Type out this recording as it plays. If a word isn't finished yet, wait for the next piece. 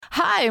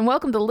Hi, and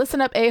welcome to Listen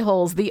Up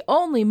A-Holes, the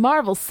only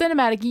Marvel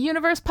Cinematic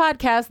Universe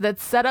podcast that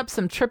set up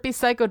some trippy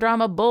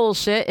psychodrama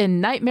bullshit in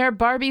Nightmare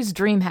Barbie's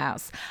dream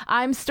house.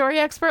 I'm story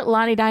expert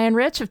Lonnie Diane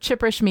Rich of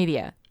Chipperish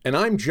Media. And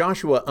I'm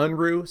Joshua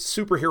Unruh,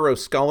 superhero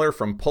scholar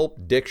from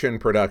Pulp Diction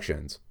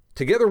Productions.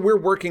 Together we're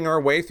working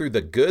our way through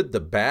the good, the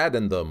bad,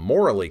 and the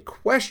morally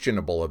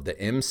questionable of the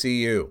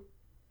MCU.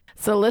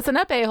 So listen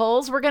up,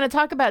 A-Holes. We're going to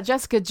talk about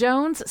Jessica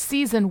Jones,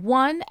 Season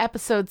 1,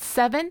 Episodes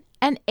 7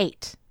 and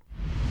 8.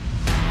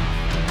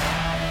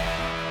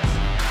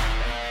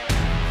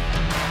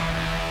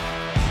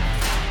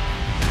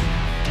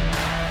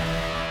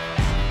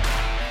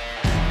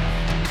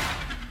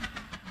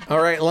 All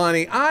right,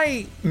 Lonnie,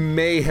 I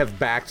may have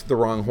backed the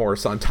wrong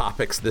horse on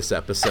topics this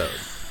episode.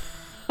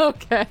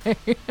 Okay.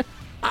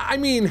 I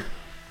mean,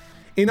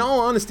 in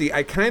all honesty,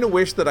 I kind of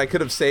wish that I could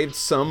have saved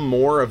some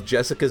more of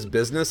Jessica's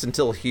business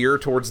until here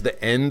towards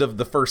the end of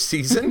the first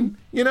season,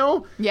 you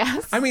know?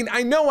 Yes. I mean,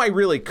 I know I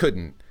really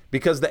couldn't,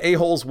 because the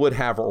a-holes would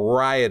have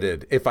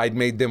rioted if I'd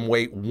made them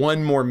wait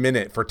one more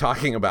minute for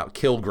talking about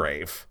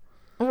Kilgrave.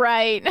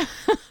 Right.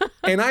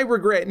 And I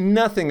regret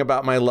nothing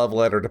about my love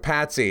letter to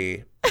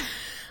Patsy.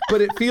 But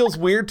it feels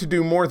weird to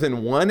do more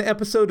than one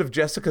episode of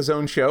Jessica's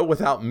own show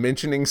without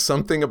mentioning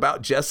something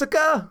about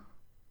Jessica.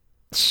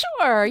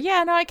 Sure.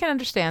 Yeah, no, I can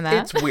understand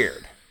that. It's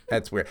weird.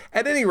 That's weird.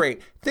 At any rate,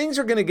 things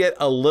are going to get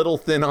a little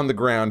thin on the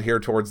ground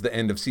here towards the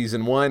end of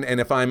season 1. And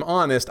if I'm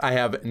honest, I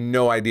have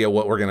no idea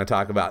what we're going to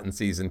talk about in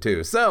season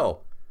 2.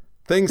 So,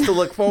 things to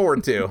look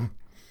forward to.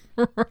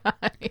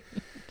 Right.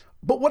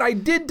 But what I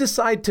did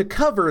decide to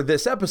cover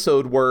this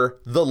episode were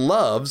the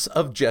loves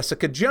of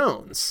Jessica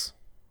Jones.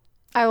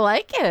 I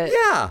like it.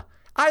 Yeah,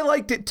 I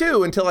liked it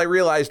too until I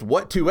realized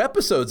what 2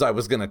 episodes I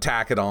was going to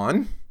tack it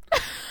on.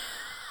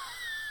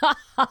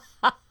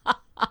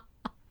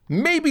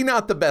 Maybe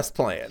not the best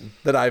plan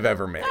that I've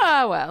ever made.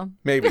 Oh, well.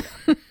 Maybe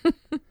not.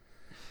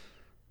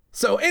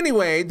 So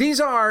anyway,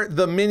 these are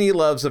the many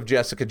loves of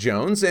Jessica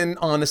Jones, and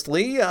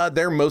honestly,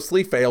 they're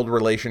mostly failed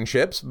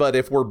relationships, but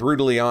if we're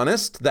brutally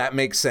honest, that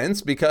makes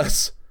sense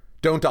because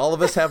don't all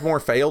of us have more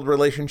failed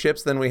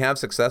relationships than we have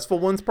successful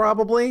ones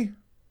probably?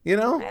 You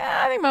know?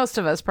 Yeah, I think most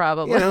of us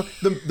probably. You know,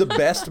 the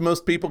best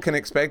most people can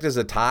expect is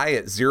a tie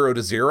at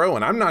 0-0,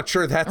 and I'm not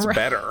sure that's right.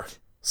 Better.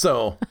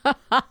 So,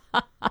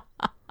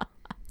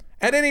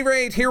 at any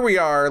rate, here we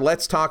are.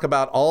 Let's talk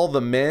about all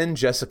the men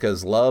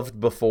Jessica's loved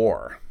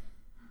before.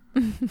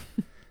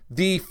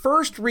 The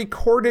first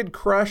recorded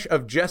crush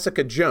of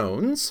Jessica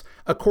Jones,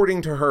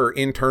 according to her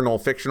internal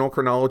fictional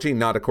chronology,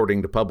 not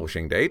according to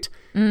publishing date,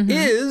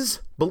 is,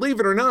 believe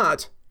it or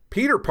not,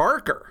 Peter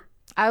Parker.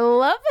 I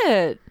love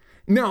it.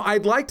 Now,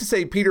 I'd like to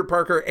say Peter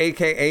Parker,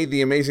 a.k.a.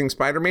 The Amazing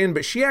Spider-Man,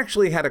 but she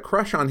actually had a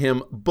crush on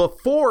him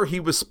before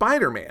he was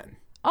Spider-Man.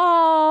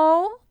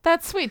 Oh,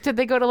 that's sweet. Did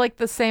they go to like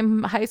the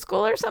same high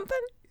school or something?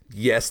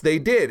 Yes, they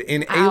did.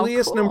 In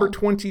Alias number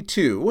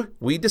 22,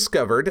 we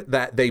discovered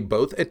that they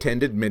both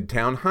attended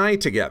Midtown High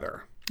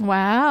together.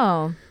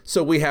 Wow.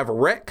 So we have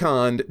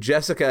retconned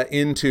Jessica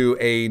into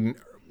a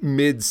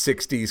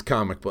mid-60s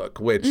comic book,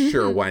 which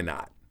sure, why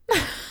not?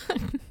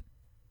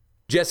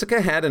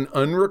 Jessica had an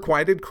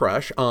unrequited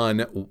crush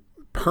on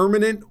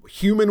permanent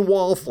human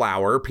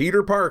wallflower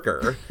Peter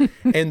Parker,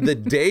 and the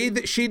day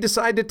that she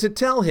decided to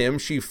tell him,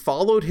 she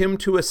followed him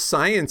to a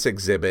science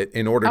exhibit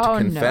in order to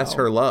confess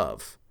her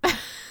love.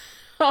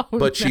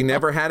 But she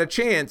never had a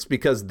chance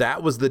because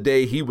that was the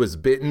day he was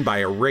bitten by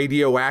a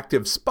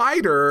radioactive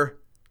spider.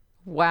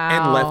 Wow.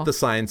 And left the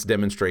science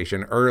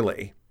demonstration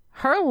early.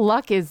 Her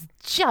luck is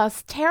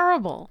just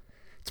terrible.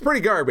 It's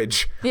pretty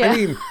garbage. Yeah. I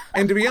mean,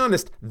 and to be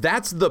honest,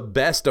 that's the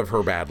best of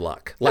her bad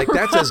luck. Like,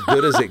 that's as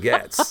good as it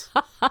gets.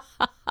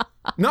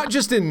 Not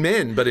just in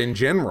men, but in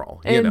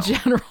general. In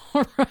general,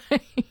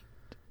 right.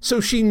 So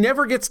she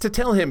never gets to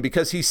tell him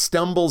because he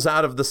stumbles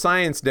out of the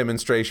science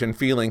demonstration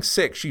feeling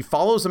sick. She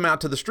follows him out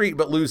to the street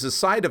but loses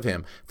sight of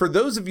him. For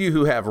those of you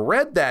who have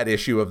read that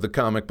issue of the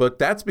comic book,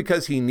 that's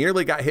because he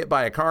nearly got hit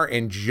by a car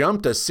and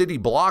jumped a city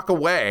block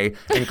away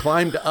and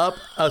climbed up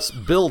a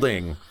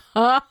building,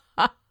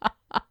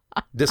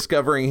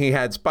 discovering he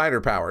had spider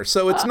powers.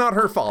 So it's not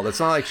her fault. It's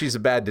not like she's a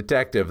bad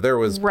detective. There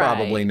was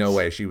probably no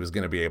way she was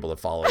going to be able to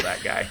follow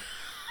that guy.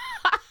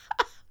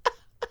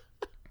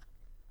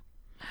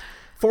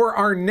 For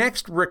our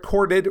next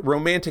recorded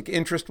romantic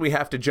interest, we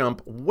have to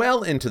jump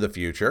well into the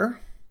future.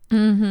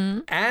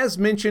 As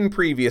mentioned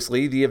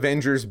previously, the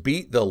Avengers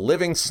beat the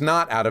living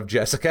snot out of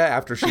Jessica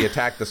after she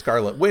attacked the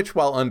Scarlet Witch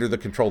while under the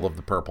control of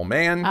the Purple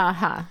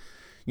Man.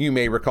 You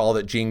may recall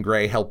that Jean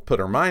Grey helped put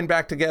her mind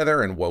back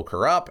together and woke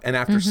her up. And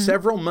after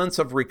several months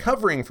of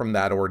recovering from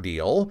that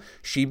ordeal,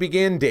 she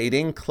began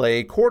dating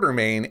Clay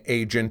Quartermain,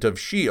 agent of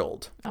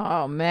S.H.I.E.L.D.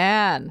 Oh,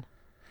 man.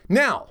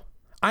 Now,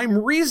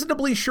 I'm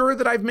reasonably sure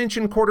that I've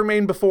mentioned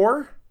Quartermain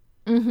before.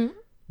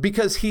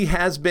 Because he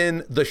has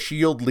been the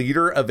S.H.I.E.L.D.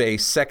 leader of a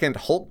second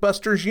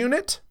Hulkbusters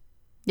unit.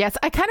 Yes,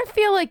 I kind of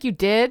feel like you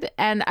did.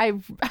 And I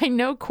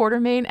know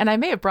Quartermain, and I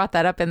may have brought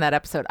that up in that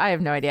episode. I have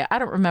no idea. I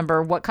don't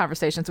remember what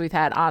conversations we've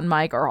had on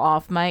mic or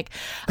off mic.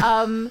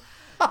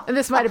 And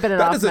this might have been an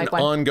That is an off-mic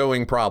one.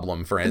 ongoing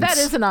problem, friends. That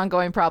is an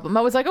ongoing problem.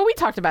 I was like, oh, we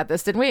talked about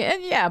this, didn't we?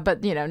 And yeah,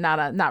 but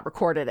not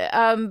recorded it.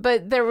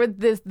 But there were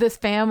this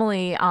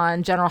family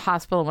on General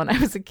Hospital when I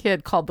was a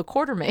kid called the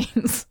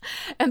Quartermains.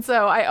 And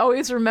so I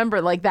always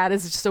remember like that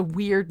is just a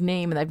weird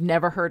name and I've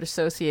never heard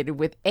associated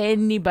with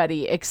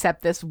anybody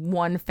except this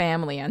one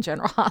family on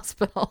General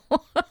Hospital.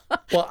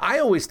 Well, I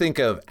always think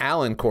of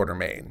Alan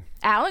Quartermain.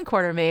 Alan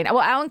Quartermain.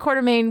 Well, Alan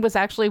Quartermain was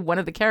actually one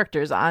of the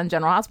characters on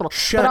General Hospital.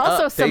 Shut but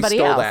also up. somebody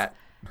They stole else. that.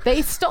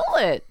 They stole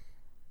it.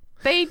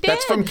 They did.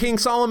 That's from King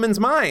Solomon's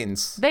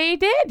Mines. They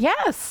did,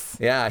 yes.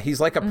 Yeah,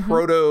 he's like a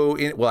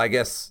well, I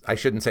guess I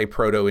shouldn't say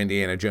proto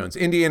Indiana Jones.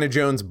 Indiana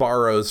Jones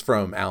borrows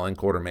from Alan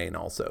Quartermain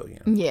also. You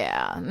know.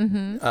 Yeah.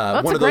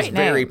 Mm-hmm. One of those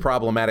very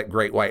problematic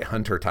great white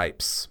hunter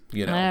types,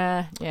 you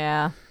know.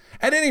 Yeah.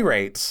 At any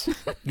rate,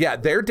 yeah,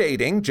 they're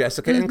dating.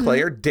 Jessica and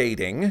Clay are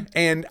dating.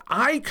 And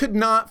I could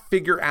not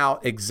figure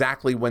out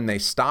exactly when they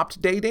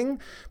stopped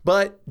dating,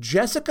 but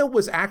Jessica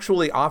was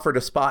actually offered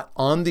a spot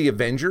on the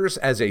Avengers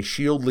as a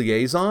S.H.I.E.L.D.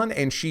 liaison,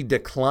 and she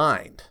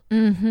declined.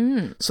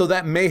 Mm-hmm. So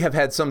that may have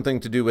had something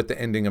to do with the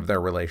ending of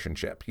their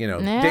relationship. You know,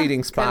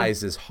 dating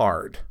spies is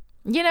hard.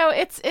 You know,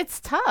 it's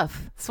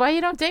tough. That's why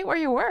you don't date where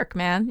you work,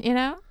 man, you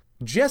know?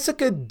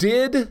 Jessica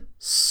did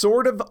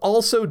sort of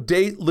also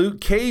date Luke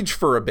Cage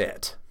for a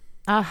bit.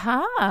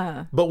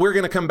 Uh-huh. But we're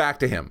going to come back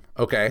to him,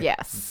 okay?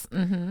 Yes.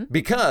 Mm-hmm.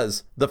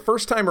 Because the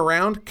first time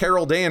around,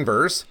 Carol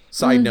Danvers,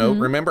 side note,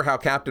 remember how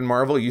Captain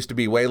Marvel used to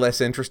be way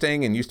less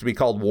interesting and used to be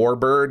called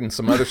Warbird and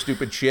some other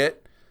stupid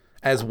shit,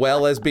 as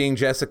well as being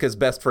Jessica's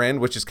best friend,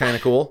 which is kind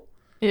of cool?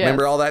 Yes.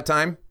 Remember all that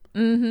time?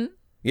 Mm-hmm.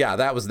 Yeah,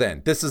 that was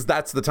then.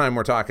 That's the time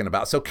we're talking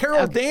about. So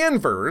Carol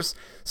Danvers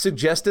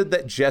suggested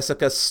that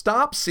Jessica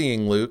stop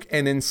seeing Luke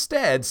and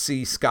instead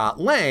see Scott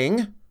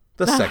Lang,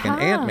 the second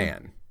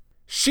Ant-Man.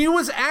 She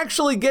was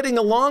actually getting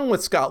along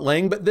with Scott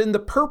Lang, but then the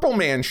Purple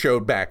Man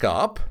showed back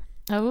up.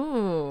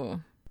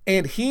 Oh.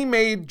 And he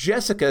made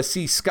Jessica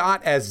see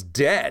Scott as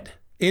dead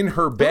in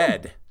her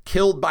bed,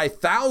 killed by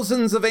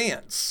thousands of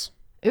ants.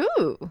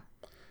 Ooh.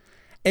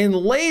 And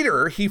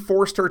later, he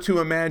forced her to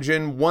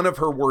imagine one of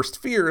her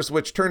worst fears,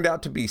 which turned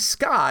out to be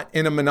Scott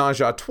in a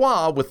menage a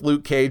trois with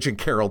Luke Cage and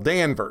Carol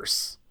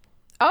Danvers.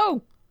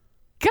 Oh,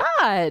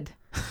 God.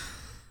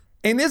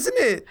 And isn't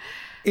it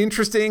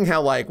interesting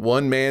how like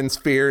one man's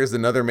fear is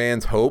another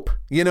man's hope,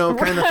 you know,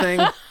 kind of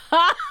thing?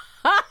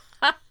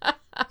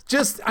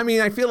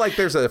 I feel like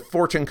there's a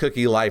fortune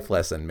cookie life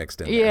lesson mixed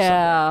in there.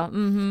 Yeah.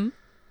 Mm-hmm.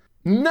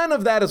 None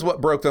of that is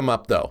what broke them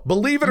up, though.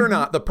 Believe it or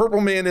not, the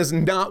Purple Man is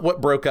not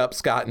what broke up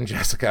Scott and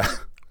Jessica.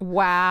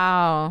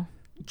 Wow.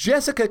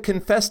 Jessica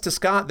confessed to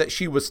Scott that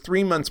she was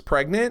 3 months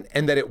pregnant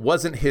and that it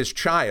wasn't his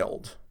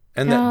child,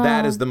 and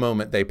that is the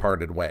moment they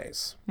parted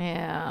ways.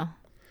 Yeah.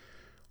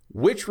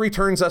 Which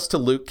returns us to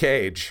Luke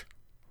Cage.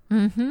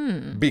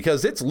 Mm-hmm.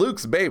 Because it's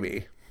Luke's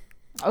baby.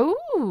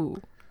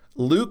 Ooh.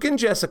 Luke and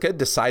Jessica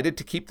decided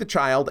to keep the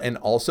child and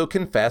also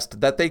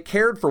confessed that they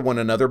cared for one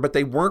another, but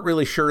they weren't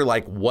really sure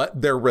like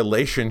what their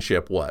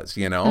relationship was,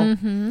 you know?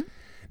 Mm-hmm.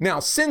 Now,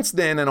 since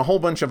then, and a whole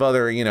bunch of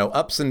other, you know,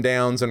 ups and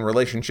downs and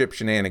relationship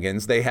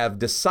shenanigans, they have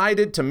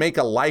decided to make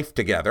a life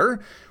together,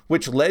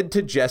 which led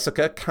to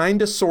Jessica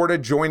kind of sort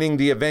of joining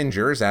the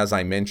Avengers, as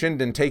I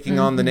mentioned, and taking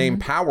on the name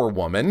Power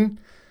Woman.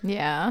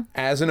 Yeah.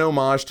 As an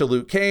homage to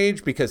Luke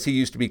Cage, because he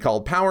used to be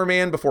called Power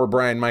Man before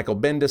Brian Michael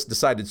Bendis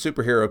decided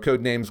superhero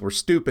code names were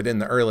stupid in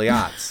the early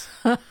aughts.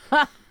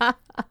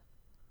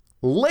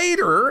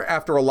 Later,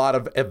 after a lot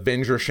of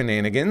Avenger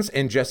shenanigans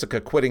and Jessica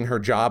quitting her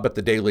job at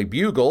the Daily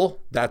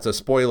Bugle, that's a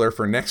spoiler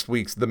for next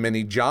week's The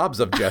Many Jobs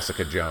of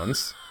Jessica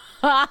Jones,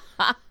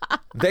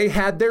 they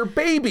had their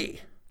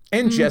baby.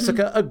 And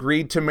Jessica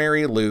agreed to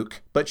marry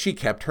Luke, but she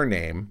kept her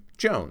name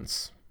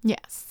Jones.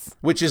 Yes.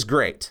 Which is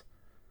great.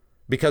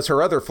 Because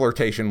her other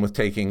flirtation with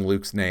taking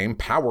Luke's name,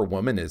 Power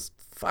Woman, is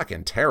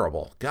fucking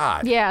terrible.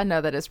 God. Yeah,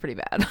 no, that is pretty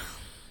bad.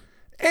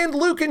 And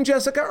Luke and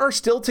Jessica are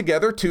still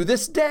together to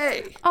this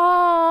day.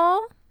 Aww.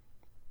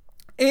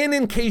 And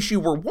in case you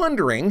were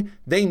wondering,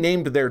 they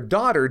named their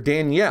daughter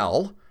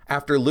Danielle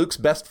after Luke's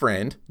best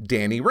friend,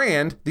 Danny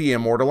Rand, the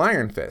Immortal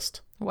Iron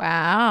Fist.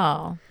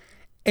 Wow.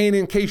 And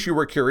in case you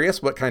were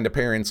curious what kind of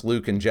parents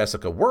Luke and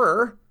Jessica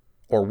were,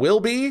 or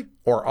will be,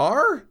 or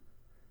are,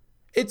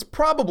 it's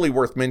probably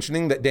worth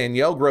mentioning that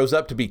Danielle grows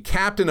up to be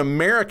Captain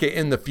America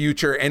in the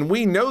future, and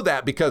we know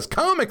that because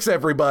comics,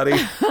 everybody.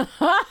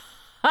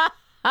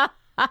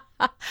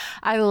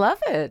 I love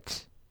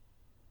it.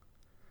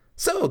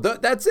 So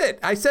that's it.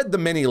 I said the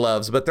many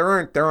loves, but there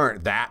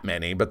aren't that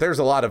many, but there's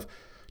a lot of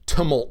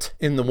tumult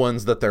in the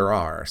ones that there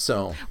are.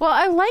 So well,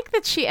 I like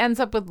that she ends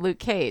up with Luke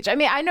Cage. I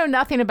mean, I know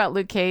nothing about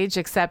Luke Cage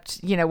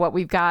except, you know, what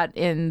we've got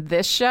in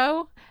this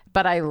show.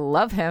 But I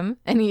love him,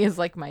 and he is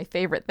like my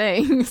favorite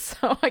thing.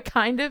 So I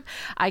kind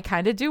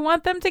of do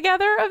want them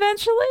together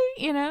eventually,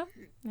 you know.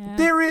 Yeah.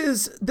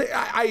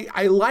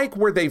 I like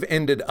where they've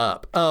ended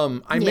up.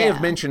 I may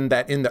have mentioned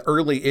that in the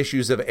early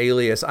issues of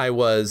Alias, I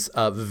was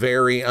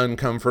very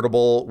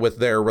uncomfortable with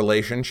their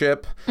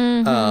relationship.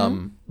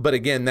 Mm-hmm. But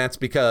again, that's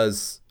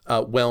because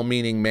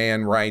well-meaning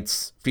man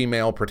writes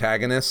female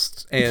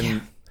protagonists.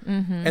 And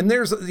and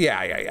there's,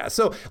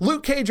 So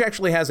Luke Cage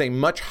actually has a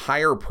much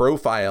higher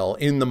profile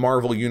in the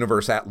Marvel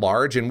Universe at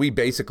large. And we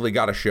basically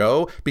got a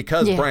show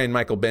because Brian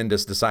Michael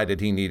Bendis decided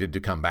he needed to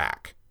come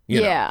back.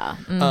 You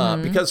know?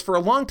 Because for a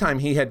long time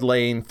he had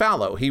lain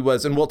fallow. He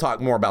was, and we'll talk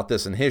more about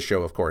this in his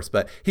show, of course,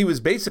 but he was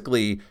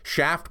basically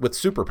Shaft with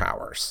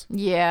superpowers.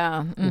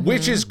 Yeah.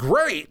 Which is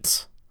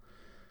great.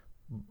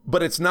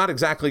 But it's not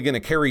exactly going to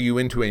carry you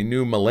into a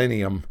new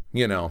millennium,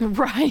 you know.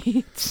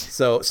 Right.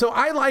 So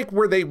I like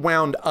where they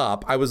wound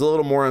up. I was a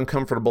little more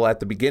uncomfortable at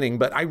the beginning,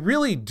 but I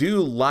really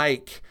do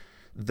like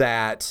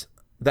that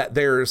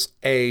there's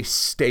a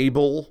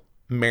stable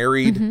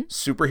married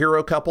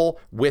superhero couple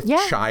with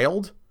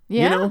child,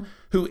 you know,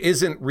 who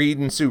isn't Reed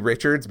and Sue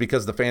Richards,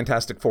 because the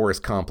Fantastic Four is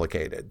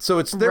complicated.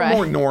 So they're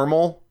more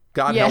normal,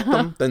 God help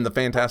them, than the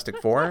Fantastic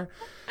Four.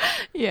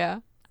 Yeah.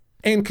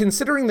 And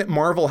considering that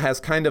Marvel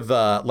has kind of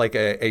like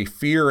a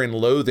fear and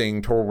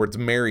loathing towards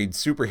married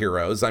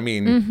superheroes, I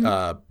mean,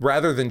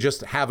 rather than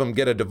just have them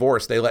get a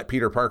divorce, they let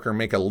Peter Parker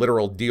make a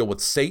literal deal with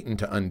Satan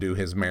to undo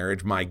his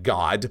marriage. My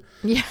God.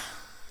 Yeah.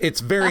 It's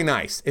very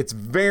nice. It's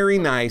very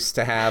nice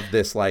to have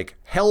this like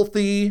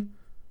healthy,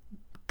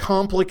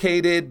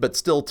 complicated, but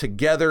still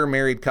together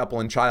married couple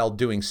and child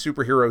doing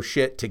superhero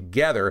shit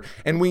together.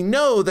 And we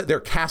know that they're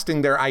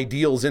casting their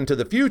ideals into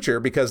the future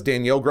because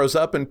Danielle grows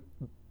up and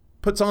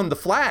puts on the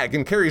flag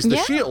and carries the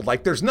shield.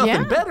 Like there's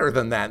nothing better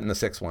than that in the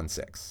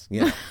 616.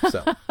 Yeah.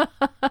 So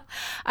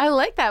I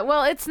like that.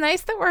 Well, it's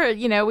nice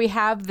that we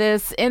have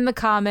this in the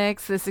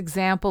comics, this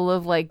example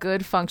of like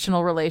good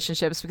functional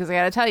relationships, because I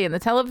got to tell you, in the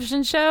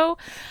television show,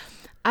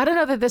 I don't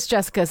know that this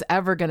Jessica is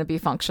ever going to be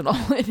functional.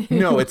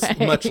 No, it's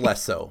much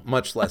less so.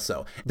 Much less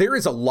so. There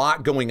is a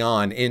lot going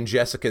on in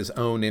Jessica's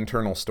own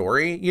internal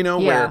story, you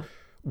know,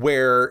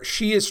 where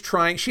she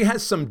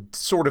has some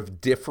sort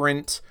of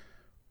different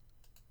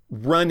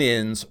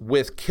run-ins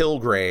with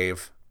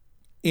Kilgrave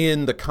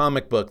in the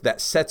comic book that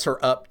sets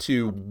her up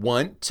to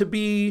want to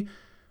be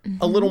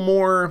a little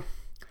more,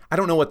 I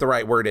don't know what the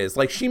right word is.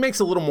 Like she makes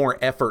a little more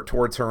effort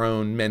towards her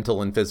own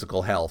mental and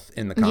physical health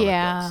in the comic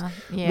books.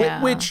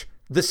 Yeah. Which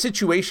the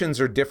situations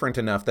are different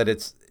enough that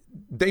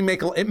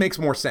it makes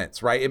more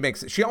sense, right?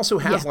 She also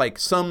has like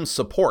some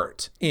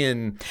support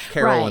in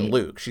Carol and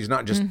Luke. She's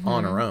not just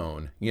on her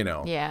own, you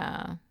know.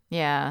 Yeah.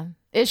 Yeah.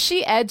 Is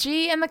she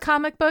edgy in the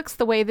comic books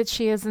the way that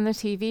she is in the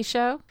TV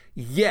show?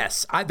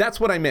 Yes, that's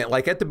what I meant.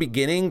 Like at the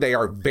beginning, they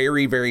are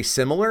very, very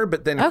similar,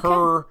 but then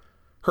her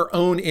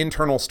own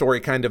internal story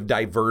kind of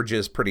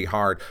diverges pretty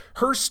hard.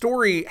 Her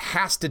story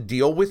has to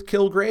deal with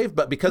Kilgrave,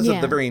 but because of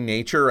the very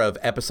nature of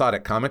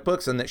episodic comic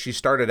books and that she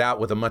started out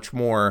with a much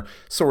more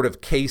sort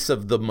of case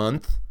of the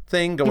month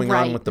thing going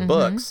on with the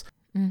books,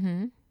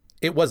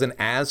 it wasn't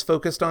as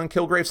focused on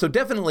Kilgrave. So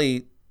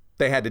definitely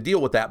they had to deal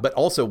with that, but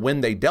also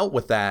when they dealt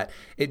with that,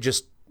 it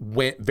just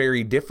went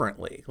very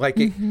differently. Like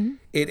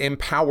it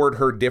empowered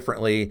her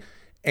differently,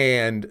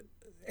 and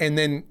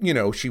then, you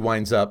know, she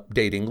winds up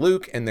dating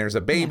Luke and there's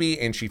a baby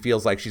and she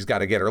feels like she's got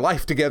to get her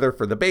life together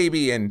for the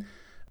baby. And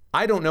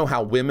I don't know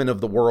how women of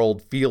the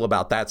world feel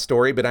about that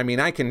story, but I mean,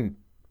 I can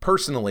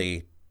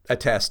personally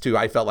attest to,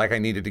 I felt like I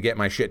needed to get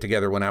my shit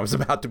together when I was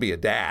about to be a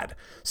dad.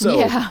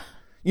 So,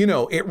 you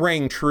know, it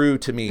rang true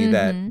to me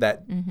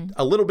that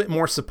a little bit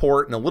more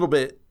support and a little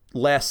bit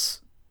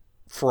less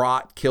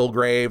fraught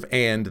Kilgrave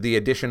and the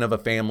addition of a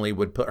family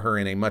would put her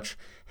in a much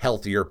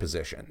healthier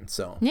position.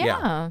 So,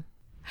 yeah.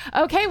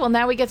 Okay, well,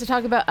 now we get to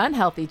talk about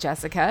unhealthy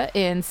Jessica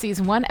in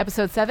season 1,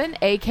 episode 7,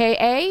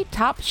 aka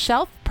Top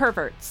Shelf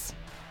Perverts.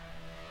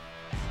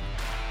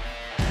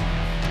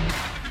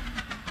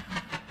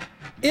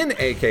 In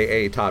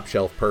AKA Top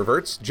Shelf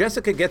Perverts,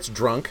 Jessica gets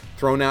drunk,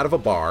 thrown out of a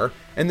bar,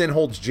 and then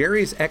holds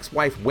Jerry's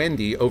ex-wife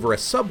Wendy over a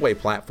subway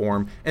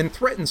platform and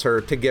threatens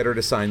her to get her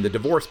to sign the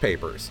divorce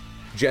papers.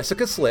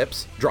 Jessica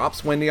slips,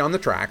 drops Wendy on the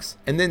tracks,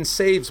 and then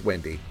saves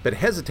Wendy, but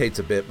hesitates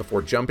a bit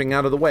before jumping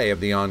out of the way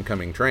of the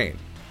oncoming train.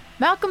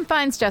 Malcolm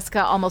finds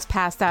Jessica almost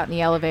passed out in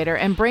the elevator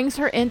and brings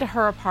her into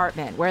her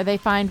apartment, where they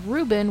find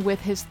Reuben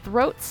with his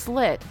throat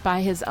slit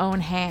by his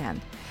own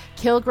hand.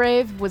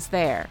 Kilgrave was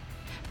there.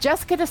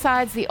 Jessica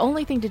decides the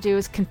only thing to do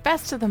is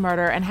confess to the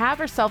murder and have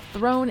herself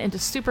thrown into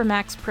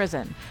Supermax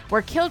prison,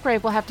 where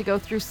Kilgrave will have to go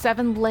through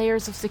 7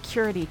 layers of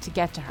security to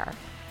get to her.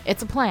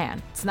 It's a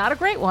plan. It's not a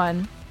great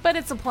one, but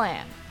it's a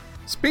plan.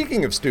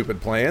 Speaking of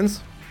stupid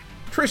plans,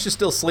 Trish is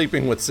still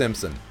sleeping with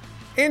Simpson,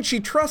 and she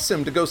trusts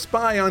him to go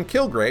spy on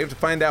Kilgrave to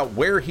find out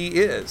where he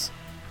is,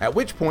 at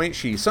which point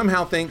she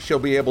somehow thinks she'll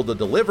be able to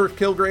deliver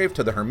Kilgrave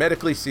to the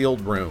hermetically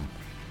sealed room.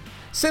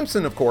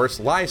 Simpson, of course,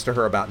 lies to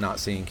her about not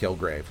seeing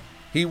Kilgrave.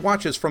 He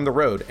watches from the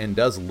road and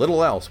does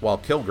little else while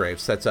Kilgrave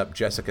sets up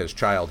Jessica's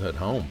childhood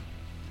home.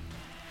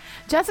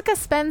 Jessica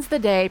spends the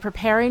day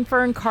preparing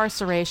for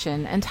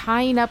incarceration and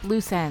tying up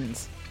loose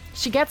ends.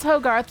 She gets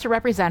Hogarth to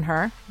represent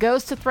her,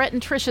 goes to threaten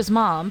Trish's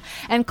mom,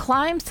 and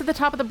climbs to the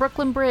top of the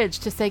Brooklyn Bridge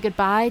to say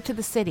goodbye to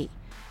the city.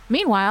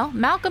 Meanwhile,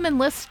 Malcolm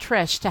enlists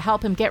Trish to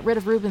help him get rid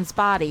of Reuben's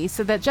body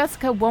so that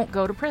Jessica won't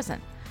go to prison.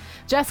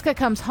 Jessica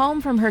comes home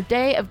from her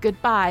day of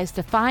goodbyes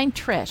to find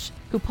Trish,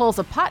 who pulls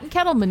a pot and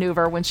kettle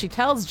maneuver when she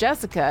tells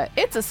Jessica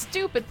it's a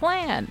stupid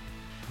plan.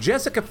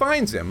 Jessica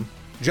finds him,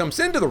 jumps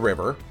into the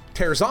river,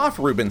 tears off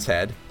Ruben's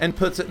head, and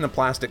puts it in a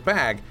plastic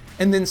bag,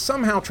 and then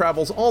somehow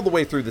travels all the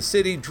way through the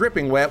city,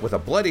 dripping wet with a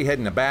bloody head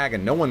in a bag,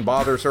 and no one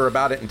bothers her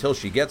about it until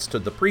she gets to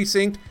the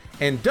precinct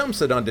and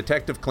dumps it on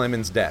Detective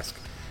Clemens' desk.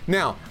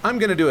 Now, I'm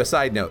going to do a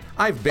side note.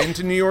 I've been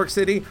to New York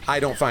City. I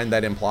don't find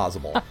that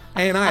implausible.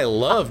 And I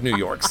love New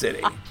York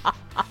City.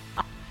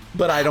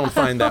 But I don't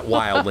find that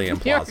wildly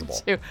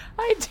implausible.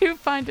 I do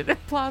find it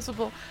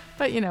implausible,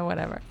 but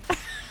whatever.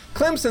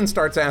 Clemson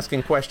starts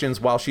asking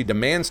questions while she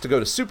demands to go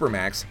to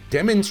Supermax,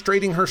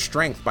 demonstrating her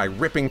strength by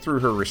ripping through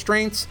her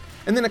restraints,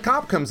 and then a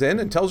cop comes in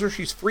and tells her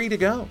she's free to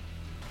go.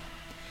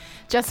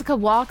 Jessica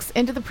walks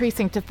into the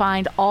precinct to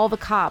find all the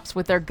cops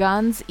with their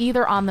guns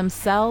either on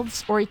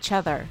themselves or each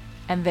other,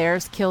 and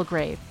there's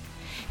Kilgrave.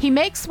 He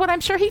makes what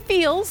I'm sure he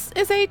feels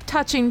is a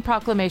touching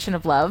proclamation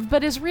of love,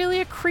 but is really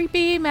a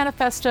creepy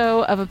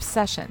manifesto of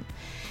obsession.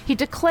 He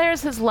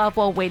declares his love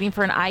while waiting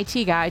for an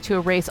IT guy to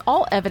erase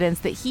all evidence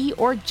that he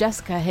or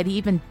Jessica had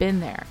even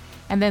been there,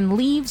 and then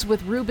leaves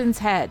with Ruben's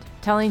head,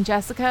 telling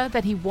Jessica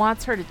that he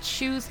wants her to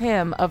choose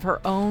him of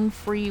her own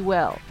free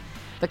will.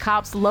 The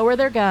cops lower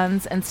their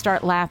guns and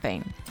start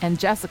laughing, and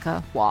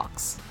Jessica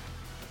walks.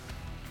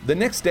 The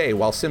next day,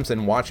 while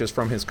Simpson watches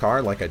from his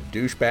car like a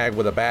douchebag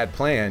with a bad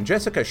plan,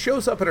 Jessica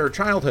shows up at her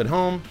childhood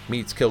home,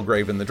 meets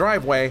Kilgrave in the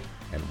driveway,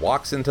 and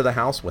walks into the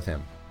house with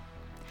him.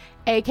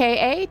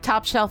 AKA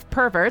Top Shelf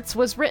Perverts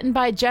was written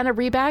by Jenna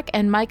Reback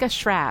and Micah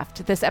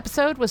Schraft. This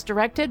episode was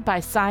directed by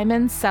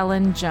Simon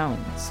Sellen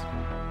Jones.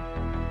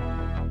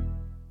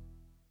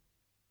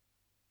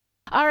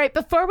 All right,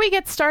 before we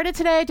get started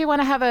today, I do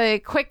want to have a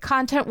quick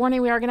content warning.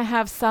 We are going to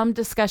have some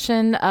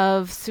discussion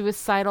of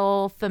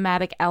suicidal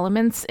thematic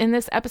elements in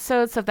this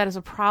episode. So if that is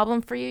a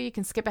problem for you, you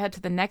can skip ahead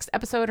to the next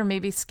episode or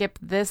maybe skip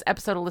this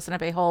episode of Listen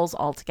Up A-Holes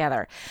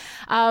altogether.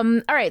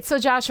 All right, so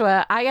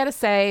Joshua, I got to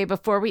say,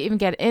 before we even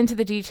get into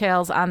the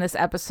details on this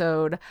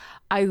episode,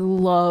 I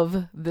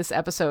love this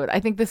episode.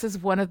 I think this is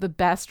one of the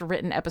best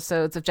written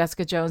episodes of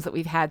Jessica Jones that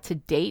we've had to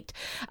date.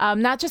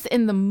 Not just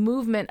in the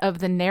movement of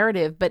the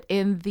narrative, but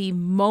in the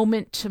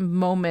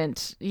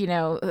moment-to-moment,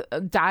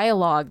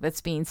 dialogue that's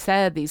being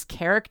said, these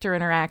character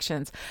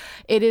interactions.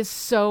 It is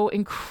so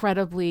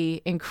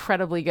incredibly,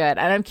 incredibly good. And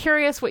I'm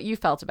curious what you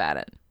felt about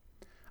it.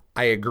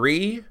 I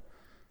agree.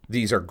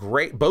 These are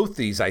great. Both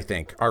these, I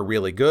think, are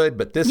really good.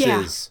 But this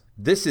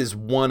is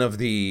one of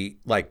the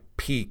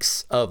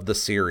peaks of the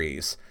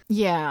series.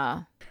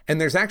 Yeah.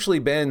 And there's actually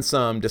been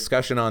some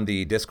discussion on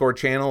the Discord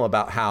channel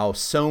about how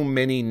so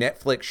many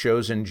Netflix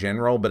shows in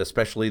general, but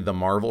especially the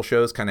Marvel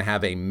shows, kind of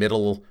have a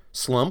middle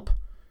slump.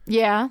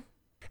 Yeah.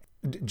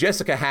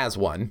 Jessica has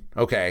one,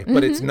 okay,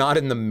 but it's not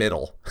in the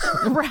middle.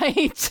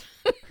 Right.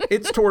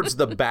 It's towards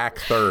the back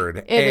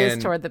third. It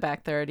is toward the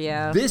back third,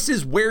 yeah. This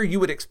is where you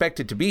would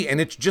expect it to be,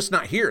 and it's just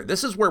not here.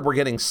 This is where we're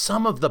getting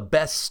some of the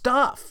best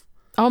stuff.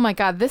 Oh my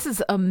God, this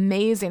is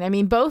amazing. I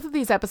mean, both of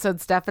these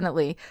episodes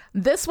definitely.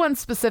 This one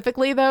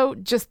specifically, though,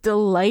 just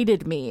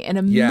delighted me in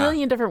a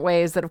million different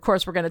ways that, of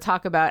course, we're going to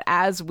talk about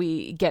as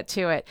we get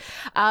to it.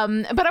 But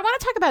I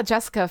want to talk about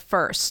Jessica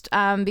first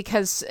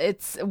because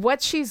it's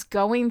what she's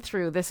going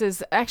through. This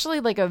is actually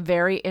like a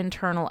very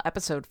internal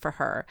episode for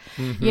her.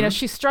 Mm-hmm.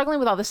 She's struggling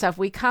with all this stuff.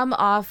 We come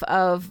off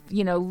of,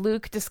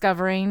 Luke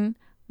discovering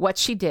what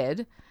she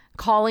did,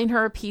 calling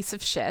her a piece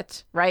of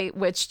shit, right?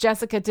 Which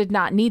Jessica did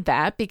not need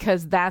that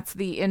because that's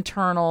the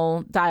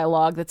internal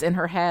dialogue that's in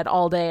her head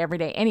all day, every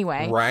day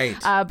anyway. Right.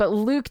 But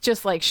Luke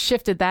just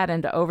shifted that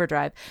into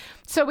overdrive.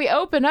 So we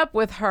open up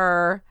with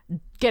her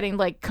getting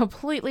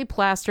completely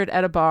plastered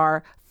at a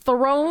bar,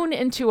 thrown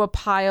into a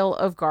pile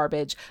of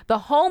garbage. The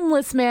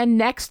homeless man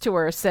next to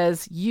her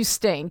says, "You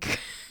stink."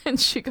 And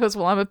she goes,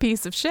 "Well, I'm a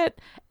piece of shit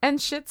and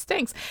shit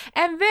stinks."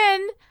 And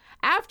then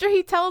after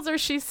he tells her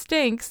she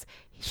stinks,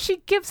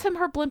 she gives him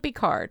her Blimpie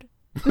card.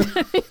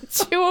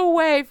 2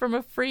 away from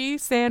a free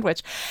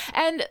sandwich.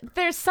 And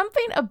there's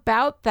something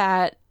about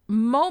that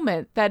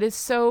moment that is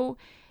so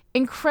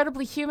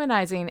incredibly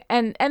humanizing.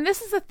 And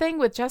this is the thing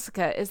with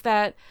Jessica, is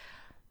that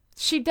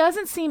she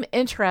doesn't seem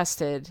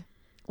interested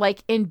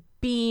in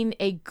being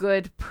a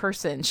good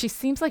person. She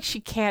seems like she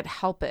can't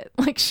help it.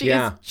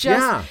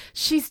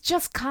 She's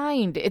just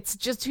kind. It's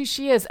just who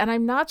she is. And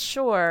I'm not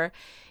sure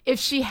if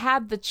she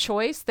had the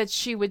choice that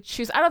she would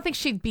choose. I don't think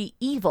she'd be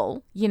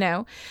evil,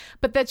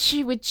 but that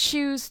she would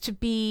choose to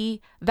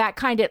be that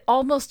kind. It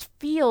almost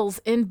feels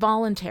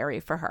involuntary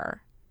for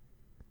her.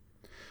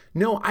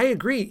 No, I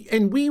agree.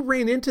 And we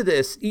ran into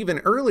this even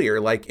earlier,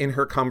 in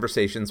her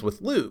conversations with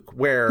Luke,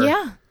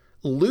 where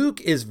Luke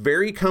is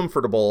very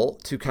comfortable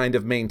to kind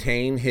of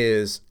maintain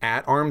his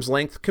at arm's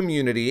length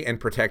community and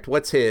protect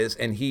what's his.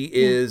 And he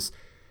is,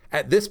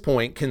 at this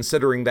point,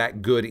 considering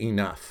that good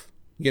enough,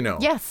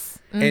 Yes.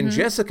 Mm-hmm. And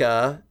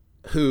Jessica,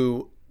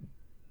 who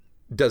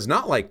does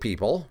not like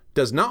people,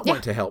 does not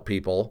want to help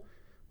people,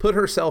 put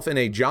herself in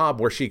a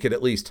job where she could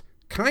at least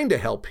kind of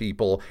help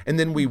people. And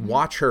then we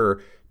watch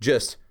her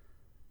just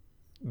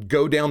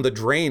go down the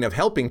drain of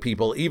helping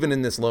people, even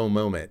in this low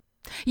moment.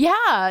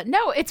 Yeah,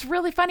 no, it's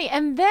really funny.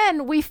 And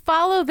then we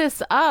follow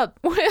this up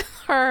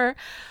with her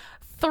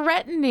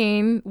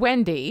threatening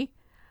Wendy,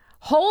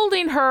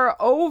 holding her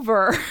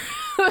over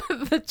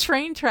the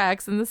train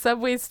tracks in the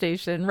subway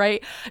station,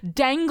 right?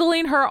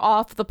 Dangling her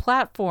off the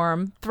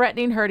platform,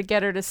 threatening her to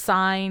get her to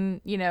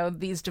sign,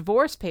 these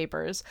divorce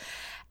papers.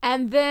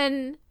 And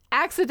then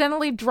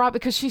accidentally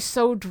because she's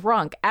so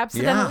drunk,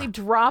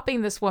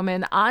 dropping this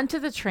woman onto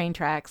the train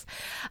tracks.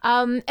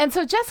 And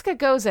so Jessica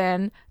goes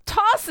in,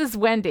 tosses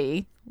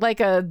Wendy like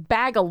a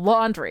bag of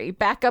laundry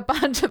back up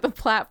onto the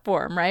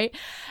platform, right?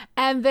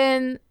 And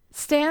then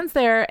stands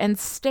there and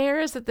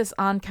stares at this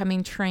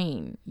oncoming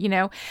train,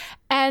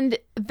 and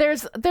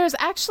there's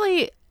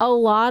actually a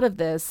lot of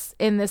this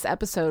in this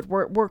episode.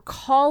 We're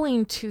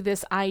calling to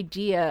this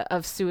idea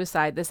of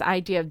suicide, this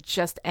idea of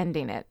just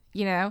ending it,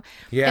 Yeah.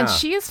 And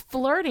she is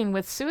flirting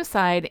with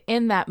suicide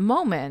in that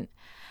moment,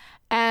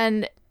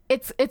 and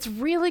it's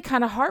really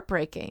kind of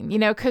heartbreaking,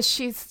 because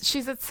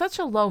she's at such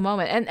a low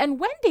moment, and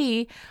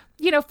Wendy,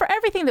 for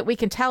everything that we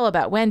can tell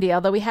about Wendy,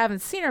 although we haven't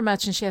seen her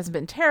much and she hasn't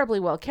been terribly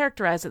well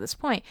characterized at this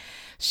point,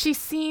 she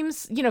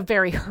seems,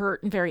 very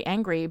hurt and very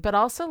angry, but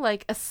also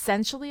like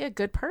essentially a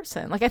good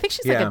person. Like I think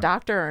she's like a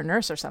doctor or a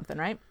nurse or something,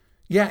 right?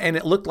 Yeah, and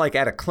it looked like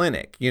at a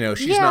clinic,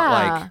 she's not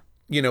like,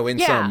 in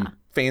some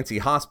fancy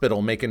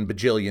hospital making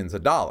bajillions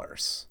of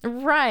dollars.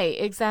 Right,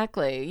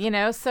 exactly.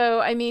 So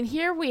I mean,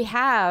 here we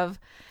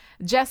have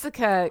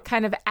Jessica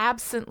kind of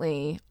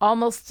absently,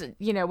 almost,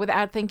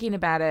 without thinking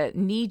about it,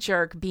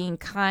 knee-jerk being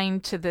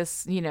kind to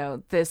this,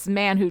 this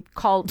man who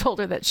told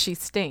her that she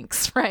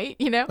stinks, right?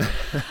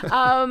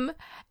 And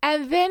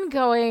then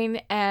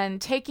going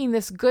and taking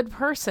this good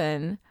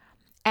person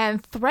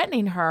and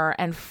threatening her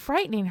and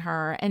frightening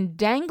her and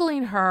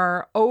dangling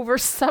her over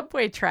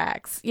subway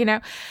tracks,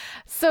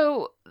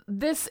 So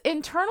this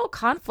internal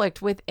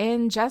conflict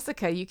within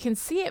Jessica, you can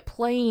see it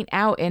playing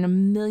out in a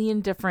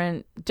million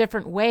different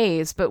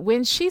ways. But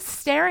when she's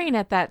staring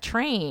at that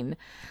train,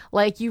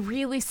 like you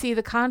really see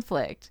the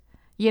conflict.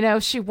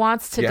 She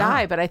wants to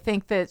die, but I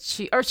think that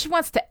she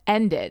wants to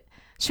end it.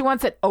 She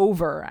wants it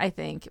over, I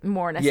think,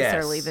 more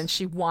necessarily than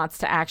she wants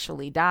to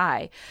actually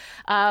die.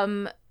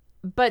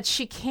 But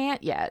she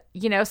can't yet,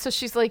 so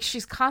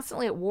she's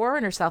constantly at war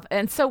in herself.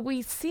 And so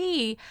we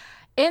see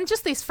in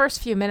just these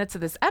first few minutes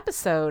of this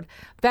episode,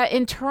 that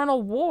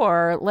internal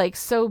war, like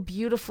so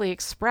beautifully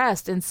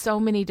expressed in so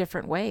many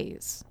different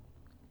ways.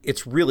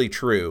 It's really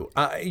true.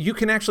 You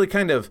can actually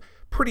kind of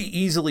pretty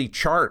easily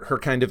chart her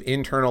kind of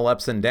internal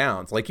ups and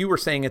downs. Like you were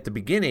saying at the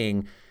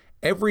beginning,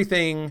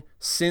 everything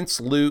since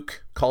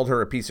Luke called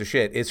her a piece of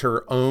shit is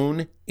her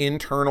own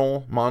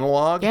internal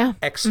monologue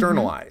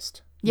externalized,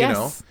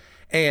 Yes.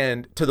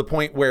 And to the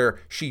point where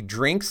she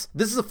drinks.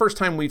 This is the first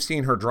time we've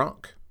seen her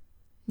drunk.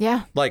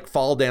 Yeah. Like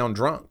fall down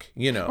drunk,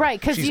 Right,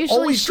 because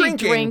usually she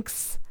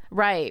drinks.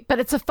 Right, but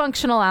it's a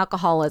functional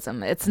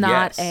alcoholism. It's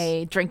not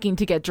a drinking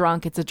to get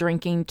drunk. It's a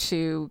drinking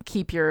to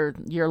keep your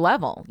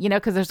level,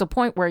 because there's a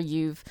point where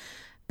you've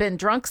been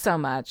drunk so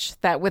much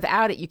that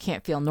without it, you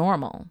can't feel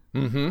normal.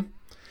 Mm-hmm.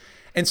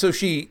 And so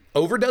she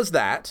overdoes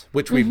that,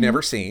 which we've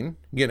never seen,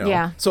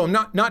 Yeah. So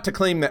not to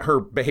claim that her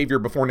behavior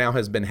before now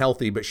has been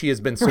healthy, but she has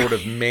been sort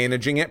of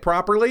managing it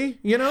properly,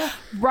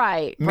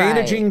 Right.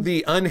 Managing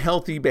the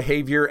unhealthy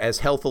behavior as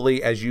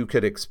healthily as you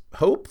could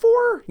hope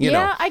for,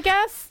 Yeah, I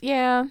guess.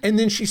 Yeah. And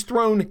then she's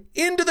thrown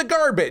into the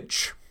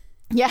garbage.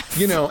 Yes.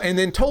 And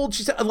then told,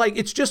 she's like,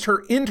 it's just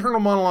her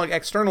internal monologue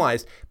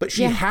externalized, but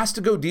she has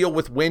to go deal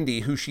with Wendy,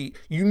 who she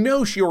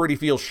already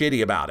feels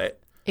shitty about it.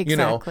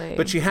 Exactly.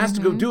 But she has to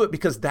go do it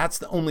because that's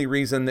the only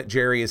reason that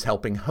Jerry is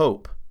helping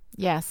Hope.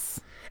 Yes.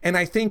 And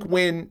I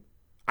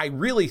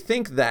really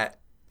think that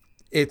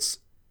it's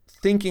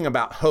thinking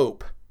about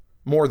Hope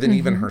more than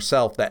even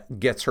herself that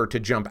gets her to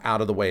jump out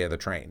of the way of the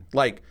train.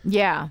 Like,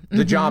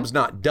 the job's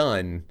not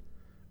done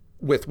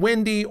with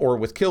Wendy or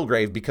with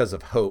Kilgrave because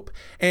of Hope.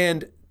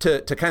 And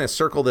to kind of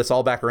circle this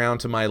all back around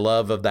to my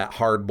love of that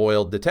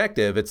hard-boiled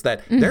detective, it's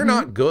that they're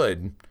not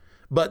good,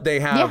 but they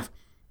have...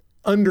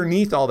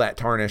 underneath all that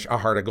tarnish, a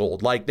heart of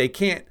gold. Like they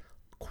can't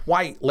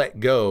quite let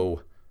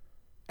go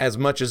as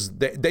much as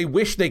they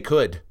wish they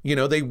could.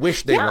 They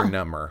wish they were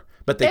number,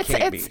 but they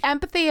can't be. It's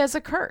empathy as a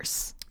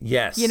curse.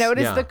 Yes. It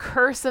is the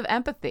curse of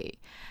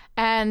empathy.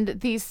 And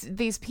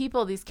these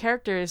people, these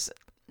characters,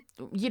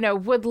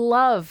 would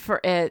love for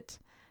it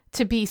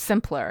to be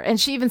simpler. And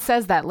she even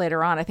says that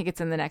later on. I think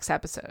it's in the next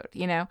episode,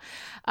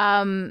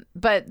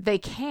 but they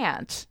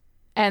can't.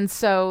 And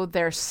so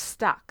they're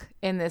stuck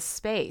in this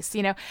space,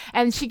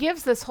 and she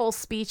gives this whole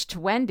speech to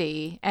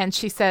Wendy and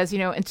she says,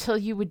 until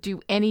you would do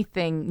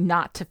anything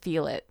not to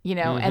feel it,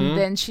 and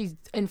then she's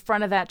in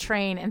front of that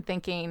train and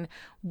thinking,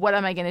 what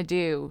am I going to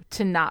do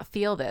to not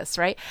feel this?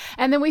 Right.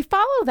 And then we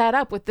follow that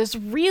up with this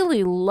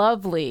really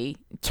lovely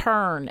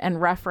turn and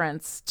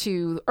reference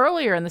to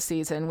earlier in the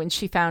season when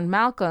she found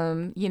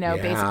Malcolm,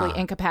 basically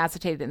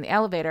incapacitated in the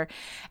elevator.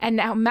 And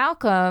now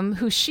Malcolm,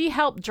 who she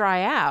helped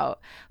dry out,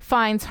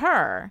 finds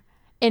her.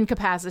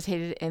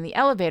 incapacitated in the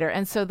elevator.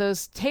 And so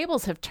those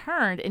tables have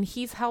turned, and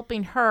he's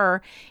helping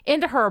her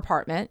into her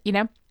apartment, you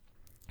know.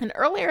 And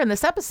earlier in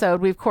this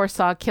episode, we, of course,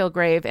 saw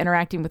Kilgrave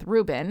interacting with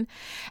Ruben.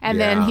 And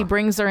then he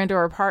brings her into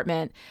her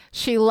apartment.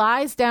 She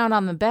lies down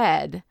on the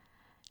bed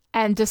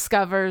and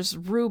discovers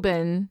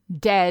Ruben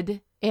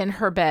dead in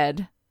her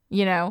bed,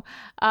 you know.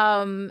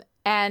 And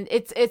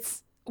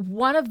it's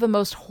one of the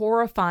most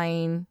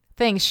horrifying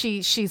things.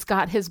 She's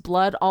got his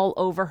blood all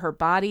over her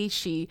body.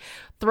 She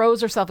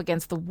throws herself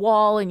against the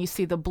wall, and you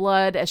see the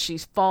blood as she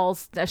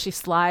falls, as she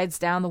slides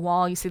down the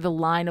wall. You see the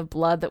line of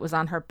blood that was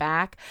on her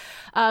back.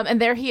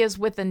 And there he is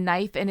with a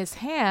knife in his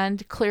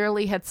hand,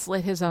 clearly had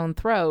slit his own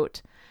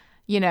throat,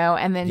 you know,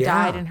 and then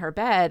died in her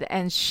bed.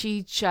 And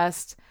she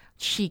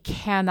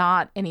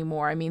cannot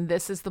anymore. I mean,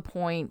 this is the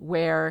point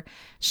where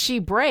she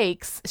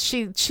breaks.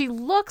 She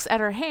looks at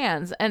her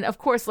hands, and of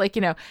course, like,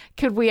 you know,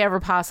 could we ever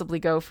possibly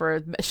go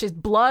for, she's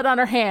blood on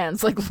her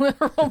hands, like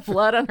literal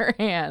blood on her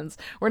hands.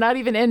 We're not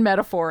even in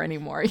metaphor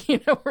anymore.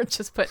 You know, we're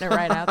just putting it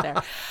right out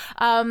there.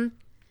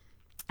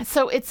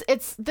 So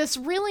it's this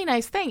really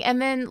nice thing.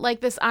 And then,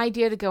 like, this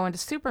idea to go into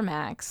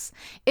Supermax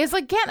is,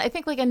 again, I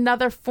think, like,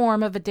 another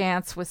form of a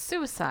dance with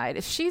suicide.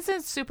 If she's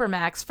in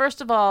Supermax,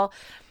 first of all,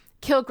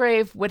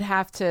 Kilgrave would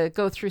have to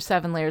go through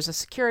 7 layers of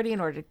security in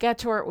order to get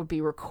to her. It would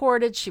be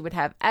recorded. She would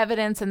have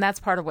evidence, and that's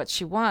part of what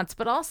she wants.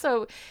 But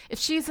also, if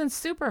she's in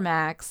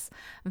Supermax,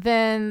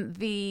 then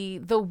the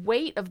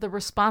weight of the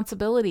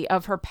responsibility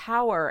of her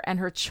power and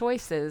her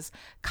choices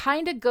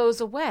kind of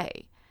goes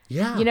away.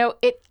 Yeah. You know,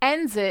 it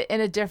ends it in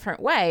a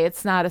different way.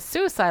 It's not a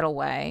suicidal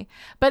way,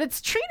 but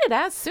it's treated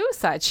as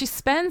suicide. She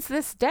spends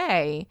this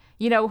day,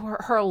 you know,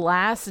 her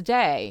last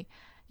day,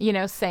 you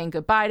know, saying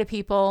goodbye to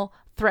people,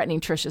 threatening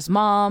Trisha's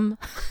mom,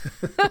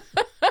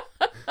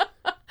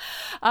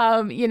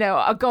 you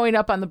know, going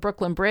up on the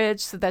Brooklyn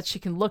Bridge so that she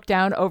can look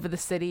down over the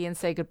city and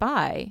say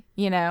goodbye,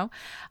 you know.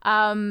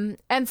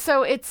 And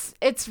so it's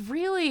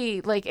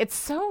really, like, it's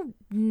so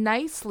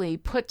nicely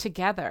put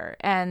together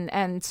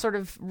and sort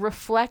of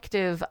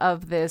reflective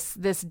of this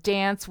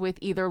dance with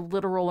either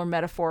literal or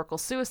metaphorical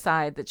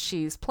suicide that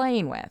she's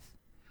playing with.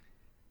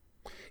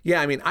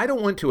 Yeah, I mean, I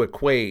don't want to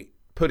equate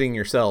putting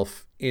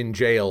yourself in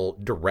jail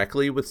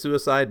directly with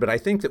suicide, but I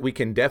think that we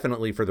can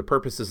definitely, for the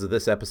purposes of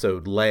this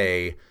episode,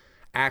 lay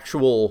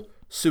actual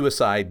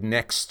suicide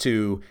next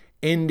to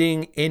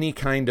ending any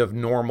kind of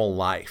normal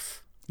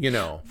life, you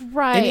know.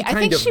 Right. I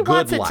think she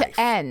wants it life. To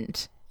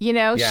end, you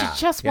know. Yeah,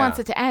 she just wants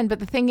it to end. But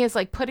the thing is,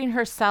 like, putting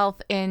herself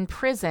in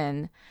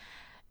prison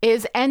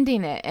is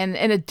ending it in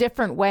a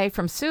different way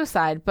from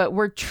suicide, but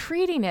we're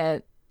treating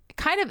it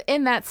kind of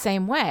in that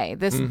same way.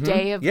 This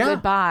day of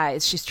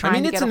goodbyes. She's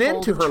trying to get a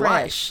hold of Trish. It's an end to her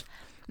life.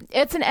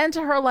 It's an end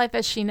to her life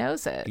as she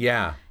knows it.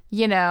 Yeah.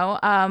 You know,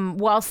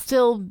 while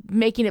still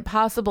making it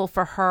possible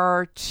for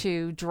her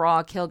to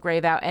draw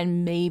Kilgrave out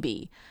and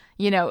maybe,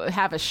 you know,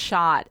 have a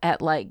shot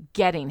at, like,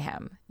 getting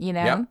him, you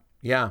know? Yep.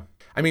 Yeah.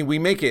 I mean, we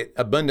make it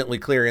abundantly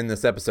clear in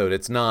this episode,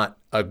 it's not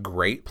a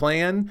great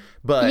plan,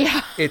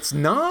 but it's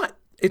not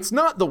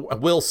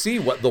we'll see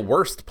what the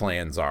worst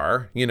plans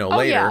are, you know,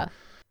 later. Yeah.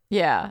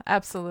 Yeah,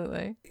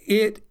 absolutely.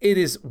 It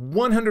is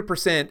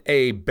 100%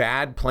 a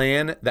bad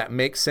plan that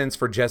makes sense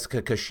for Jessica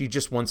because she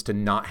just wants to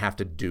not have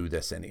to do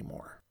this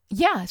anymore.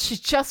 Yeah, she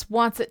just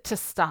wants it to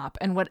stop,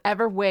 and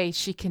whatever way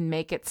she can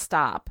make it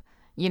stop,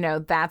 you know,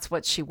 that's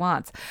what she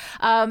wants.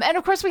 And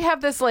of course, we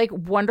have this, like,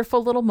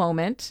 wonderful little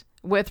moment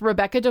with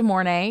Rebecca De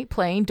Mornay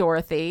playing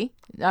Dorothy,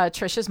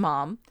 Trisha's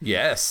mom.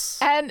 Yes.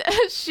 And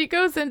she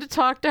goes in to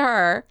talk to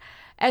her.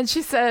 And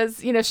she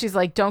says, you know, she's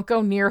like, don't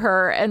go near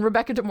her. And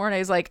Rebecca De Mornay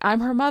is like,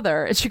 I'm her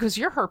mother. And she goes,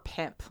 you're her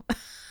pimp.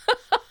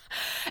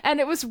 And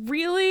it was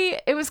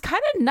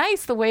kind of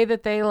nice the way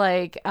that they,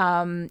 like,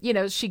 you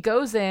know, she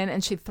goes in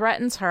and she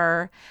threatens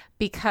her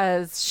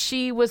because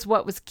she was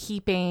what was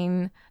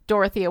keeping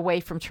Dorothy away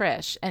from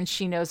Trish. And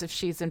she knows if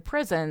she's in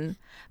prison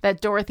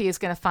that Dorothy is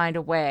going to find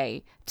a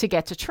way to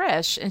get to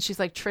Trish. And she's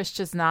like, Trish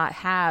does not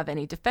have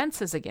any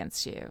defenses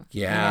against you.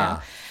 Yeah. You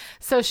know?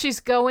 So she's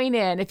going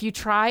in. If you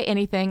try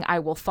anything, I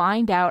will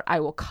find out. I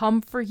will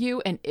come for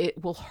you, and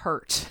it will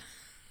hurt.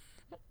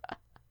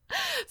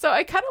 So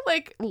I kind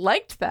of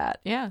liked that.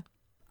 Yeah.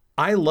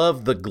 I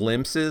love the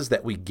glimpses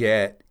that we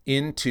get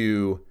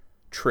into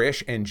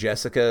Trish and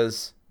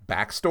Jessica's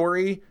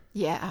backstory.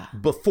 Yeah.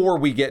 Before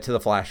we get to the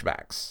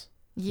flashbacks.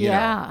 Yeah.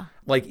 You know?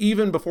 Like,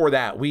 even before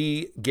that,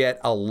 we get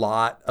a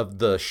lot of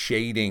the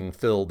shading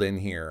filled in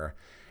here.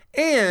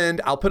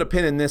 And I'll put a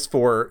pin in this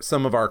for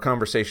some of our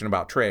conversation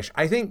about Trish.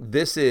 I think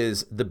this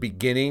is the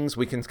beginnings.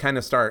 We can kind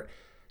of start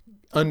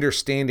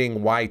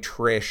understanding why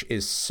Trish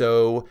is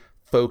so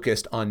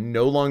focused on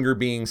no longer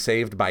being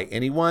saved by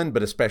anyone,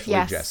 but especially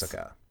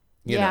Jessica.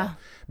 You know,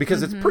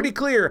 because it's pretty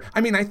clear.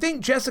 I mean, I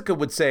think Jessica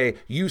would say,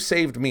 you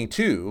saved me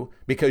too,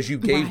 because you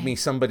gave me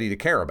somebody to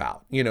care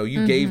about. You know,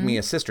 you gave me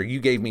a sister. You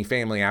gave me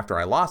family after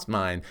I lost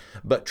mine.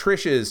 But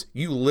Trish's,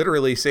 you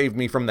literally saved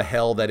me from the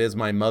hell that is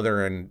my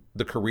mother and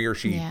the career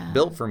she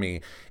built for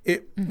me.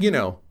 It, you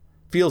know,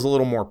 feels a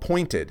little more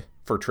pointed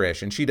for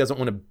Trish, and she doesn't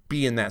want to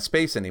be in that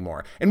space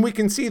anymore. And we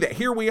can see that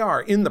here we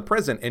are in the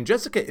present, and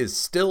Jessica is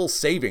still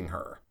saving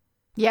her.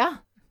 Yeah.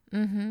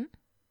 Mm-hmm.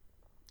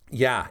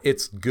 Yeah,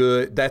 it's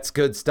good. That's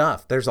good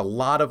stuff. There's a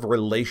lot of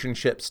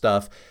relationship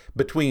stuff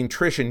between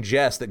Trish and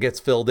Jess that gets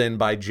filled in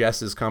by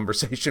Jess's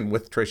conversation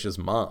with Trish's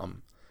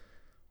mom.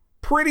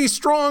 Pretty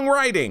strong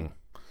writing.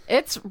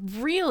 It's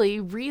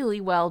really,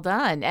 really well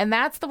done. And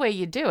that's the way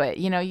you do it.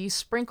 You know, you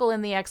sprinkle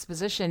in the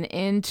exposition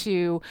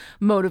into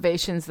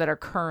motivations that are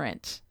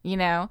current, you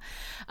know?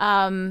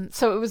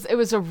 So it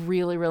was a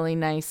really, really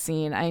nice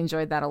scene. I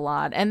enjoyed that a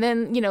lot. And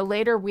then, you know,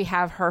 later we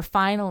have her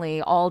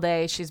finally all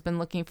day. She's been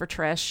looking for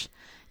Trish,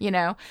 you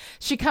know?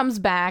 She comes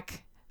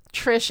back.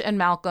 Trish and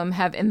Malcolm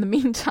have, in the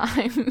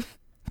meantime,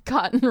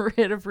 gotten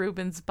rid of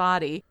Ruben's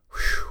body.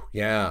 Whew,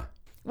 yeah.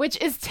 Which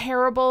is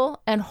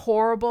terrible and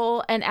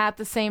horrible. And at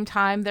the same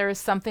time, there is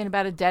something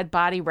about a dead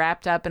body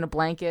wrapped up in a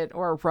blanket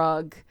or a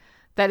rug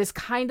that is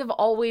kind of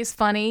always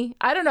funny.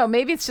 I don't know.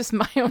 Maybe it's just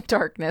my own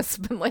darkness,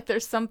 but like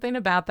there's something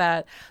about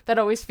that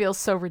always feels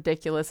so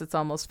ridiculous. It's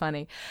almost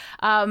funny.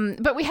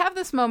 But we have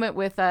this moment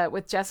with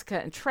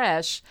Jessica and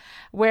Trish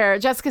where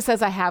Jessica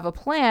says, I have a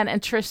plan.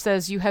 And Trish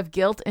says, you have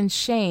guilt and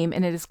shame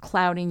and it is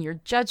clouding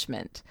your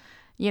judgment.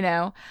 You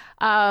know,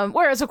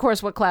 whereas, of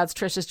course, what clouds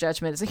Trish's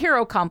judgment is a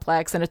hero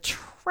complex and a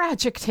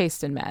tragic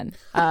taste in men,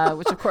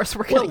 which, of course,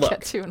 we're going to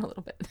get to in a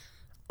little bit.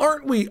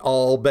 Aren't we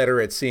all better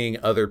at seeing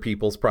other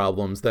people's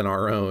problems than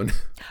our own?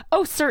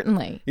 Oh,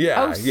 certainly.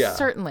 Yeah.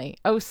 Certainly.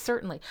 Oh,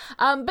 certainly.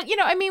 But, you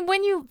know, I mean,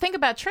 when you think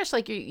about Trish,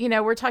 like, you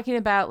know, we're talking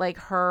about like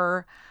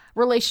her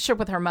relationship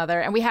with her mother.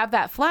 And we have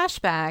that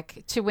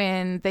flashback to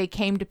when they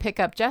came to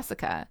pick up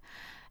Jessica.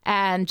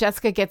 And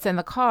Jessica gets in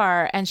the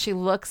car and she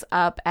looks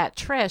up at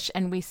Trish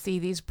and we see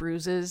these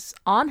bruises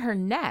on her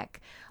neck,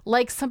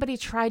 like somebody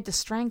tried to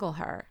strangle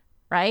her,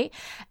 right?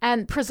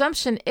 And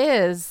presumption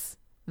is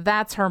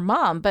that's her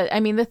mom. But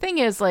I mean, the thing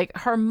is, like,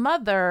 her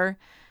mother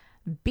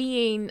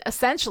being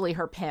essentially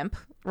her pimp,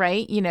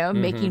 right? You know,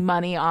 making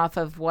money off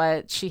of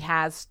what she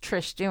has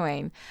Trish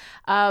doing,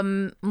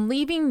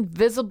 leaving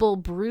visible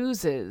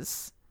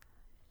bruises,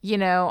 you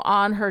know,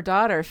 on her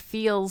daughter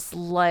feels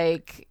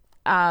like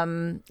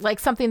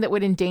something that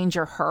would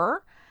endanger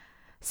her.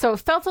 So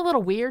it felt a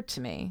little weird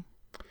to me.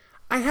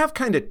 I have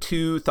kind of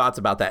two thoughts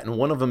about that, and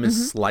one of them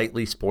is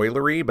slightly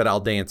spoilery, but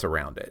I'll dance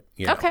around it.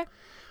 You know? Okay.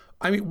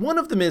 I mean, one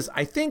of them is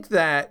I think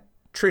that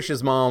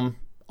Trish's mom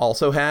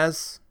also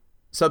has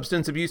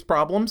substance abuse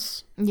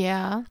problems.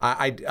 Yeah.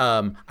 I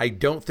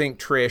don't think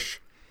Trish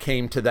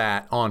came to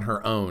that on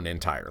her own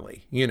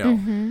entirely, you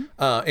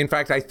know. In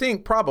fact, I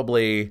think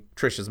probably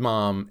Trish's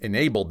mom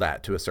enabled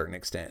that to a certain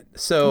extent.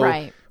 So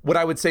right. What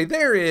I would say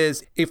there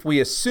is, if we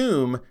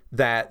assume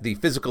that the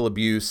physical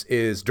abuse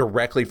is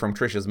directly from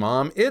Trish's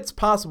mom, it's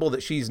possible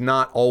that she's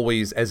not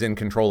always as in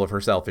control of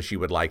herself as she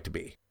would like to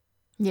be.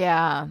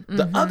 Yeah.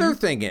 The other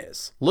thing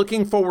is,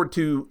 looking forward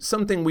to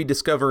something we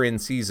discover in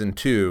season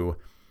 2,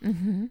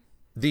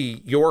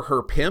 the "you're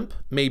her pimp"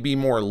 may be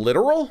more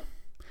literal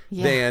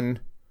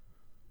than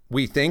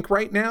we think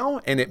right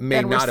now, and it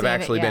may not have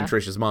actually been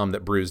Trish's mom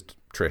that bruised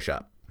Trish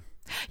up.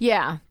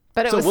 Yeah,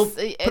 but we'll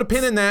put a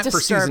pin in that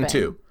for season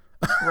 2.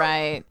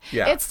 Right.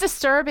 Yeah. It's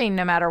disturbing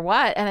no matter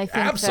what, and I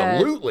think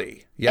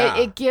absolutely,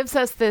 it gives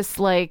us this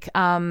like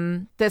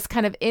this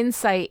kind of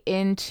insight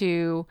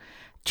into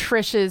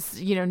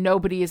Trish's, you know,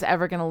 nobody is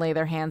ever going to lay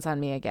their hands on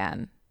me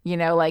again. You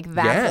know, like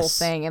that whole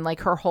thing and like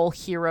her whole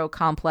hero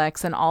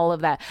complex and all of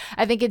that.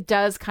 I think it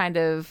does kind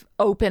of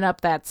open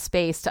up that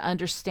space to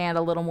understand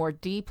a little more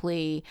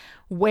deeply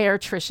where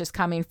Trish is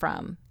coming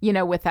from, you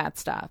know, with that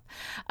stuff.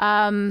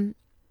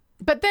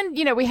 But then,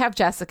 you know, we have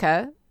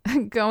Jessica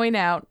going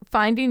out,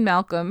 finding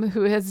Malcolm,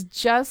 who has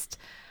just,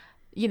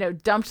 you know,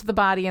 dumped the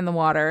body in the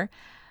water,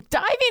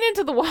 diving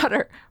into the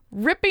water,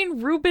 ripping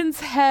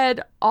Ruben's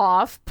head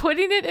off,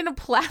 putting it in a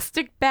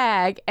plastic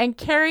bag, and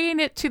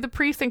carrying it to the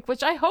precinct,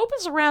 which I hope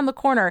is around the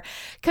corner,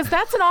 because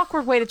that's an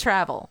awkward way to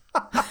travel.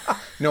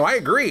 No, I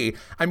agree.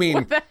 I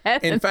mean,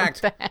 in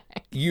fact,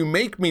 you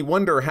make me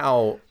wonder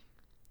how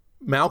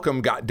Malcolm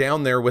got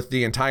down there with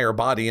the entire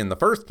body in the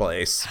first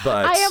place.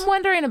 But I am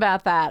wondering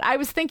about that. I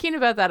was thinking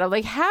about that. I'm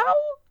like, how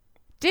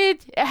do you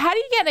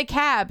get in a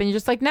cab? And you're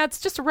just like, no,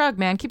 it's just a rug,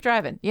 man. Keep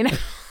driving, you know?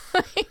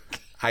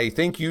 I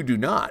think you do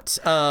not.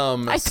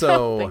 I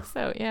don't think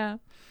so, yeah.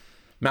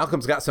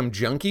 Malcolm's got some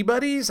junkie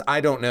buddies? I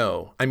don't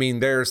know. I mean,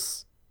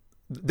 there's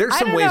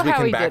some ways we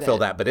can backfill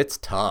that, but it's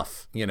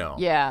tough, you know.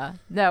 Yeah.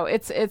 No,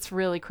 it's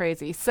really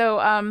crazy.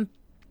 So,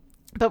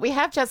 but we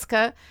have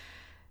Jessica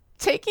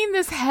taking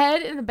this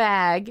head in the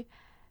bag,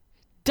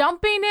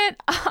 dumping it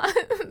on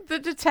the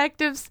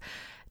detective's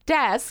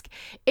desk.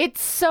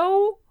 It's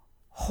so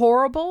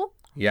horrible.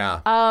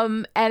 Yeah.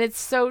 And it's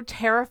so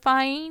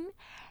terrifying,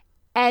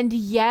 and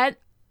yet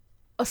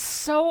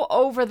so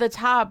over the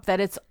top that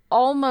it's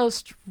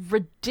almost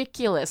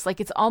ridiculous.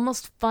 Like, it's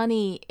almost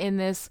funny in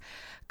this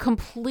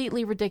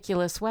completely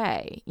ridiculous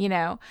way, you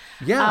know?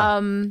 Yeah.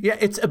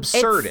 It's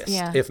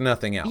absurdist, if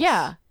nothing else.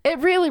 Yeah. It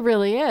really,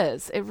 really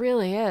is. It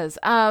really is.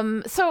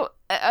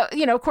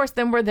 Of course,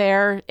 then we're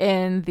there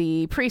in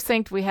the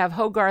precinct. We have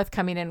Hogarth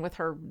coming in with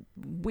her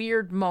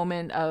weird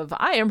moment of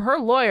 "I am her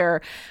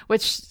lawyer,"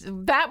 which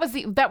that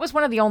was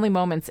one of the only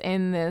moments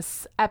in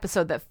this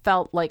episode that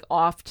felt like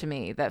off to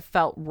me, that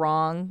felt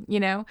wrong,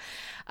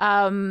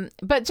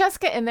 But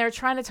Jessica in there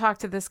trying to talk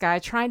to this guy,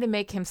 trying to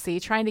make him see,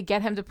 trying to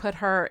get him to put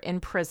her in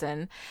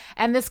prison,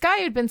 and this guy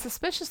who'd been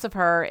suspicious of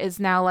her is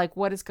now like,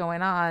 "What is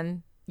going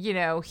on?"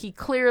 He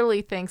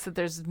clearly thinks that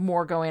there's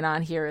more going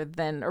on here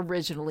than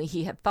originally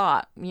he had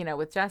thought,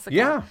 with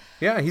Jessica.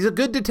 Yeah, he's a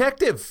good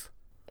detective.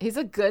 He's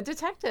a good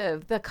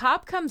detective. The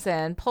cop comes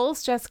in,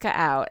 pulls Jessica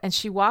out, and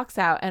she walks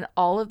out, and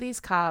all of these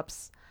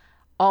cops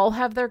all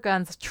have their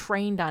guns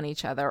trained on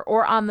each other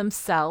or on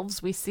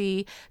themselves. We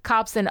see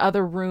cops in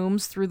other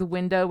rooms through the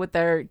window with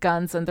their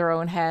guns on their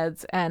own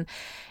heads, and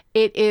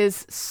it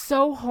is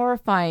so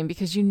horrifying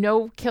because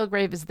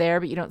Kilgrave is there,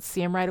 but you don't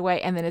see him right away.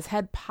 And then his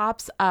head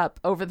pops up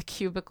over the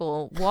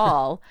cubicle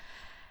wall.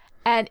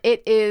 And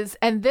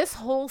this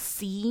whole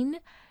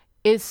scene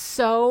is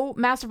so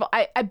masterful.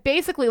 I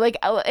basically, like,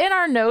 in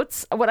our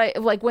notes,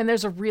 when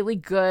there's a really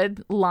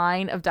good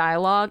line of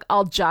dialogue,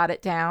 I'll jot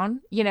it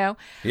down, Yeah.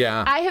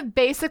 I have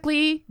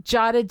basically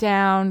jotted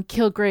down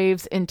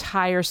Kilgrave's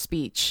entire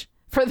speech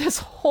for this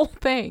whole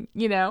thing,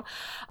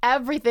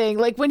 everything,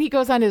 like when he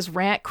goes on his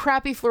rant,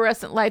 crappy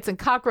fluorescent lights and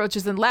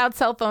cockroaches and loud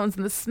cell phones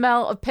and the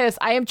smell of piss.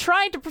 I am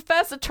trying to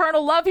profess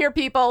eternal love here,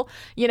 people.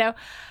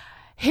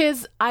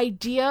 His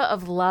idea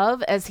of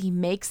love as he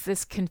makes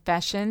this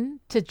confession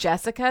to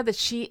Jessica that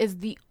she is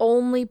the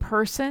only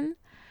person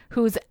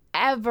who's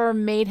ever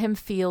made him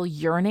feel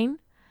yearning.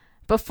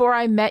 Before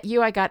I met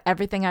you, I got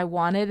everything I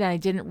wanted, and I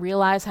didn't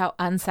realize how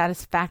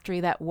unsatisfactory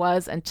that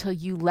was until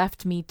you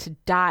left me to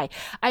die.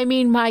 I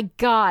mean, my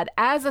God,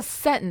 as a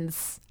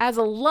sentence, as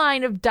a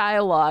line of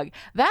dialogue,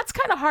 that's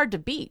kind of hard to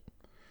beat.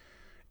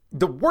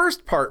 The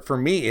worst part for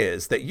me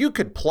is that you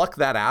could pluck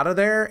that out of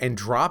there and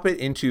drop it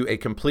into a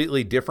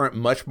completely different,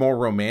 much more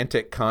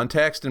romantic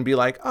context and be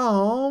like,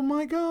 oh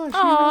my gosh.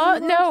 Oh,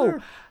 really no.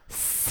 Her.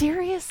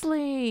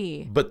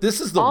 Seriously. But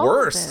this is the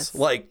worst.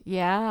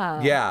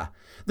 Yeah.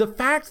 The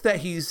fact that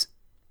he's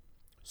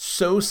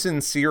so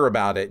sincere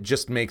about it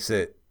just makes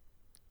it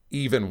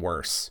even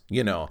worse,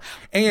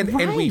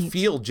 And we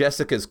feel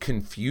Jessica's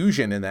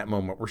confusion in that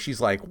moment where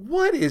she's like,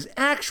 what is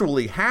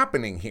actually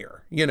happening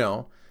here,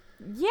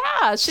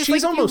 Yeah, she's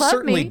like, almost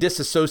certainly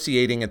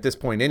disassociating at this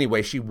point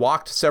anyway. She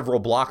walked several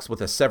blocks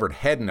with a severed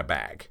head in a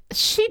bag.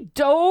 She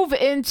dove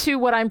into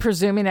what I'm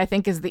presuming I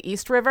think is the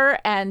East River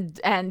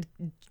and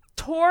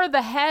tore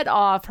the head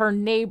off her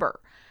neighbor.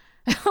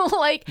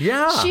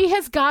 She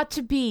has got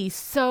to be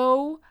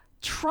so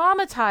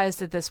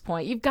traumatized at this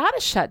point. You've got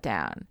to shut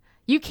down.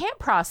 You can't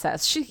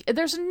process.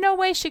 There's no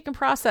way she can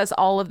process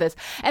all of this.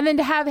 And then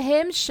to have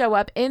him show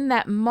up in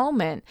that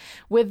moment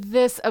with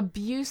this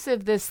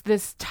abusive,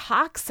 this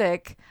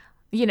toxic,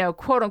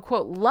 quote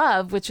unquote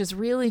love, which is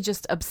really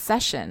just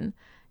obsession,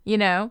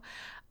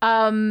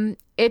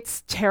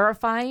 it's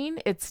terrifying.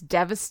 It's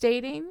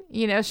devastating.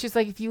 She's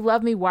like, if you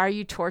love me, why are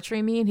you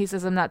torturing me? And he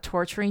says, I'm not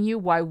torturing you.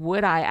 Why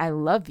would I? I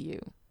love you.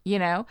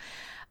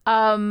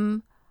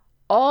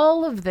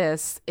 All of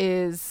this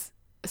is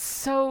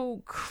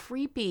so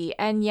creepy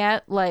and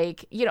yet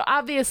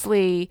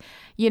obviously,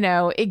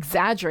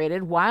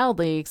 exaggerated,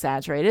 wildly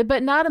exaggerated,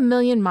 but not a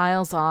million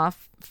miles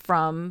off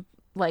from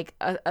like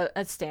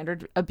a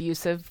standard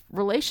abusive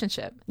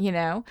relationship,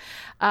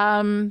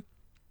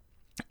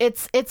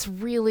 It's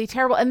really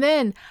terrible. And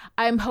then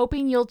I'm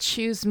hoping you'll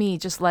choose me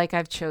just like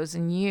I've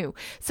chosen you.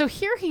 So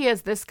here he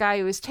is, this guy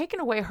who has taken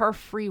away her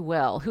free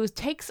will, who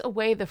takes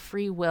away the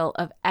free will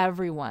of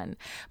everyone,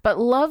 but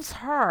loves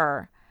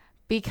her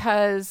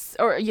because,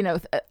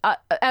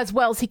 as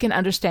well as he can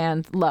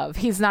understand love.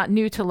 He's not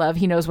new to love.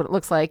 He knows what it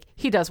looks like.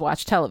 He does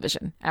watch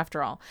television,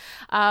 after all.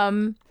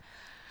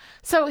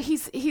 So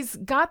he's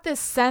got this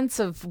sense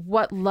of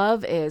what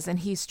love is, and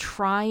he's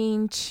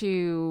trying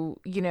to,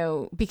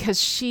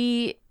 because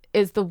she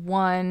is the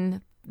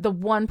one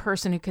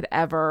person who could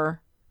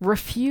ever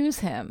refuse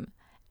him.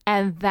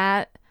 And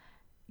that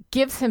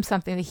gives him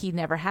something that he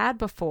never had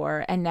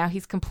before. And now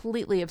he's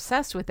completely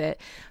obsessed with it.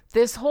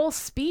 This whole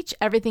speech,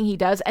 everything he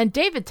does. And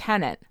David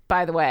Tennant,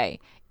 by the way,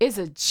 is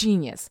a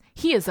genius.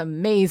 He is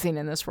amazing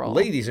in this role.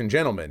 Ladies and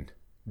gentlemen,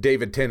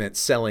 David Tennant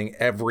selling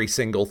every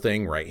single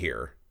thing right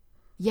here.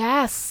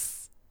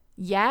 Yes.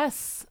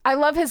 I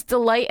love his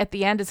delight at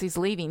the end as he's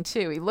leaving,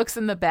 too. He looks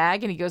in the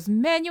bag and he goes,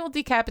 manual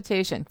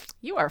decapitation.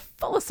 You are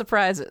full of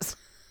surprises.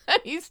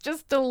 He's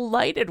just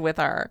delighted with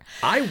her.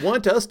 I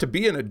want us to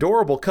be an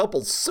adorable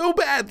couple so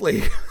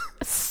badly.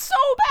 So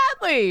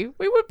badly.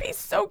 We would be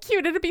so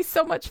cute. It'd be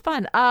so much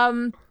fun.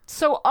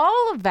 So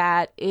all of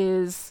that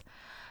is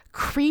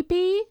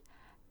creepy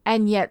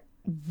and yet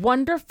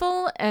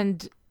wonderful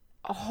and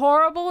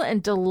horrible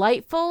and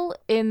delightful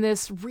in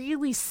this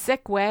really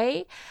sick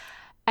way.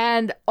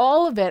 And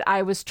all of it,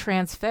 I was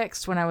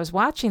transfixed when I was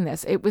watching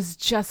this. It was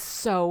just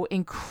so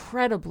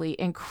incredibly,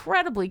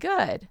 incredibly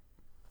good.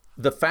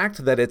 The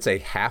fact that it's a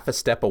half a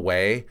step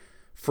away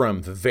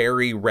from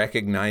very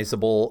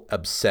recognizable,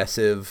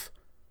 obsessive,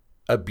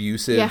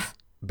 abusive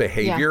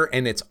behavior.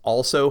 And it's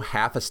also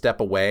half a step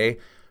away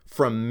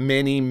from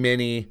many,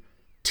 many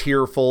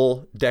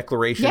tearful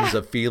declarations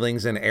of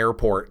feelings in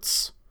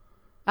airports.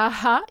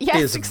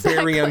 Yes, is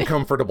very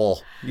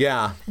uncomfortable.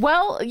 Yeah.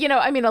 Well,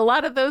 I mean, a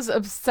lot of those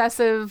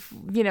obsessive,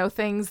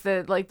 things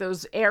that like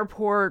those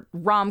airport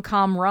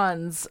rom-com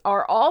runs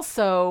are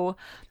also,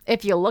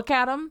 if you look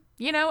at them,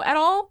 at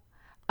all,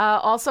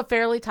 also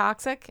fairly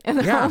toxic in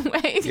their own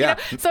way. You know?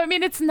 So, I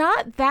mean, it's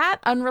not that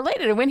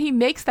unrelated. And when he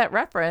makes that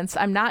reference,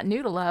 I'm not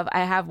new to love.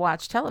 I have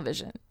watched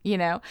television,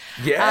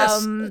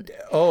 Yes.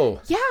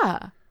 Yeah.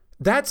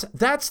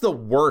 That's the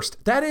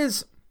worst. That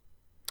is...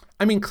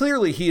 I mean,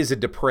 clearly he is a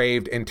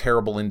depraved and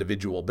terrible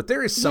individual, but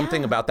there is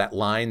something about that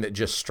line that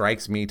just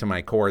strikes me to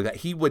my core, that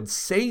he would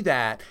say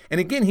that.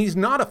 And again, he's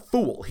not a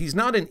fool. He's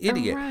not an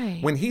idiot. Right.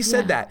 When he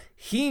said that,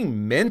 he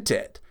meant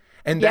it.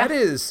 And that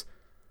is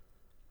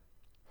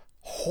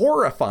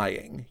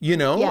horrifying,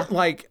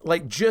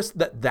 like just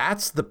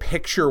that's the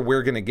picture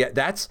we're going to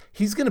get.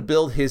 He's going to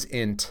build his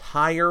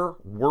entire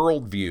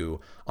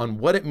worldview on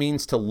what it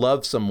means to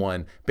love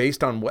someone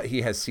based on what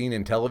he has seen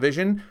in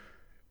television.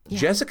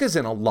 Jessica's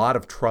in a lot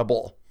of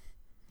trouble.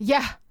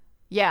 Yeah.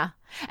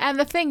 And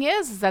the thing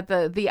is that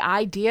the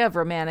idea of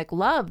romantic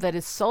love that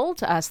is sold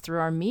to us through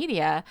our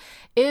media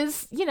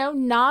is,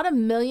 not a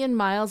million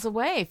miles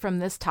away from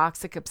this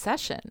toxic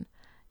obsession,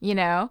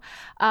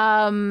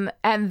 and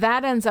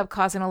that ends up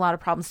causing a lot of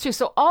problems too.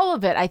 So all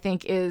of it, I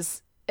think,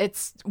 it's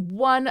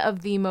one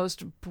of the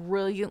most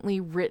brilliantly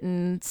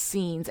written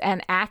scenes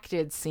and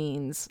acted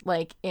scenes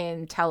like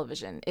in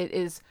television. It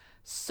is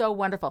so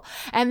wonderful.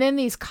 And then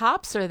these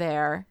cops are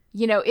there,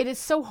 it is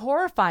so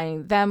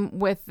horrifying, them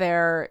with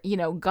their,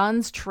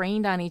 guns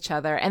trained on each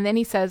other. And then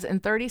he says, in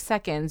 30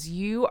 seconds,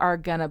 you are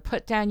going to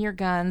put down your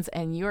guns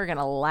and you are going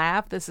to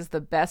laugh. This is the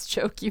best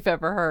joke you've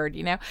ever heard,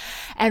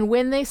 And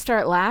when they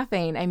start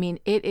laughing, I mean,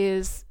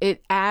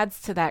 it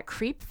adds to that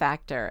creep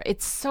factor.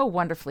 It's so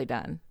wonderfully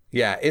done.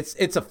 Yeah, it's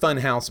a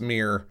funhouse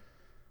mirror,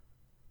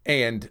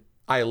 and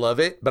I love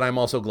it, but I'm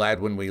also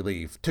glad when we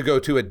leave to go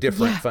to a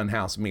different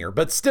funhouse mirror,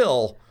 but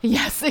still.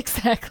 Yes,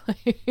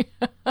 exactly.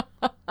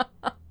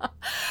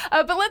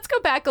 But let's go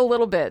back a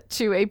little bit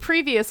to a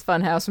previous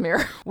funhouse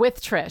mirror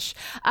with Trish.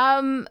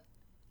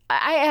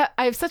 I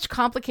have such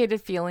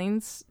complicated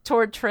feelings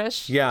toward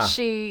Trish. Yeah.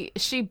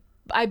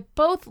 I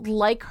both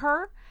like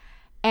her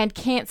and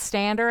can't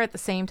stand her at the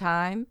same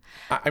time.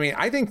 I mean,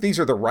 I think these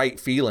are the right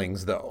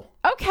feelings, though.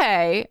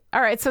 Okay.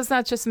 All right. So it's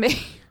not just me.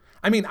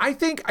 I mean, I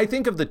think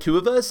of the two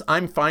of us,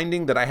 I'm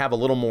finding that I have a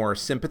little more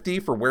sympathy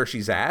for where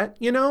she's at,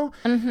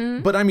 Mm-hmm.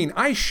 But I mean,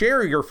 I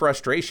share your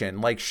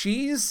frustration. Like,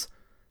 she's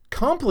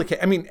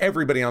complicated. I mean,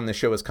 everybody on this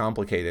show is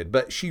complicated,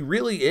 but she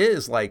really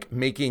is like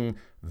making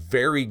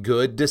very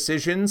good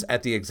decisions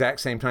at the exact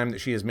same time that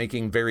she is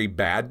making very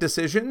bad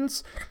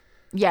decisions.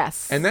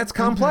 Yes. And that's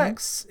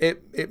complex.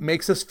 Mm-hmm. It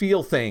makes us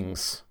feel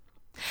things.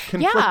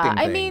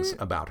 Conflicting things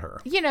about her.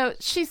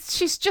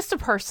 She's just a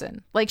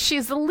person. Like,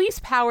 she's the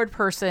least powered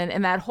person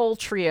in that whole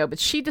trio, but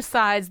she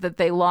decides that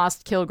they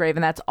lost Kilgrave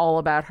and that's all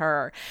about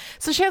her.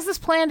 So she has this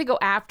plan to go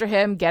after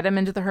him, get him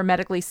into the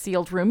hermetically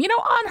sealed room,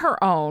 on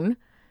her own,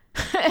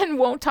 and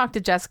won't talk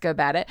to Jessica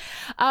about it.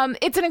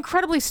 It's an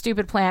incredibly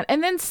stupid plan.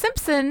 And then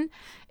Simpson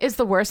is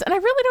the worst. And I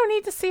really don't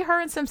need to see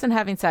her and Simpson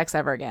having sex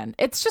ever again.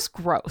 It's just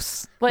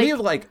gross. We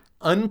have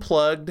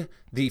unplugged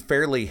the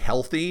fairly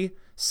healthy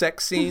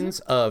sex scenes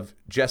of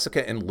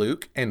Jessica and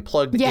Luke and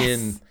plugged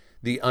in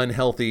the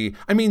unhealthy.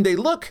 I mean,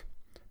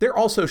 they're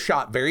also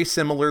shot very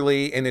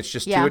similarly, and it's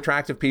just two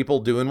attractive people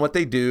doing what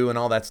they do and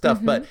all that stuff.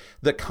 Mm-hmm. But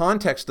the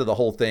context of the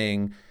whole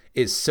thing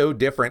is so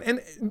different,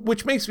 and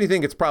which makes me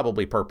think it's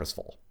probably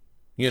purposeful.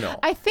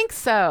 I think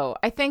so.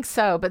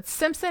 But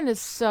Simpson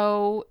is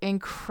so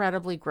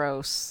incredibly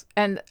gross.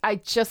 And I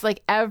just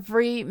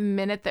every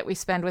minute that we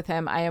spend with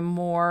him, I am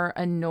more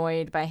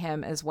annoyed by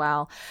him as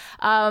well.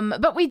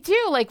 But we do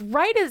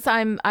right as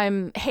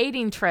I'm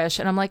hating Trish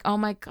and I'm like, oh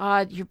my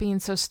God, you're being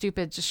so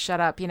stupid. Just shut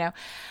up.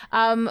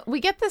 We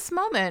get this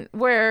moment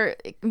where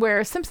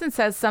Simpson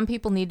says some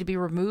people need to be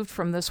removed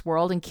from this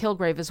world and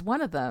Kilgrave is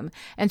one of them.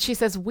 And she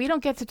says, we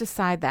don't get to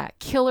decide that.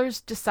 Killers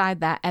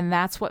decide that. And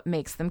that's what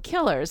makes them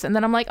killers. And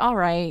then I'm like, all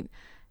right,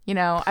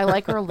 I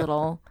like her a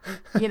little,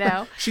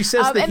 She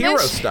says the hero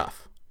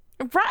stuff.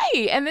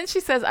 Right. And then she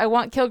says, I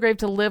want Kilgrave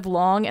to live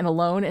long and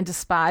alone and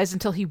despised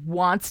until he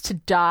wants to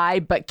die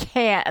but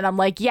can't. And I'm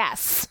like,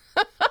 yes.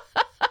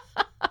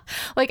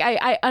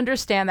 I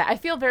understand that. I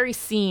feel very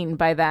seen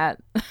by that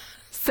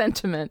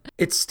sentiment.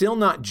 It's still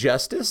not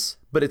justice,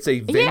 but it's a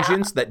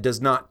vengeance that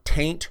does not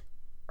taint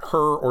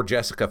her or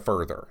Jessica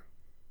further.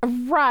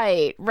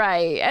 Right.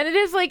 And it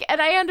is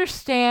and I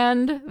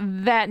understand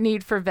that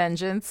need for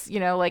vengeance,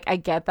 I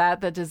get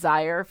that, the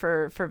desire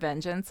for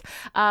vengeance.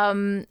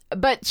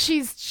 But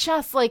she's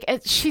just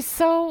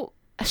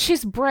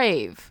she's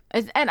brave.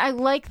 And I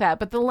like that.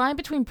 But the line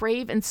between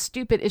brave and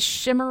stupid is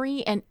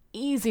shimmery and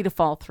easy to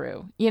fall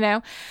through,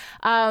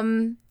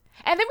 And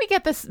then we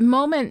get this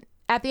moment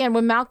at the end,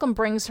 when Malcolm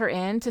brings her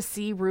in to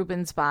see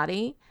Ruben's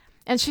body,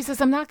 and she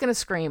says, I'm not going to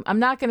scream. I'm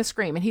not going to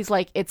scream. And he's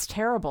like, it's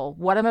terrible.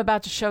 What I'm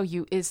about to show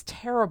you is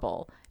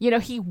terrible. You know,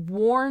 he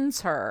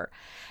warns her.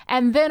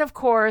 And then, of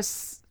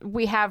course,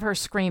 we have her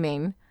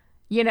screaming,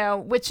 you know,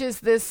 which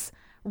is this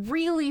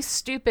really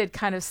stupid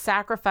kind of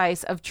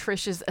sacrifice of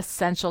Trish's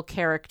essential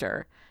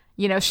character.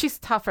 You know, she's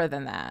tougher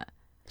than that.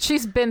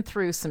 She's been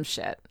through some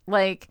shit.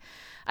 Like,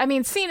 I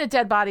mean, seeing a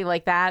dead body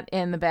like that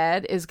in the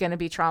bed is going to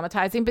be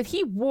traumatizing, but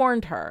he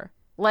warned her.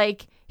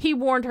 Like, he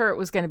warned her it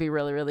was going to be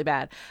really, really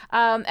bad.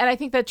 And I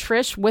think that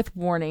Trish, with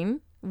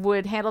warning,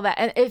 would handle that.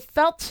 And it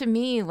felt to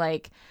me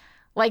like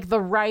the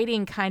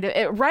writing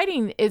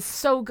writing is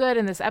so good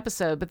in this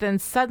episode, but then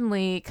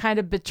suddenly kind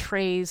of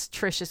betrays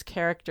Trish's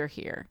character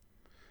here.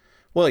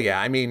 Well,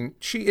 yeah, I mean,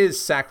 she is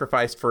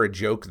sacrificed for a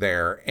joke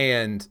there.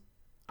 And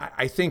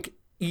I think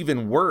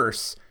even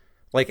worse,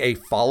 like a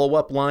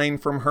follow-up line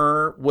from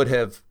her would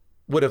have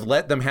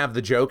let them have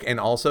the joke and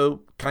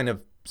also kind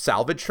of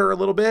salvaged her a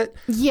little bit.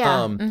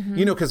 Yeah.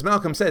 You know, because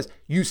Malcolm says,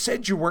 you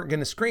said you weren't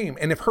going to scream.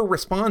 And if her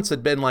response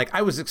had been like,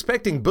 I was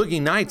expecting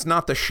Boogie Nights,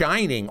 not The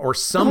Shining or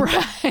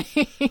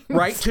something,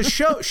 right? To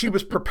show she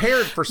was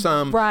prepared for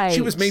some,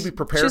 she was maybe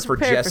prepared for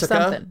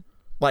Jessica,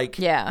 like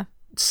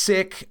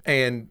sick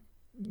and,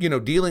 you know,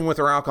 dealing with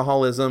her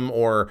alcoholism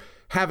or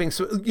having,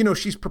 you know,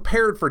 she's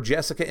prepared for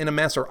Jessica in a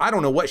mess, or I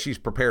don't know what she's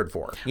prepared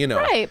for, you know.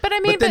 Right. But I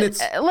mean, then it's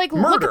like,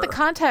 murder. look at the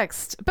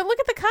context. But look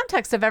at the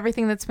context of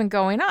everything that's been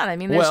going on. I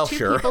mean, there's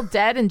two people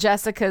dead in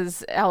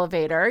Jessica's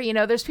elevator. You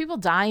know, there's people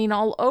dying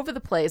all over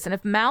the place. And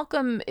if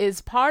Malcolm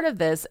is part of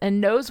this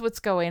and knows what's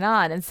going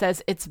on and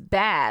says it's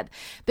bad,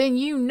 then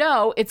you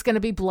know it's going to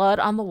be blood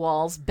on the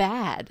walls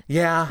bad.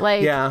 Yeah.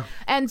 Like, yeah.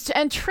 And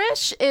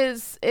Trish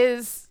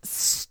is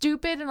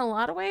stupid in a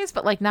lot of ways,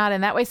 but like not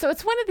in that way. So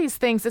it's one of these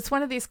things. It's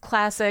one of these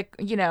classic,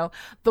 you know,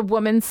 the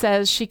woman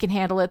says she can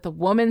handle it. The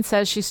woman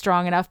says she's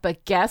strong enough,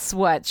 but guess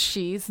what?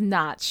 She's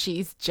not.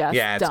 She's just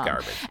it's dumb.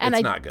 Garbage. And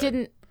it's not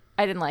good.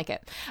 I didn't like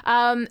it,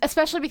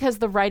 especially because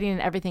the writing and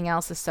everything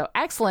else is so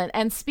excellent.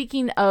 And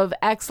speaking of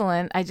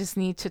excellent, I just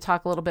need to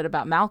talk a little bit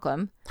about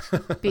Malcolm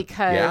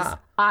because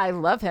I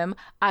love him.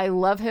 I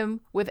love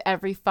him with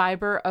every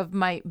fiber of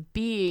my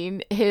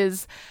being.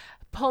 His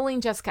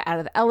pulling Jessica out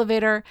of the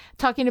elevator,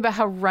 talking about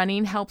how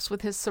running helps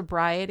with his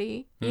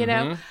sobriety, you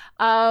know,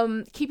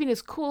 keeping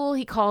his cool.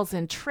 He calls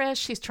in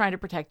Trish. He's trying to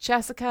protect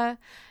Jessica.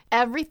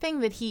 Everything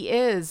that he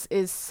is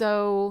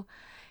so,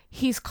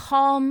 he's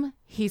calm,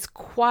 he's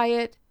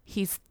quiet,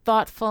 he's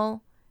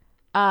thoughtful,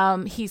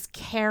 he's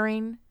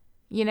caring.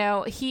 You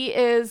know,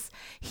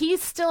 he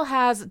still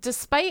has,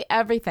 despite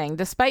everything,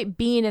 despite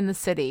being in the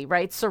city,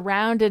 right,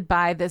 surrounded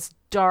by this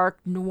dark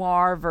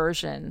noir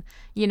version,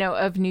 you know,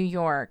 of New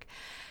York,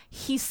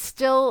 he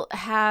still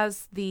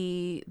has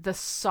the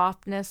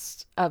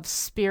softness of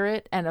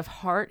spirit and of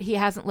heart. He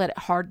hasn't let it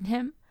harden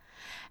him.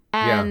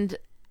 And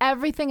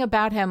everything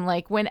about him,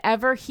 like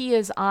whenever he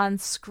is on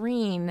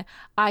screen,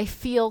 I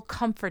feel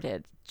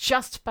comforted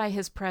just by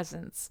his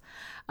presence.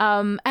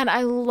 And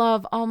I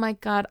love, oh my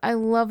God, I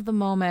love the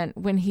moment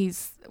when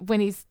he's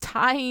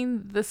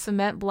tying the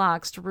cement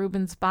blocks to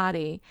Ruben's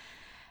body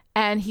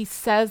and he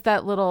says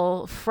that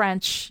little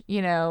French,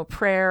 you know,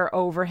 prayer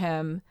over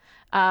him.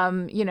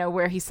 You know,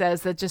 where he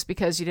says that just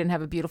because you didn't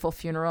have a beautiful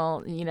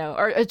funeral, you know,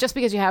 or just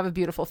because you have a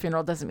beautiful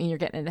funeral doesn't mean you're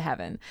getting into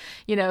heaven,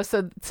 you know.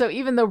 So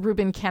even though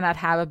Ruben cannot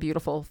have a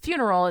beautiful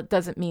funeral, it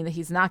doesn't mean that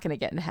he's not going to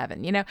get into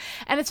heaven, you know.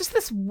 And it's just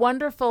this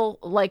wonderful,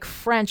 like,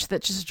 French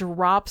that just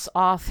drops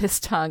off his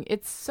tongue.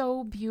 It's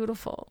so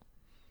beautiful.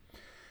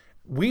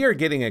 We are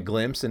getting a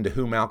glimpse into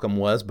who Malcolm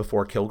was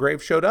before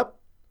Kilgrave showed up.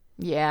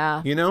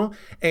 Yeah. You know,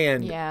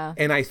 and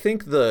I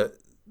think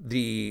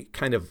the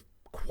kind of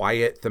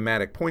quiet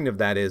thematic point of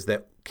that is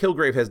that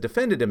Kilgrave has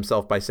defended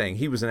himself by saying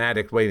he was an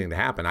addict waiting to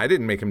happen. I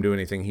didn't make him do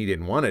anything he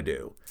didn't want to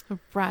do.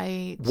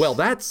 Right. Well,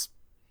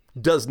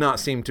 does not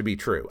seem to be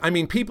true. I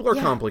mean, people are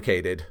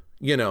complicated,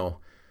 you know,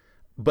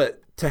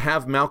 but to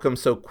have Malcolm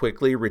so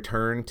quickly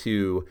return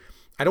to,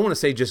 I don't want to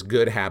say just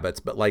good habits,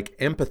 but like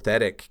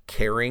empathetic,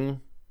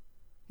 caring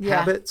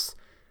habits.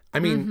 I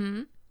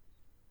mean,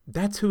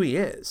 that's who he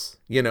is,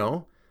 you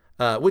know,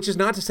 which is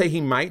not to say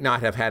he might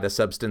not have had a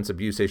substance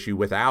abuse issue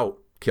without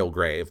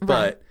Kilgrave,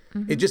 but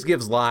it just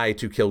gives lie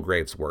to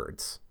Kilgrave's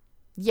words.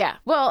 Yeah,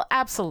 well,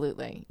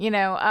 absolutely. You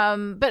know,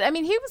 but I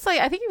mean,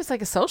 I think he was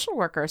like a social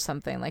worker or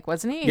something, like,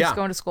 wasn't he? He's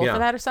going to school for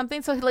that or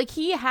something. So like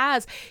he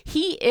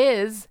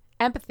is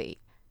empathy,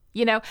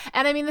 you know?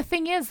 And I mean, the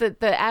thing is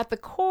that at the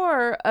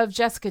core of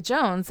Jessica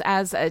Jones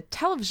as a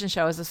television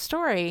show, as a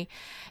story,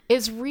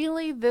 is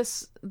really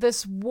this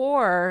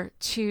war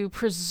to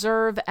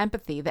preserve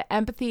empathy. The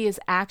empathy is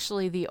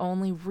actually the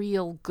only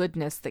real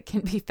goodness that can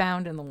be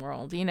found in the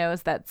world, you know,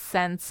 is that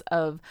sense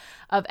of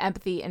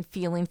empathy and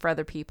feeling for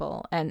other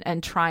people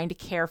and trying to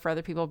care for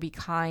other people, be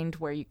kind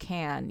where you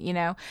can, you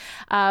know.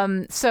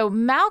 So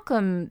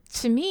Malcolm,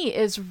 to me,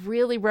 is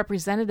really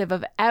representative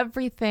of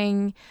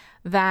everything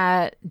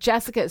that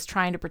Jessica is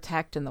trying to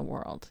protect in the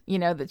world, you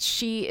know, that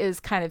she is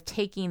kind of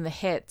taking the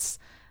hits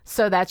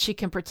so that she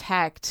can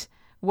protect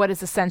what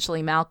is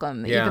essentially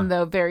Malcolm, Yeah. even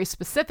though very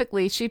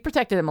specifically she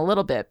protected him a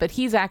little bit, but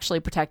he's actually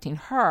protecting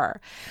her.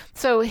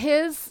 So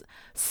his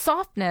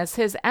softness,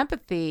 his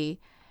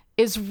empathy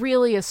is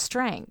really a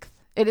strength.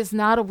 It is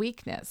not a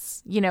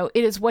weakness. You know,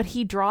 it is what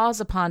he draws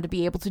upon to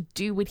be able to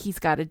do what he's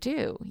got to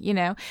do, you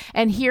know?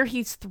 And here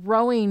he's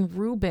throwing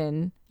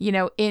Reuben, you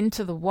know,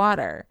 into the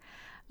water.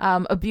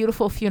 A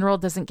beautiful funeral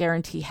doesn't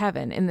guarantee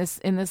heaven, in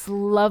this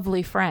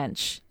lovely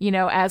French, you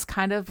know, as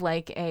kind of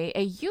like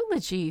a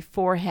eulogy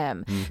for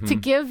him, to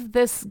give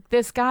this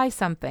guy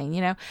something,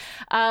 you know.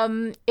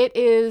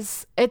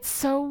 It's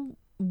so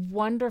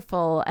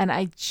wonderful, and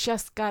I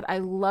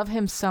love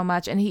him so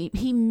much, and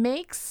he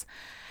makes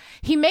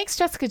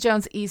Jessica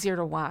Jones easier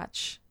to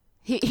watch.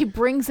 He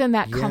brings in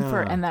that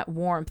comfort and that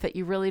warmth that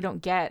you really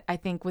don't get, I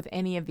think, with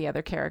any of the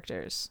other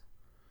characters.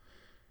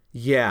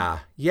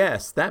 Yeah.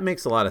 Yes, that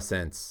makes a lot of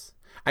sense.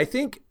 I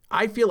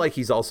feel like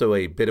he's also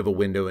a bit of a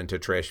window into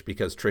Trish,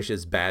 because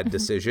Trish's bad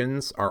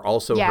decisions are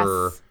also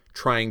her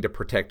trying to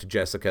protect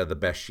Jessica the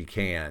best she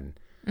can.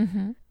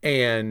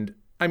 And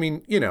I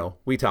mean, you know,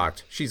 we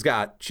talked. She's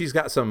got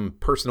some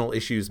personal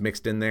issues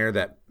mixed in there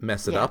that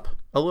mess it up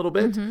a little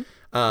bit.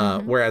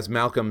 Whereas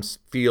Malcolm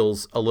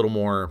feels a little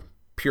more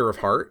pure of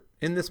heart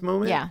in this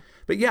moment. Yeah.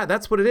 But yeah,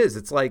 that's what it is.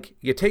 It's like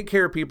you take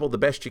care of people the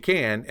best you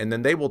can, and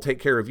then they will take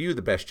care of you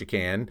the best you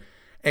can.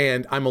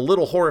 And I'm a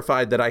little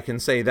horrified that I can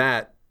say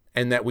that,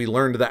 and that we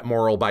learned that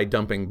moral by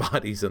dumping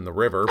bodies in the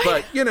river.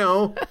 But, you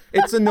know,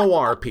 it's a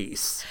noir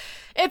piece.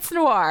 It's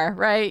noir,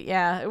 right?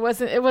 Yeah, it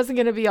wasn't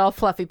going to be all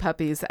fluffy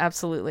puppies.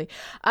 Absolutely.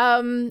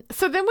 So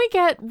then we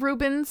get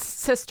Reuben's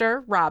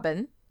sister,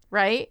 Robin,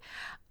 right?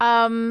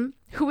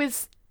 Who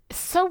is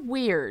so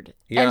weird.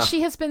 Yeah. And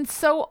she has been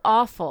so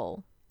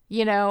awful,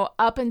 you know,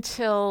 up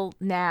until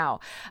now.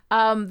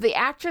 The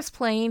actress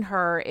playing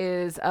her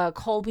is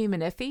Colby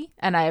Menifee,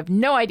 and I have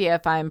no idea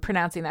if I'm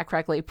pronouncing that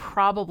correctly.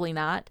 Probably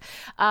not.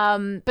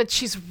 But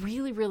she's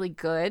really, really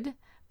good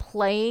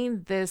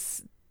playing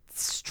this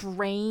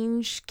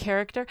strange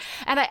character.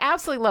 And I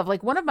absolutely love,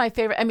 like, one of my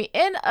favorite, I mean,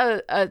 in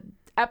a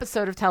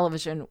episode of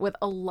television with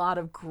a lot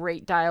of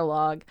great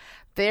dialogue,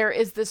 there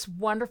is this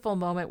wonderful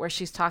moment where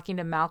she's talking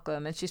to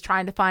Malcolm and she's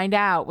trying to find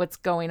out what's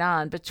going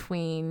on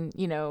between,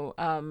 you know,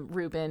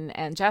 Reuben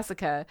and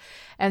Jessica.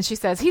 And she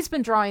says, he's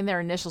been drawing their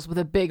initials with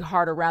a big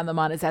heart around them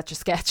on his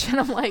Etch-a-Sketch.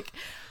 And I'm like,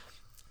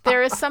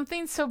 there is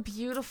something so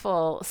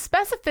beautiful.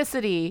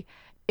 Specificity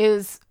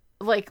is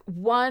like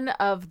one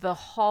of the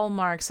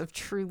hallmarks of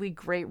truly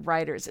great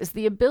writers, is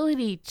the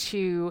ability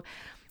to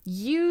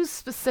use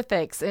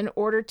specifics in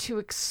order to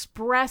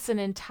express an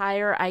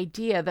entire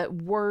idea that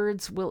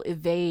words will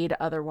evade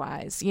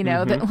otherwise, you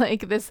know, that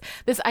like this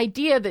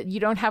idea that you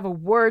don't have a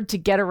word to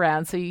get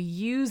around, so you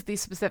use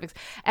these specifics.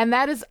 And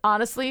that is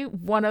honestly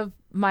one of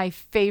my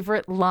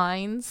favorite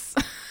lines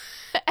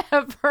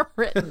ever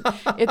written.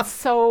 It's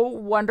so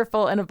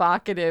wonderful and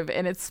evocative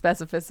in its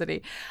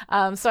specificity.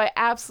 So I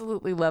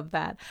absolutely love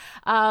that.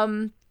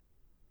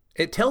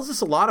 It tells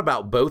us a lot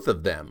about both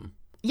of them.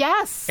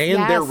 Yes.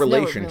 And their no,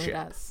 relationship. it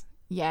really does.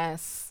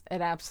 Yes, it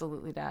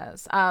absolutely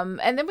does.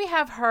 And then we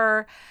have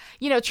her,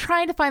 you know,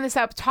 trying to find this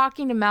out,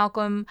 talking to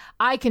Malcolm.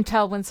 I can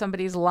tell when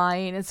somebody's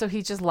lying. And so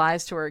he just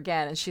lies to her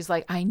again. And she's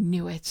like, I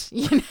knew it,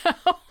 you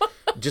know?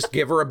 Just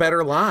give her a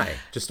better lie.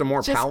 Just a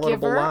more palatable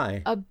give her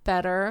lie. A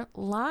better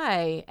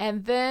lie.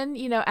 And then,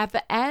 you know, at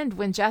the end,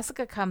 when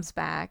Jessica comes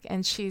back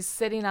and she's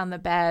sitting on the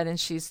bed and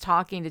she's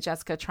talking to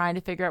Jessica, trying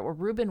to figure out where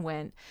Reuben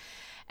went.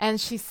 And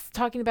she's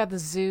talking about the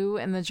zoo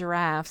and the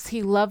giraffes.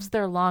 He loves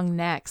their long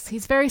necks.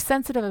 He's very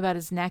sensitive about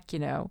his neck, you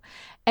know.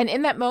 And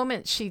in that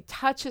moment, she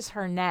touches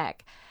her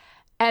neck.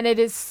 And it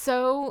is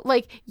so,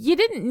 like, you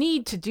didn't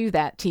need to do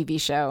that, TV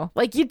show.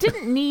 Like, you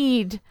didn't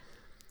need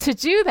to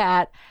do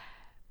that.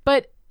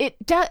 But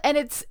it does, and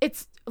it's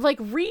like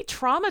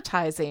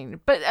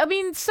re-traumatizing. But, I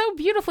mean, so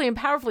beautifully and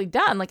powerfully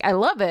done. Like, I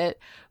love it.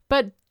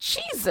 But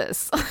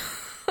Jesus.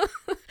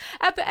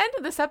 At the end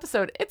of this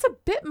episode, it's a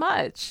bit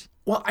much.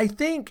 Well, I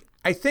think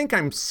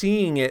I'm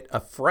seeing it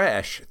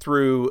afresh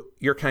through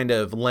your kind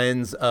of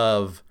lens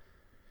of,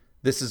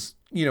 this is,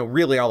 you know,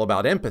 really all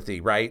about empathy,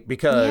 right?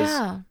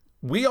 Because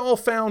we all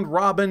found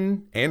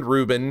Robin and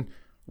Reuben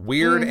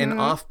weird and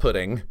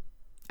off-putting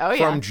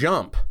from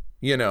jump,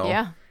 you know?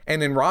 Yeah.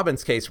 And in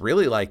Robin's case,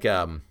 really like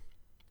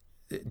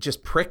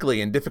just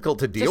prickly and difficult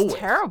to deal with.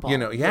 Terrible. You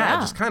know,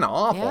 just kind of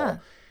awful. Yeah.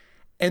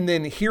 And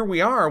then here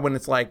we are when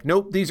it's like,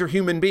 nope, these are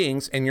human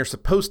beings and you're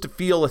supposed to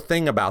feel a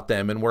thing about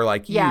them. And we're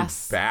like, you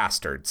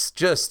bastards.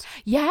 Just,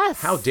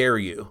 how dare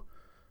you?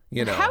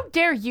 You know, how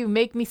dare you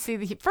make me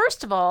see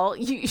first of all,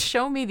 you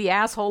show me the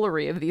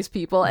assholery of these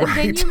people, and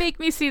then you make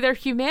me see their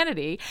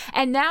humanity.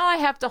 And now I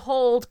have to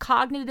hold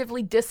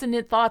cognitively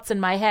dissonant thoughts in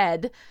my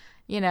head.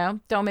 You know,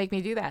 don't make me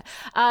do that.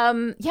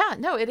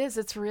 It is.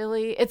 It's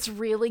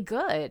really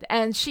good.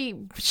 And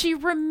she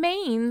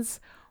remains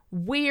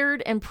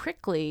weird and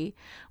prickly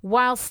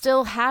while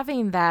still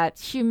having that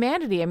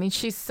humanity. I mean,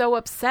 she's so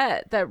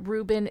upset that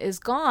Reuben is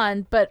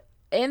gone, but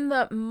in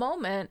the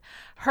moment,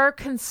 her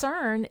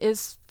concern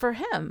is for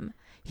him.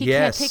 He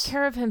can't take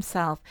care of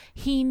himself.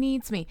 He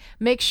needs me.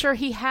 Make sure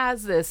he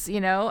has this,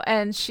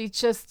 And she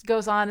just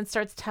goes on and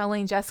starts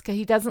telling Jessica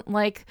he doesn't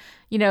like,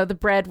 the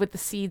bread with the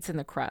seeds in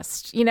the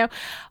crust,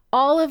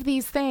 all of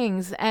these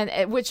things,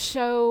 and which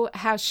show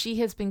how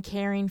she has been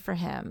caring for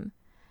him,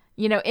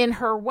 in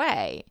her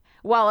way,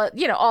 while,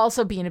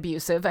 also being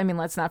abusive. I mean,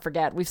 let's not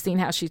forget, we've seen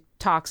how she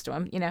talks to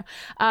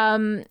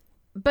him,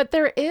 but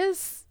there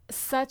is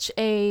such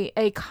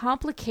a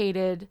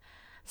complicated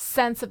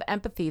sense of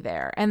empathy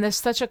there, and there's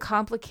such a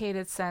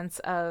complicated sense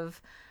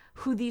of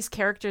who these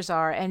characters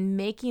are and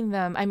making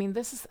them, I mean,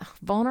 this is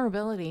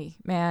vulnerability,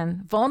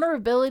 man.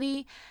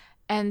 Vulnerability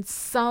and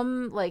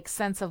some like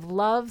sense of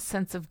love,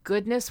 sense of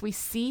goodness. We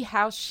see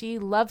how she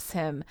loves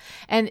him,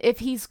 and if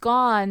he's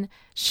gone,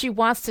 she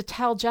wants to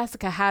tell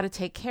Jessica how to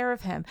take care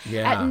of him.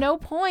 At no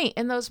point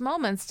in those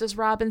moments does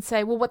Robin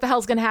say, well, what the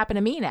hell's going to happen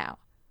to me now?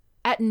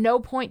 At no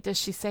point does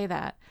she say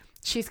that.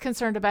 She's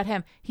concerned about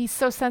him. He's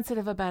so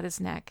sensitive about his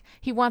neck.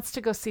 He wants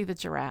to go see the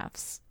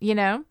giraffes,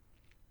 I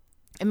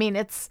mean,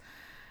 it's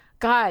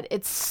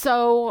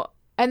so,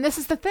 and this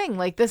is the thing,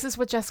 like, this is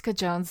what Jessica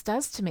Jones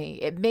does to me.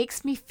 It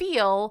makes me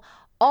feel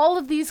all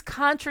of these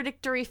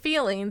contradictory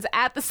feelings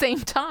at the same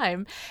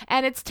time,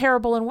 and it's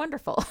terrible and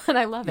wonderful, and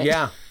I love it.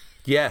 Yeah.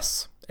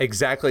 Yes.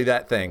 Exactly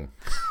that thing.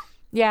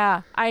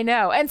 Yeah, I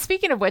know. And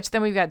speaking of which,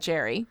 then we've got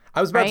Jerry. I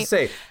was about to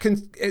say,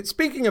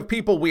 speaking of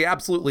people we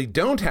absolutely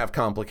don't have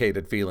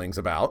complicated feelings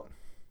about.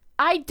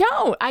 I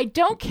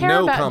don't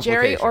care about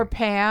Jerry or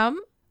Pam,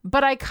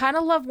 but I kind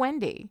of love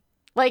Wendy.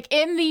 Like,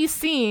 in these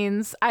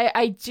scenes,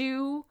 I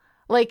do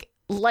like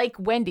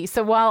Wendy.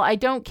 So while I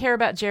don't care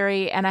about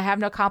Jerry and I have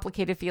no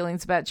complicated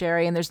feelings about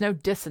Jerry and there's no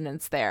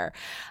dissonance there,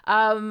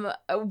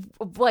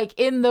 like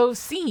in those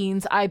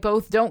scenes, I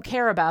both don't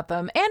care about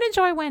them and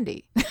enjoy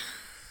Wendy.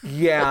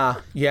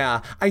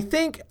 Yeah. I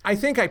think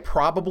I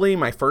probably,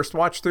 my first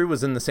watch through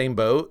was in the same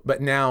boat,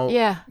 but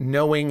now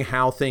knowing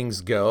how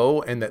things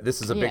go and that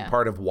this is a big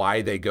part of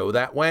why they go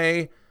that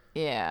way.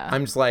 Yeah.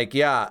 I'm just like,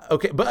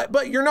 okay.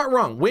 But you're not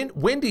wrong.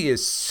 Wendy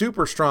is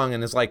super strong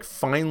and is like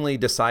finally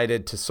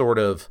decided to sort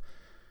of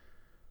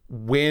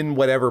win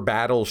whatever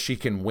battle she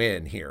can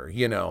win here,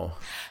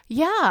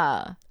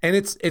 Yeah. And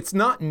it's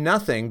not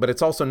nothing, but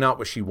it's also not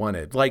what she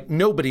wanted. Like,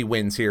 nobody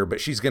wins here,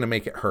 but she's going to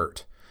make it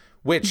hurt.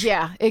 Which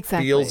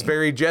feels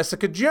very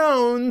Jessica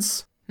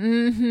Jones.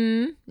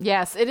 Mm-hmm.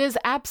 Yes, it is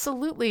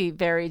absolutely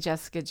very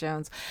Jessica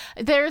Jones.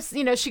 There's,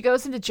 she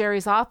goes into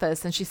Jerry's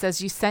office and she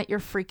says, you sent your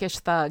freakish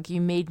thug.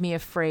 You made me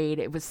afraid.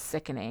 It was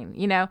sickening,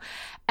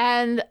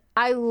 And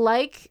I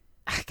like,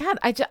 God,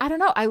 I don't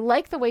know. I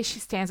like the way she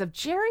stands up.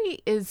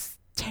 Jerry is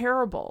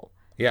terrible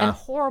and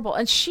horrible.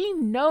 And she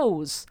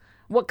knows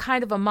what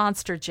kind of a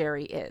monster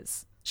Jerry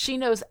is. She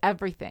knows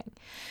everything.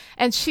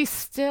 And she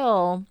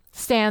still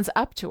stands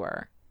up to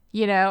her.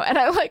 And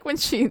I like when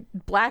she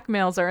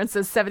blackmails her and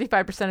says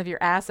 75% of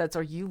your assets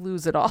or you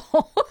lose it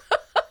all.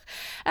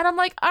 And I'm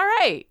like, all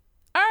right,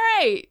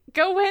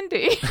 go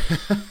Wendy.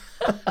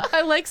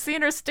 I like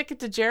seeing her stick it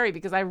to Jerry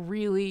because I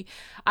really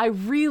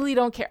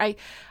don't care.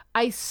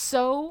 I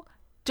so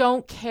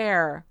don't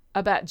care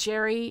about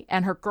Jerry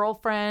and her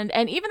girlfriend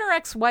and even her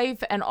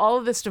ex-wife and all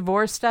of this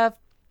divorce stuff.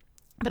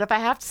 But if I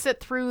have to sit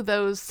through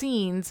those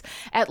scenes,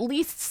 at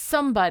least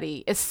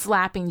somebody is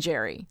slapping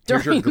Jerry.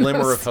 Here's your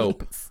glimmer of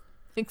hope.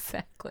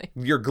 Exactly.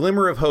 Your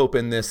glimmer of hope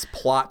in this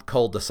plot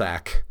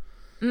cul-de-sac.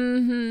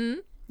 Mm-hmm.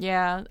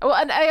 Yeah. Well,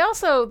 and I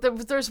also,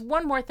 there's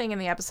one more thing in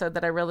the episode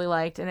that I really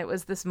liked, and it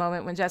was this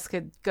moment when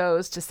Jessica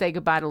goes to say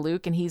goodbye to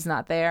Luke, and he's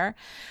not there,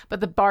 but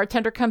the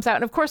bartender comes out,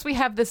 and of course we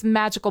have this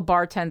magical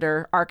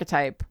bartender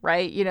archetype,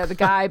 right? The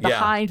guy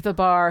behind the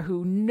bar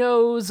who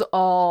knows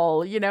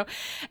all,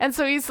 and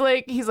so he's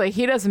like,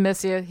 he doesn't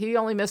miss you. He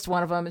only missed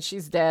one of them, and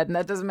she's dead, and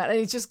that doesn't matter.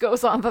 And he just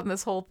goes on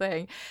this whole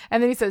thing,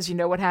 and then he says,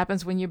 what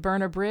happens when you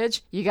burn a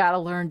bridge? You got to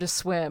learn to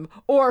swim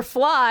or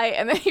fly,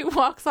 and then he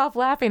walks off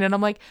laughing, and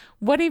I'm like,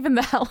 what even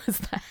the hell is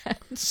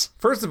that?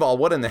 First of all,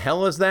 what in the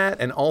hell is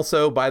that? And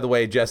also, by the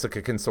way,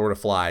 Jessica can sort of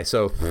fly,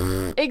 so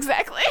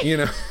exactly.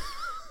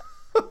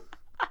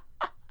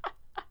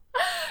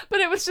 But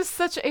it was just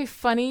such a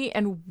funny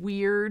and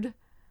weird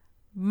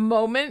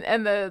moment,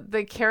 and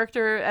the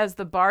character as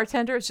the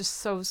bartender is just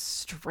so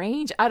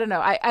strange. I don't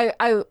know.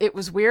 I it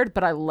was weird,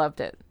 but I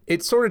loved it.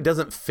 It sort of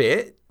doesn't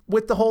fit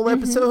with the whole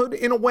episode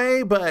in a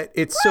way, but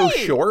it's so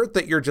short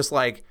that you're just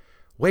like,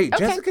 wait,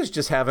 Jessica's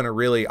just having a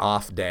really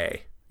off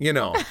day.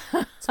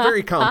 It's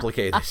very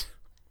complicated.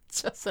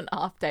 Just an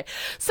off day.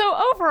 So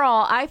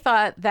overall, I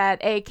thought that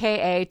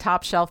AKA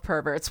Top Shelf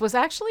Perverts was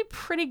actually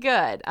pretty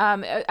good.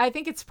 I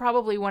think it's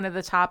probably one of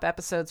the top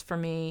episodes for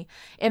me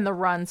in the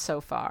run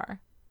so far.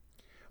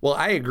 Well,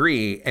 I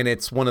agree. And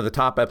it's one of the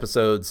top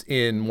episodes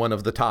in one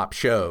of the top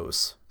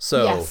shows.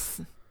 So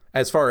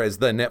as far as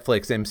the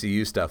Netflix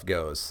MCU stuff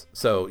goes.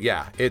 So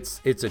yeah, it's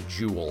a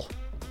jewel.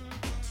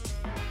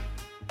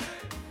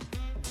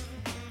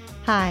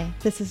 Hi,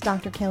 this is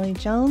Dr. Kelly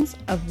Jones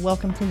of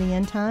Welcome to the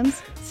End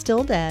Times,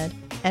 Still Dead,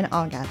 and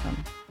Orgasm.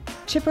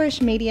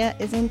 Chipperish Media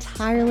is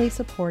entirely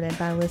supported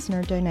by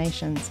listener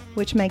donations,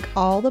 which make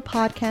all the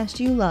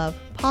podcasts you love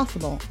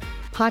possible.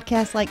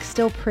 Podcasts like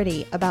Still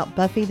Pretty about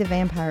Buffy the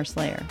Vampire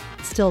Slayer,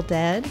 Still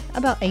Dead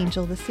about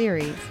Angel the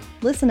series,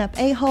 Listen Up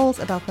A-Holes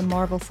about the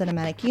Marvel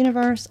Cinematic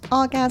Universe,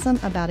 Orgasm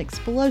about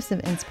explosive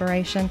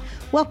inspiration,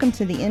 Welcome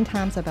to the End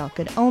Times about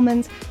Good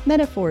Omens,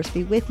 Metaphors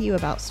Be With You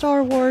about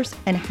Star Wars,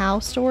 and How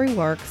Story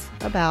Works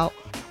about,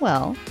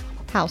 well,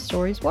 how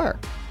stories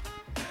work.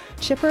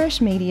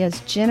 Chipperish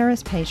Media's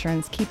generous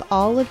patrons keep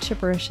all of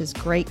Chipperish's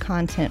great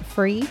content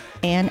free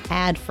and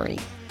ad-free.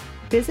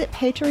 Visit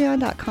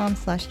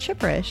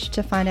patreon.com/chipperish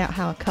to find out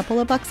how a couple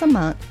of bucks a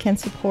month can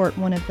support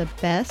one of the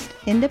best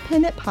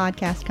independent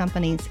podcast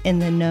companies in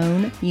the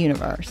known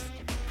universe.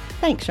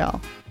 Thanks,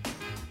 y'all.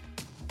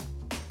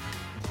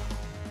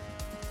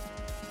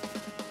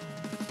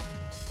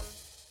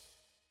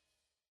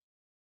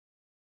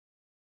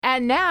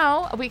 And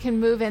now we can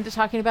move into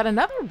talking about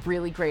another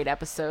really great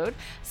episode,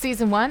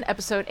 Season 1,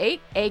 Episode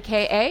 8,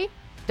 aka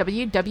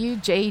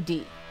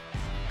WWJD.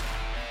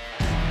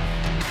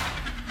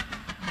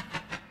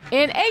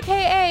 In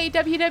AKA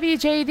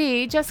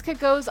WWJD, Jessica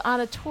goes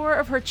on a tour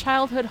of her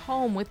childhood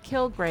home with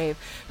Kilgrave,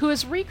 who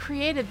has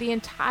recreated the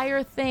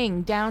entire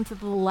thing down to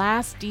the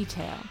last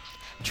detail.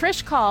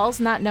 Trish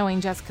calls, not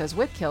knowing Jessica's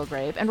with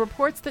Kilgrave, and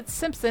reports that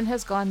Simpson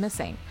has gone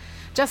missing.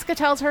 Jessica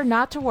tells her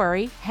not to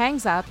worry,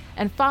 hangs up,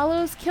 and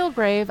follows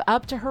Kilgrave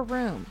up to her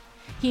room.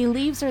 He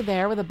leaves her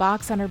there with a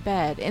box on her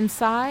bed.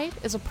 Inside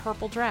is a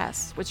purple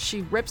dress, which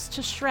she rips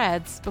to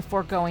shreds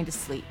before going to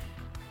sleep.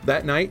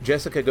 That night,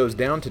 Jessica goes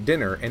down to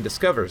dinner and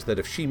discovers that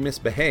if she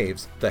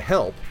misbehaves, the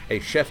help,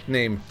 a chef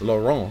named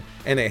Laurent,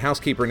 and a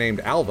housekeeper named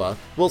Alva,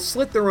 will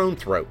slit their own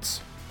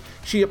throats.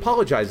 She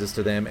apologizes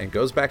to them and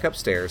goes back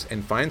upstairs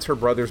and finds her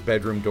brother's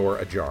bedroom door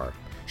ajar.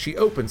 She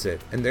opens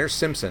it, and there's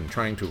Simpson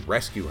trying to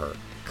rescue her,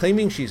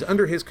 claiming she's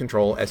under his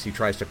control as he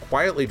tries to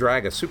quietly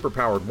drag a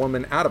superpowered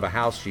woman out of a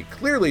house she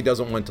clearly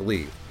doesn't want to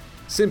leave.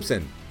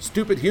 Simpson,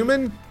 stupid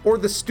human or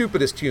the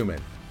stupidest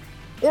human?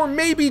 Or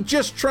maybe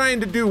just trying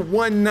to do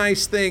one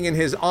nice thing in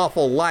his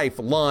awful life,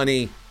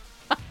 Lonnie.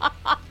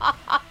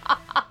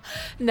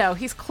 No,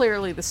 he's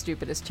clearly the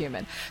stupidest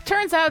human.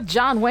 Turns out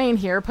John Wayne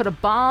here put a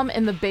bomb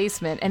in the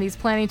basement, and he's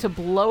planning to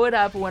blow it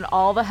up when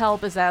all the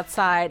help is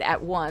outside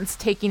at once,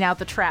 taking out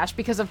the trash,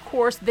 because of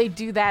course they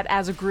do that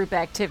as a group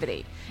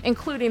activity,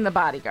 including the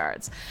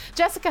bodyguards.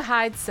 Jessica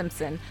hides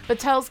Simpson, but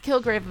tells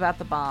Kilgrave about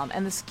the bomb,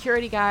 and the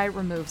security guy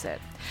removes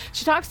it.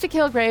 She talks to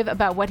Kilgrave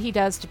about what he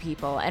does to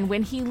people, and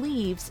when he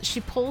leaves,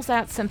 she pulls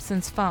out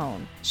Simpson's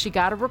phone. She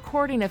got a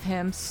recording of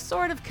him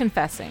sort of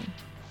confessing.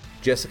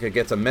 Jessica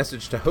gets a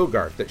message to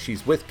Hogarth that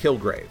she's with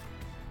Kilgrave.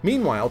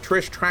 Meanwhile,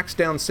 Trish tracks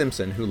down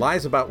Simpson, who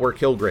lies about where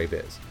Kilgrave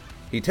is.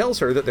 He tells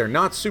her that they're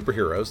not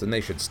superheroes and they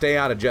should stay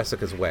out of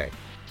Jessica's way.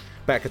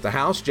 Back at the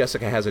house,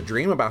 Jessica has a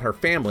dream about her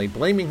family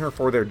blaming her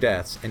for their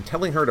deaths and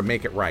telling her to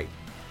make it right.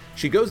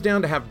 She goes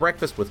down to have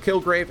breakfast with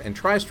Kilgrave and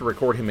tries to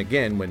record him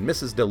again when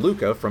Mrs.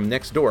 DeLuca from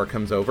next door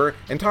comes over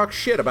and talks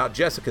shit about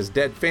Jessica's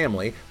dead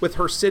family with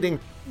her sitting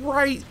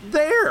right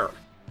there.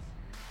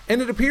 And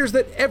it appears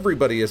that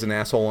everybody is an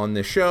asshole on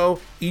this show,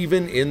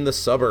 even in the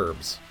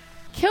suburbs.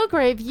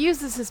 Kilgrave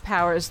uses his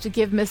powers to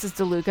give Mrs.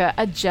 DeLuca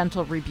a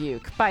gentle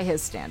rebuke, by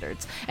his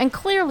standards, and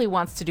clearly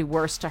wants to do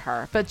worse to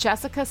her, but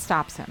Jessica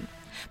stops him.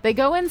 They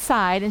go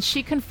inside and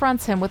she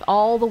confronts him with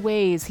all the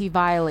ways he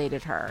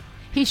violated her.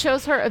 He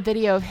shows her a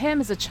video of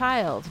him as a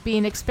child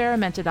being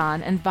experimented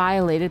on and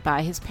violated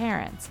by his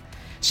parents.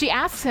 She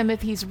asks him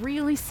if he's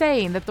really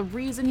saying that the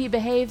reason he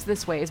behaves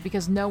this way is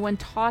because no one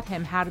taught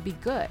him how to be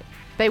good.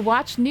 They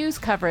watch news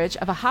coverage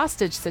of a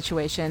hostage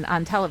situation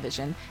on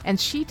television, and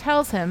she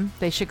tells him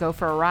they should go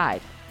for a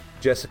ride.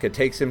 Jessica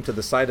takes him to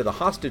the site of the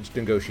hostage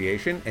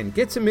negotiation and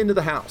gets him into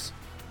the house.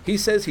 He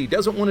says he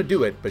doesn't want to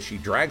do it, but she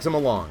drags him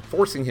along,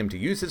 forcing him to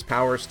use his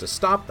powers to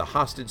stop the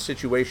hostage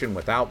situation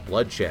without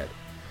bloodshed.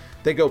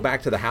 They go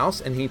back to the house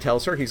and he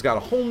tells her he's got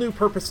a whole new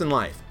purpose in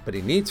life, but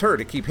he needs her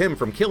to keep him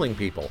from killing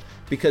people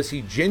because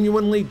he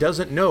genuinely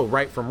doesn't know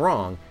right from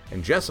wrong,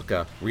 and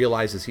Jessica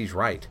realizes he's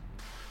right.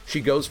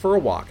 She goes for a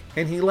walk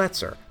and he lets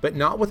her, but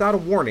not without a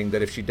warning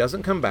that if she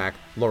doesn't come back,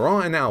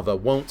 Laurent and Alva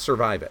won't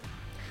survive it.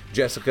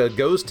 Jessica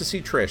goes to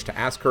see Trish to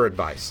ask her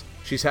advice.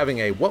 She's having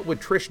a what would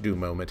Trish do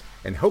moment,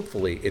 and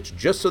hopefully it's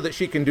just so that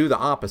she can do the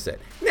opposite.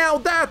 Now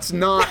that's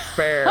not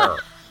fair!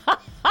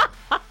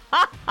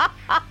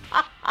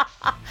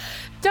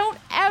 Don't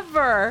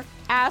ever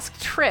ask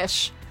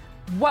Trish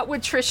what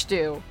would Trish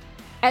do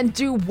and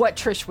do what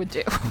Trish would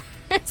do.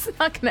 It's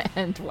not going to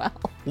end well.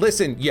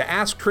 Listen, you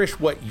ask Trish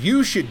what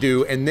you should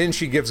do and then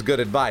she gives good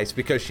advice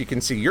because she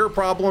can see your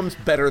problems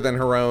better than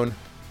her own.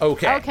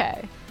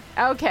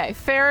 Okay,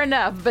 fair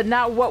enough, but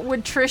not what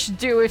would Trish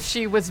do if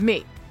she was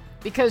me,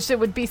 because it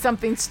would be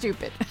something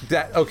stupid.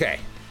 Okay.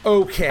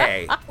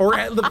 Or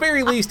at the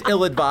very least,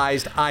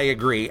 ill-advised, I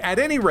agree. At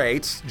any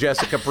rate,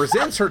 Jessica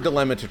presents her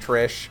dilemma to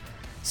Trish,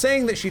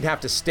 saying that she'd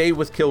have to stay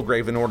with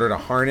Kilgrave in order to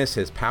harness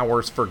his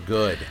powers for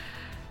good.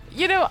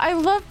 You know, I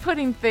love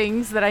putting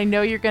things that I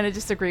know you're going to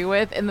disagree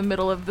with in the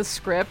middle of the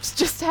script,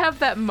 just to have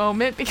that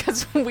moment,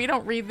 because we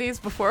don't read these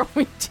before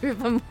we do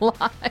them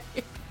live.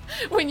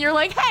 When you're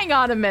like, hang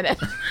on a minute.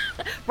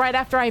 Right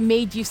after I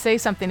made you say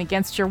something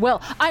against your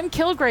will. I'm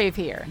Kilgrave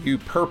here. You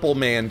purple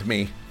manned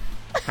me.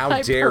 How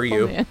I dare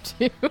you? purple-manned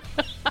you.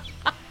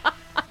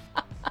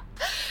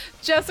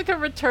 Jessica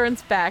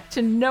returns back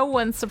to no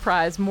one's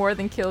surprise more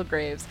than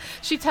Kilgrave's.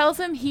 She tells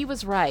him he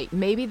was right.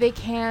 Maybe they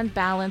can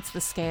balance the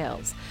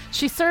scales.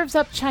 She serves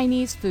up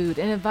Chinese food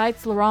and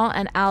invites Laurent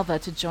and Alva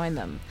to join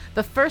them.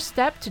 The first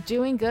step to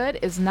doing good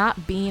is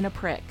not being a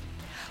prick.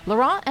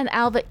 Laurent and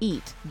Alva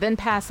eat, then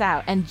pass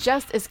out, and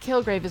just as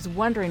Kilgrave is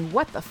wondering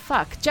what the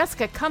fuck,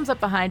 Jessica comes up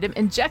behind him,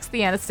 injects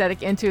the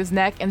anesthetic into his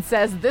neck, and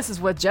says this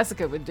is what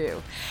Jessica would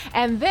do.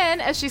 And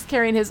then, as she's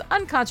carrying his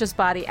unconscious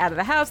body out of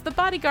the house, the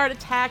bodyguard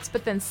attacks,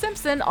 but then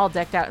Simpson, all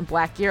decked out in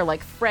black gear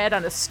like Fred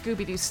on a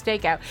Scooby-Doo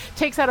stakeout,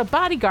 takes out a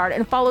bodyguard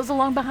and follows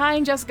along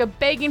behind Jessica,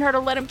 begging her to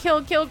let him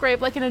kill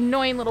Kilgrave like an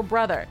annoying little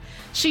brother.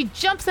 She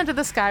jumps into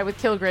the sky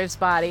with Kilgrave's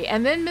body,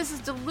 and then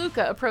Mrs.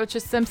 DeLuca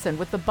approaches Simpson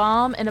with the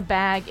bomb in a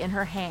bag in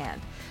her hand.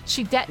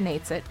 She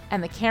detonates it,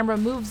 and the camera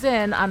moves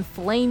in on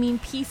flaming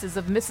pieces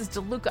of Mrs.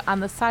 DeLuca on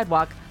the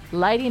sidewalk,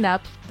 lighting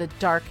up the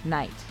dark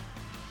night.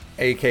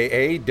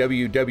 AKA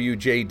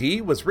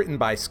WWJD was written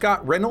by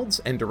Scott Reynolds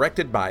and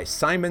directed by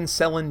Simon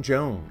Sellon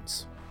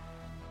Jones.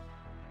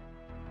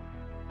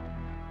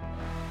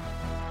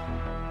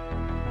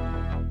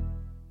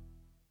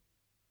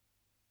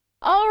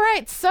 All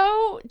right,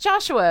 so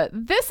Joshua,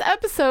 this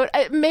episode,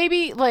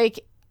 maybe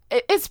like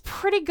it's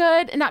pretty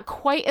good, not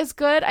quite as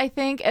good, I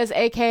think, as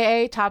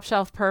AKA Top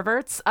Shelf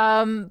Perverts.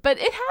 But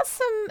it has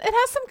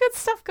some good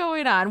stuff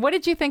going on. What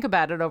did you think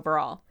about it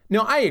overall?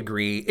 No, I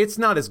agree. It's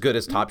not as good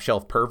as Top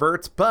Shelf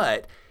Perverts,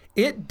 but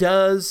it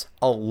does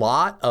a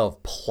lot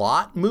of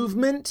plot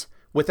movement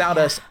without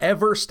us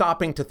ever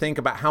stopping to think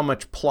about how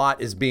much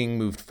plot is being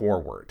moved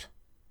forward.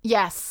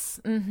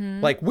 Yes.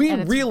 Mm-hmm. Like, we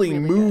really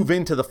move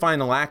into the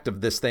final act of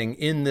this thing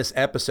in this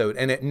episode,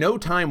 and at no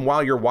time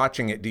while you're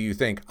watching it do you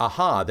think,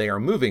 aha, they are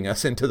moving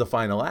us into the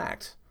final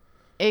act.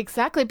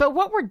 Exactly. But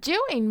what we're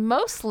doing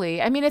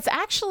mostly, I mean, it's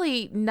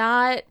actually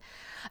not...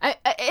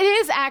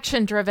 it is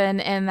action driven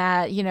in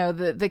that, you know,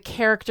 the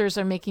characters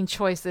are making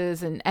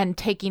choices and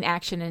taking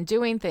action and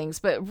doing things.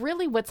 But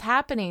really what's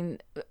happening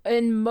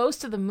in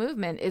most of the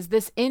movement is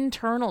this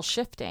internal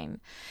shifting,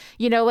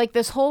 you know, like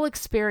this whole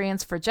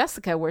experience for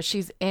Jessica where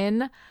she's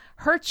in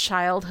her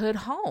childhood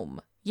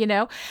home, you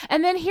know,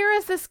 and then here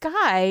is this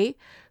guy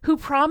who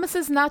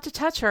promises not to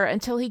touch her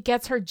until he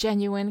gets her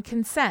genuine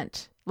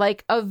consent,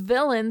 like a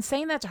villain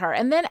saying that to her.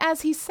 And then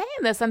as he's saying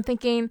this, I'm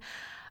thinking,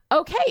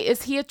 okay,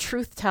 is he a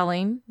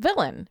truth-telling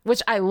villain?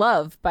 Which I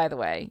love, by the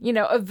way. You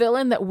know, a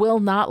villain that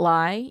will not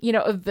lie. You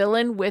know, a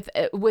villain with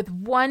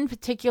one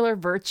particular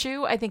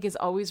virtue, I think is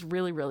always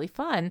really, really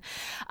fun.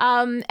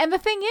 And the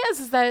thing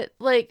is that,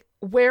 like,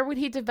 where would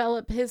he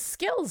develop his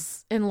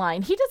skills in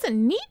line? He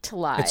doesn't need to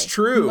lie. It's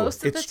true.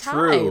 Most of the time.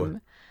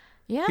 True.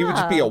 Yeah. He would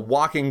just be a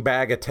walking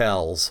bag of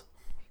tells.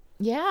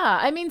 Yeah,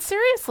 I mean,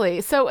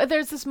 seriously. So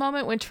there's this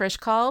moment when Trish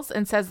calls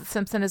and says that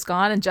Simpson is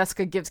gone, and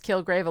Jessica gives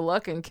Kilgrave a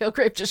look, and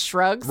Kilgrave just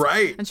shrugs.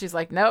 Right. And she's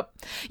like, nope.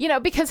 You know,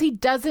 because he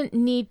doesn't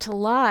need to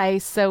lie,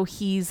 so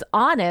he's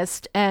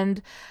honest.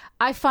 And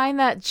I find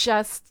that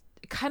just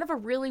kind of a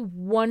really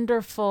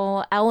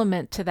wonderful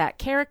element to that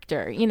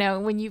character. You know,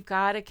 when you've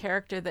got a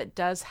character that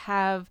does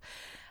have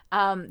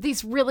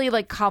these really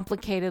like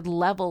complicated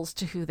levels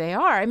to who they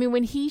are. I mean,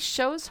 when he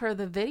shows her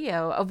the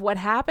video of what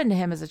happened to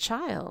him as a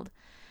child,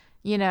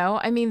 you know,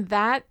 I mean,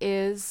 that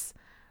is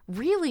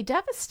really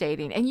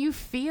devastating. And you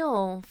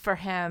feel for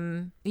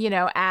him, you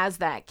know, as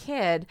that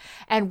kid.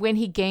 And when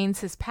he gains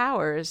his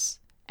powers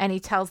and he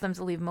tells them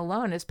to leave him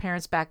alone, his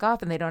parents back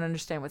off and they don't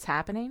understand what's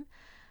happening.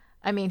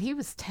 I mean, he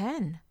was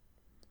 10,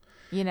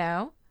 you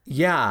know?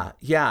 Yeah.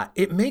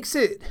 It makes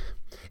it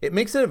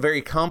a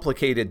very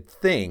complicated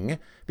thing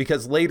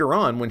because later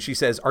on when she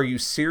says, are you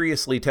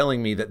seriously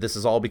telling me that this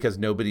is all because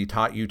nobody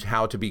taught you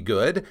how to be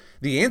good?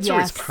 The answer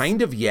is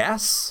kind of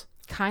yes.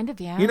 Kind of,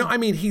 yeah. You know, I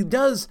mean, he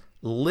does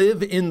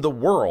live in the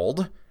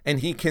world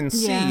and he can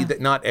see that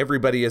not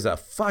everybody is a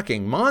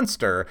fucking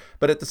monster.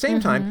 But at the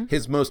same time,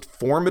 his most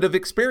formative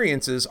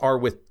experiences are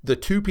with the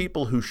two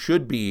people who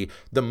should be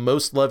the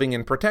most loving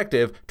and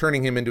protective,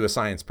 turning him into a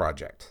science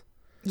project.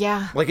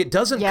 Yeah. Like it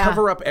doesn't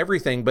cover up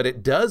everything, but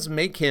it does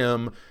make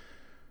him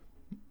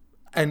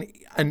an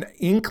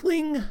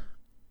inkling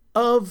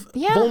of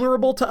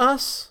vulnerable to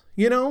us,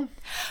 you know?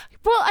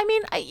 Well, I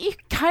mean, you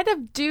kind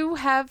of do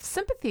have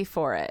sympathy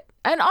for it.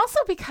 And also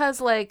because,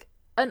 like,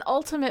 an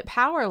ultimate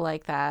power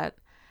like that,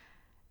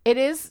 it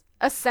is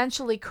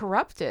essentially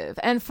corruptive.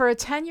 And for a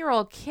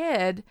 10-year-old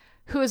kid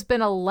who has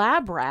been a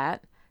lab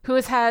rat, who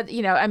has had,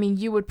 you know, I mean,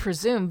 you would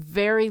presume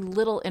very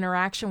little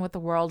interaction with the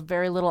world,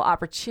 very little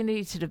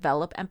opportunity to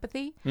develop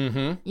empathy,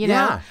 you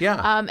know?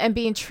 Yeah. And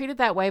being treated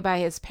that way by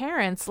his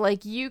parents,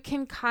 like, you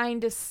can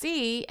kind of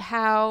see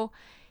how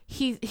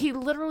he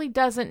literally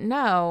doesn't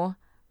know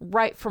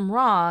right from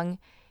wrong.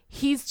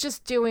 He's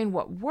just doing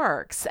what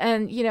works.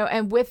 And, you know,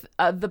 and with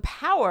the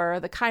power,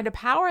 the kind of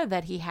power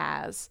that he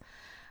has,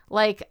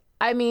 like,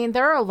 I mean,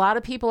 there are a lot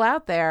of people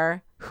out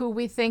there who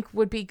we think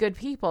would be good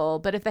people,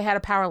 but if they had a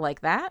power like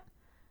that,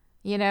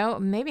 You know,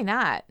 maybe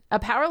not. A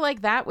power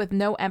like that with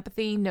no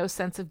empathy, no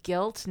sense of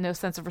guilt, no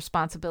sense of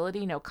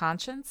responsibility, no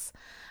conscience.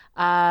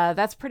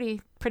 That's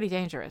pretty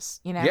dangerous,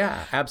 you know?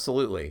 Yeah,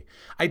 absolutely.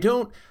 I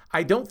don't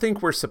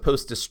think we're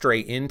supposed to stray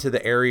into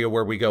the area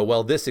where we go,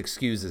 well, this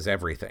excuses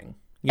everything.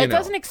 It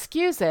doesn't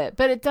excuse it,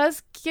 but it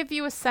does give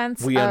you a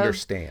sense we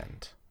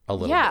understand a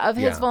little bit. Of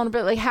his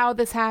vulnerability, like how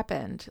this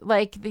happened.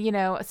 Like, you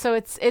know, so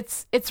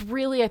it's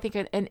really, I think,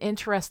 an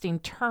interesting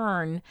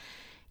turn,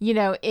 you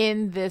know,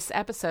 in this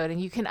episode. And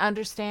you can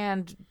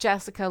understand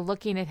Jessica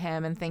looking at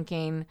him and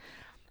thinking,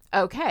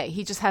 okay,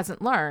 he just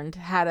hasn't learned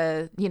how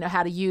to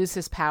use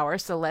his power.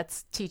 So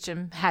let's teach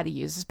him how to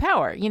use his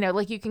power. You know,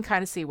 like you can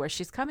kind of see where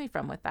she's coming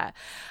from with that.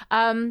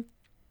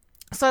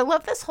 So I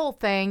love this whole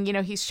thing. You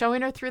know, he's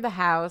showing her through the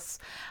house.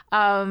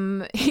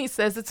 He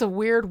says it's a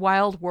weird,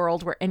 wild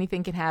world where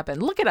anything can happen.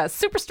 Look at us,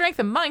 super strength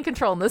and mind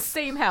control in the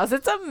same house.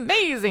 It's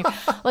amazing.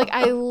 Like,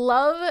 I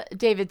love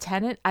David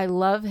Tennant. I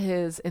love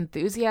his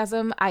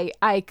enthusiasm.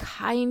 I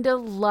kind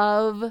of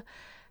love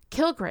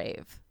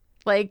Kilgrave.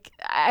 Like,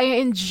 I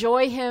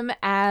enjoy him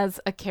as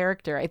a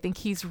character. I think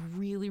he's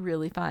really,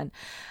 really fun.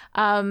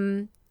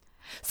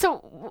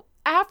 So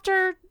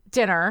after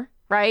dinner,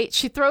 right,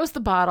 she throws the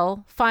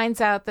bottle,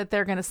 finds out that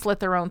they're going to slit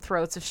their own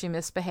throats if she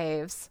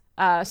misbehaves,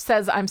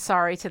 says I'm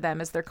sorry to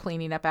them as they're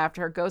cleaning up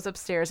after her, goes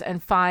upstairs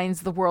and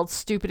finds the world's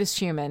stupidest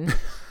human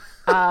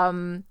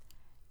in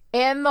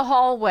the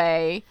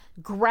hallway,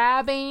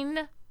 grabbing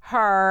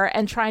her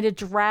and trying to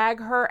drag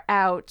her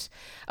out.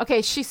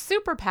 Okay, she's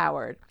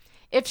superpowered.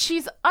 If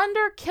she's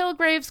under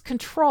Kilgrave's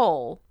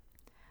control,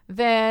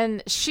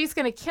 then she's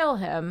going to kill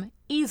him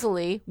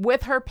easily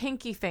with her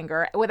pinky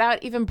finger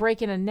without even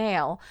breaking a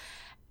nail.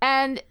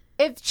 And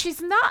if she's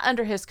not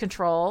under his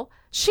control,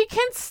 she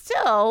can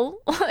still,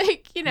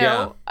 like, you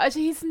know,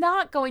 he's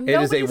not going.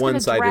 It is a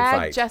one-sided drag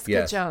fight.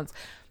 Jessica Jones.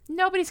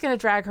 Nobody's going to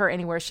drag her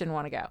anywhere she didn't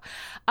want to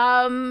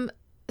go.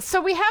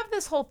 So we have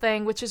this whole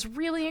thing, which is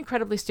really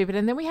incredibly stupid.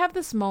 And then we have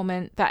this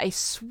moment that I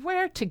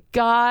swear to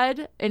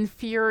God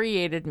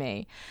infuriated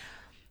me.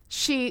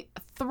 She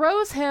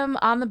throws him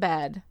on the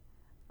bed,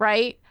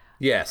 right?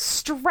 Yes.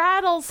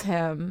 Straddles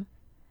him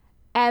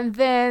and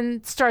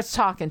then starts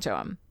talking to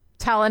him,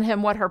 telling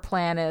him what her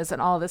plan is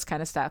and all this kind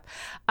of stuff.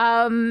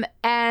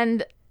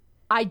 And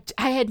I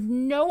had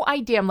no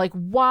idea. I'm like,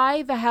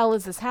 why the hell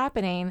is this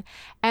happening?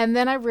 And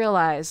then I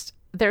realized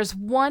there's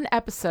one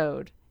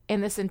episode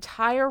in this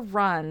entire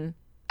run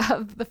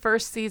of the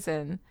first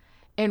season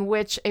in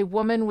which a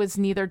woman was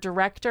neither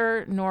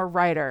director nor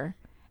writer.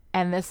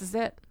 And this is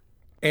it.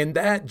 And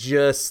that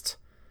just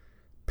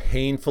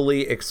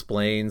painfully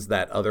explains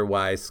that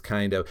otherwise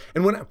kind of,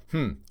 and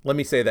let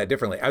me say that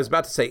differently. I was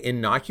about to say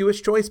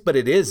innocuous choice, but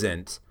it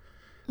isn't.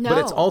 No. But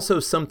it's also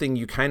something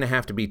you kind of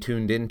have to be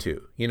tuned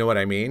into. You know what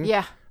I mean?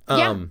 Yeah.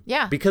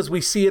 Yeah. Because we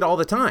see it all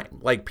the time.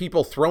 Like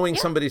people throwing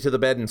somebody to the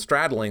bed and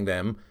straddling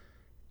them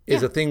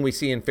is a thing we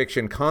see in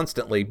fiction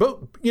constantly. But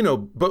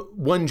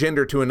one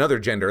gender to another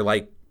gender,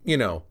 like, you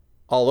know,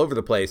 all over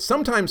the place,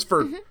 sometimes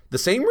for the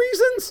same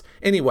reasons.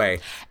 Anyway,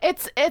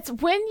 it's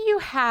when you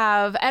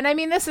have, and I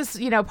mean, this is,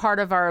 you know, part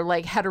of our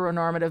like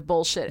heteronormative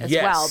bullshit as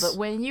well, but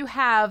when you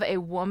have a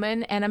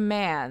woman and a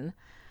man,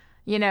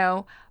 you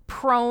know,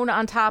 prone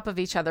on top of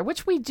each other,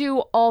 which we do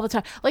all the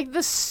time, like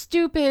the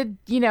stupid,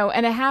 you know,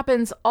 and it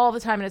happens all the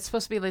time, and it's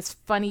supposed to be this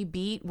funny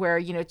beat where,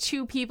 you know,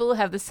 two people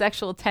have the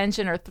sexual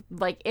tension or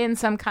like in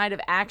some kind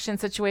of action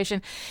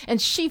situation, and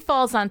she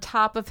falls on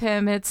top of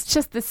him. It's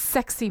just this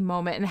sexy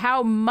moment, and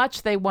how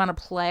much they want to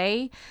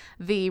play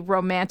the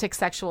romantic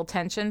sexual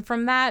tension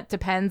from that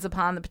depends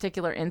upon the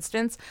particular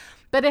instance.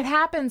 But it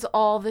happens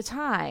all the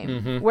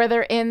time where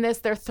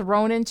they're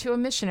thrown into a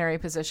missionary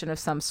position of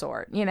some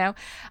sort, you know?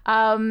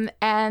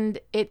 And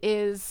it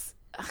is,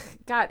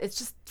 God, it's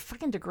just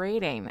fucking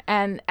degrading.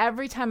 And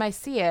every time I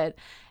see it,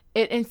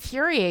 it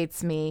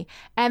infuriates me.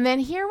 And then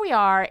here we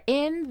are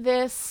in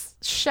this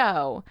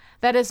show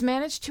that has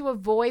managed to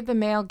avoid the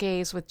male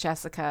gaze with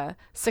Jessica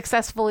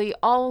successfully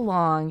all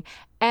along.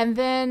 And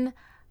then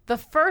the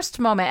first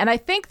moment, and I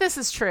think this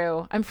is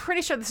true, I'm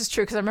pretty sure this is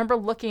true because I remember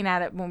looking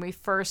at it when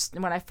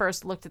I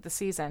first looked at the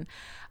season.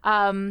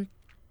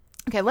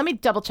 Okay, let me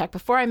double check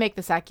before I make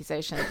this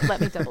accusation. Let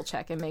me double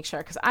check and make sure,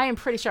 because I am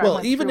pretty sure.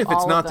 Well, even if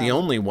it's not the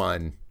only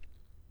one,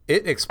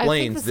 it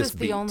explains this this is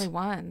beat. The only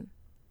one.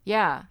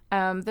 Yeah,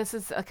 this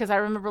is because I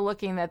remember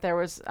looking that there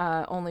was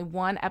only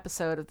one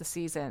episode of the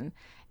season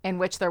in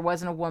which there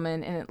wasn't a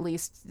woman in at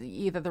least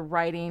either the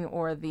writing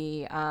or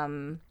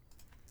the.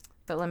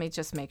 But let me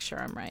just make sure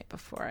I'm right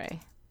before I...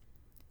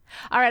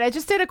 All right, I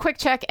just did a quick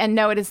check, and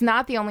no, it is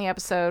not the only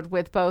episode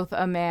with both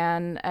a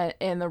man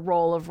in the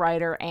role of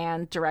writer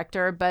and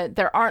director, but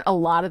there aren't a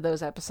lot of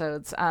those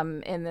episodes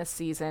in this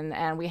season,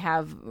 and we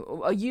have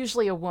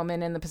usually a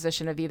woman in the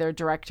position of either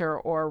director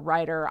or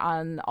writer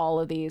on all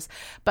of these.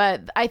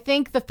 But I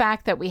think the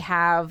fact that we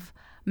have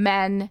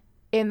men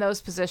in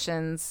those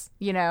positions,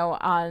 you know,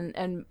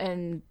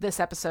 in this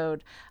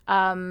episode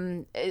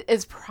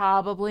is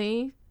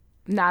probably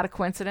not a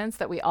coincidence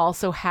that we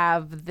also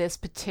have this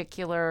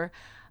particular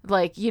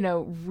like,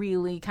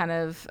 really kind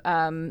of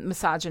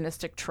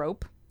misogynistic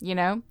trope,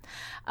 and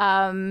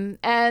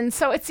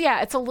so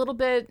it's a little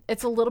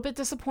bit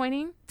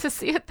disappointing to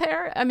see it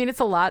there. I mean, it's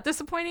a lot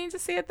disappointing to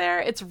see it there.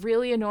 It's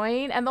really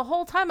annoying, and the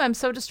whole time I'm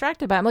so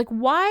distracted by it. I'm like,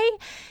 why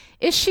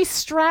is she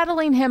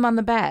straddling him on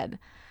the bed?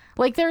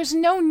 Like, there's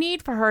no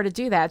need for her to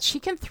do that. She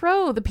can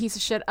throw the piece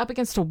of shit up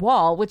against a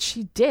wall, which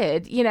she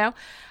did,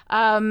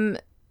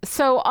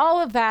 so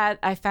all of that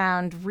I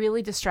found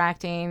really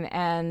distracting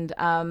and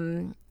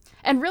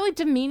really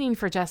demeaning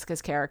for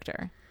Jessica's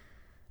character.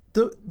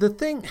 The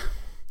thing,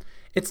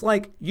 it's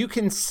like you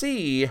can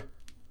see,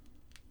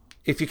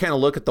 if you kind of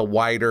look at the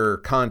wider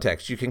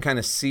context, you can kind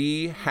of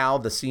see how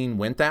the scene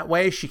went that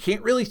way. She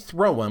can't really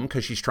throw him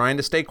because she's trying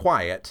to stay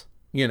quiet,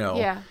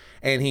 Yeah.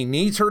 And he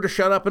needs her to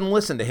shut up and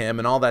listen to him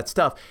and all that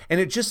stuff. And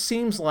it just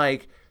seems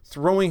like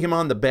throwing him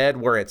on the bed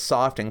where it's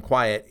soft and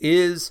quiet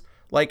is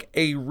like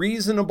a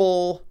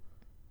reasonable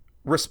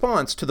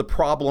response to the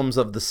problems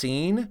of the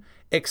scene,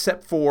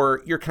 except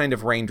for your kind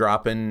of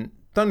raindrop and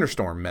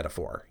thunderstorm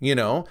metaphor,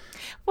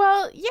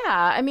 Well,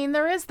 yeah, I mean,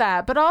 there is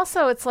that. But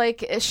also it's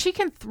like she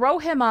can throw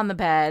him on the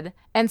bed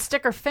and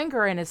stick her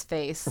finger in his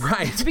face.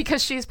 Right.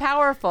 Because she's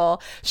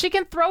powerful. She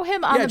can throw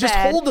him on the just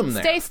bed, hold him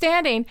there. Stay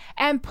standing,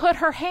 and put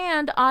her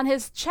hand on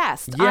his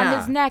chest, on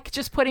his neck,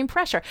 just putting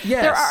pressure.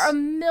 Yes. There are a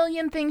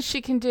million things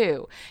she can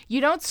do.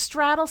 You don't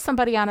straddle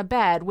somebody on a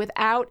bed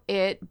without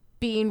it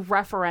being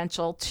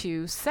referential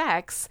to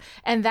sex.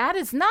 And that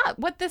is not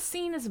what this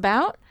scene is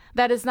about.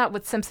 That is not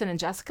what Simpson and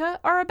Jessica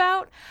are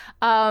about.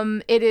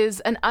 It is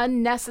an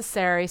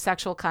unnecessary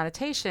sexual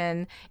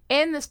connotation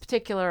in this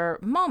particular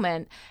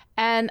moment.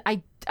 And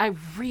I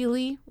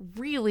really,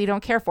 really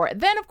don't care for it.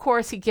 Then, of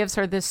course, he gives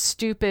her this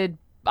stupid,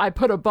 I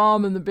put a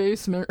bomb in the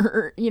basement,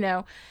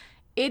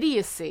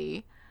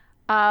 idiocy,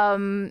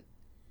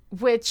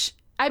 which,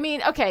 I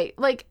mean, okay,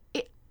 like,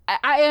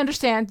 I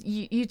understand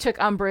you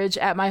took umbrage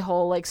at my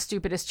whole, like,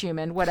 stupidest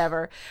human,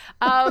 whatever.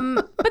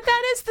 But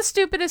that is the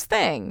stupidest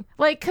thing.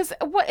 Like, because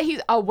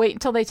I'll wait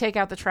until they take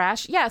out the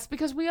trash. Yes,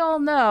 because we all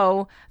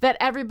know that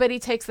everybody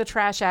takes the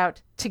trash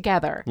out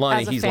together.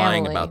 Lonnie, as a he's family.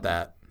 lying about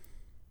that.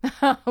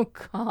 Oh,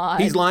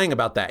 God. He's lying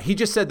about that. He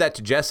just said that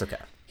to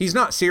Jessica. He's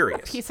not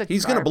serious.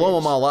 He's going to blow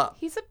them all up.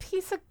 He's a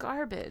piece of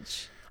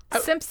garbage.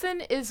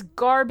 Simpson is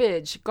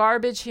garbage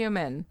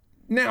human.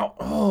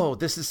 Now,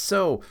 this is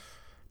so...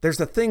 There's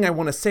a thing I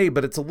want to say,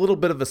 but it's a little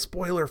bit of a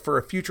spoiler for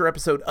a future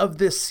episode of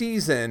this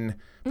season.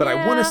 But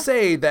I want to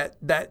say that.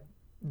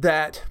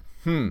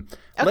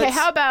 Okay,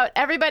 how about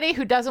everybody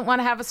who doesn't want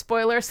to have a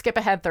spoiler, skip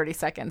ahead 30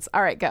 seconds.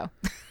 All right, go.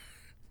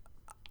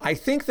 I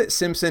think that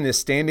Simpson is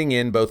standing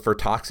in both for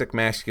toxic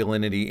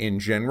masculinity in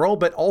general,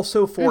 but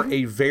also for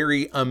a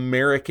very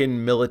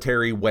American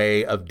military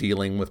way of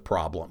dealing with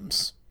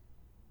problems.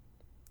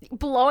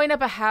 Blowing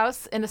up a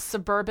house in a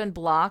suburban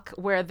block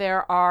where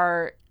there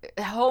are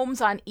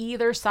homes on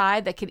either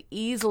side that could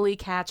easily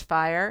catch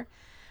fire.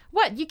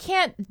 What, you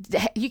can't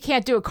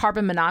do a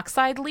carbon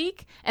monoxide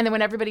leak and then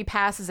when everybody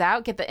passes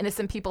out, get the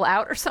innocent people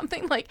out or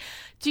something? Like,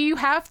 do you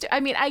have to? I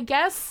mean, I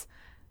guess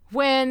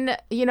when,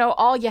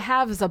 all you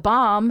have is a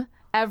bomb,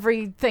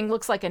 everything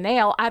looks like a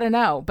nail. I don't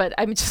know, but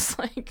I'm just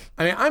like...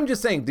 I mean, I'm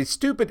just saying,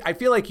 I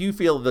feel like you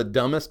feel the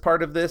dumbest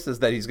part of this is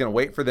that he's going to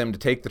wait for them to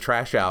take the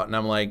trash out. And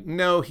I'm like,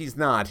 no, he's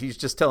not. He's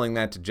just telling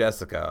that to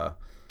Jessica.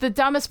 The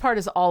dumbest part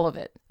is all of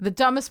it. The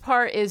dumbest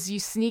part is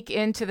you sneak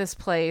into this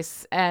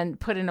place and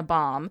put in a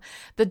bomb.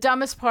 The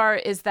dumbest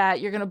part is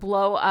that you're going to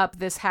blow up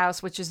this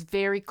house, which is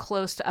very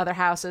close to other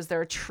houses.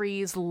 There are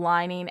trees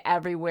lining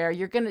everywhere.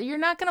 You're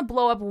not going to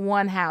blow up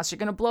one house. You're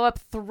going to blow up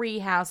 3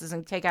 houses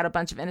and take out a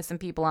bunch of innocent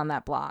people on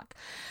that block.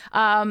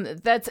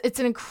 It's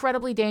an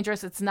incredibly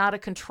dangerous. It's not a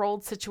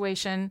controlled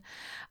situation.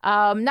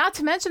 Not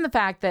to mention the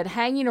fact that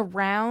hanging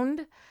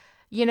around,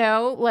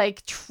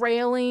 like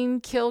trailing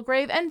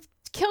Kilgrave, and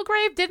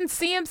Kilgrave didn't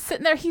see him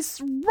sitting there.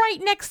 He's right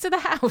next to the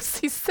house.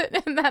 He's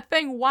sitting in that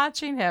thing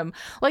watching him.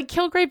 Like,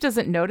 Kilgrave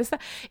doesn't notice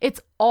that. It's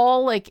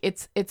all like,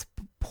 it's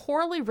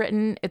poorly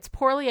written. It's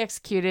poorly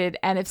executed.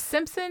 And if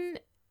Simpson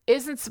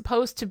isn't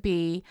supposed to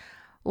be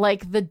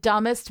like the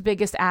dumbest,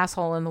 biggest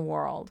asshole in the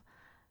world,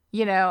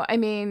 I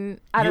mean,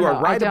 I don't know. You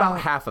are right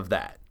about half of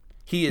that.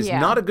 He is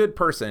not a good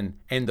person.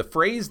 And the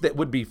phrase that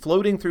would be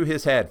floating through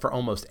his head for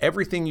almost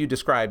everything you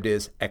described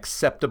is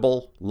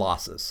acceptable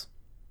losses.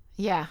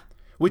 Yeah.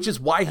 Which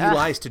is why he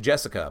lies to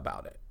Jessica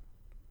about it.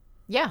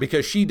 Yeah.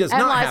 Because she does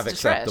not have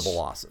acceptable Trish.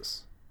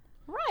 Losses.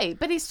 Right.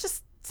 But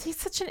he's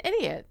such an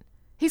idiot.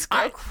 He's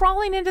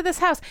crawling into this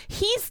house.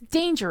 He's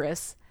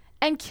dangerous.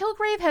 And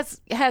Kilgrave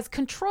has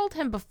controlled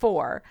him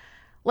before.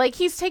 Like,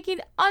 he's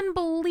taking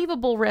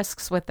unbelievable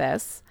risks with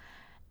this.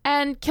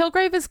 And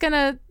Kilgrave is going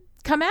to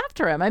come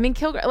after him. I mean,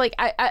 Kilgrave, like,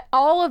 I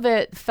all of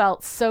it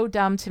felt so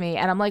dumb to me.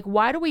 And I'm like,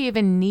 why do we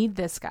even need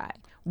this guy?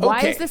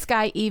 Why is this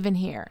guy even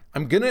here?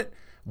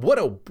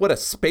 What a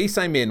space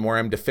I'm in where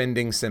I'm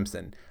defending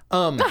Simpson. He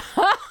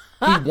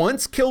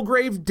wants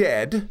Kilgrave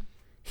dead.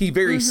 He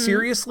very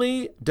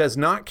seriously does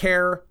not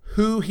care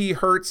who he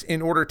hurts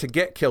in order to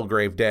get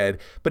Kilgrave dead,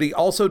 but he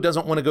also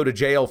doesn't want to go to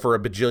jail for a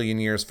bajillion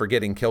years for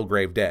getting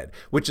Kilgrave dead,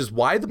 which is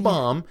why the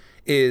bomb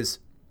is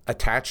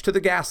attached to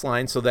the gas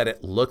line so that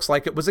it looks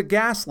like it was a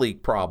gas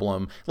leak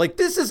problem. Like,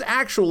 this is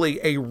actually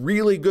a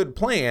really good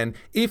plan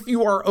if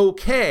you are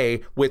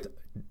okay with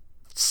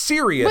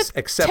serious,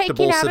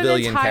 acceptable civilian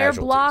casualties. Taking out an entire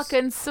block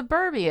in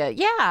suburbia.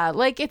 Yeah,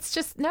 like, it's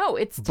just, no,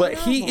 it's But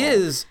terrible. He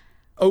is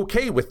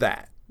okay with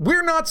that.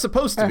 We're not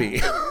supposed to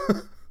be.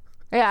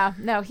 Yeah,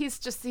 no, he's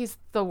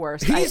the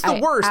worst. He's the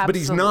worst, but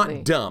he's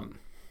not dumb.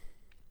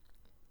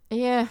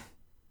 Yeah.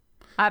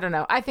 I don't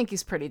know. I think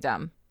he's pretty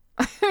dumb.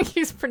 I think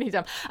he's pretty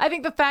dumb. I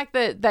think the fact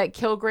that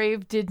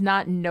Kilgrave did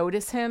not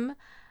notice him,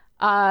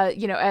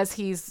 as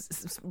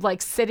he's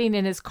like sitting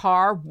in his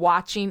car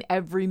watching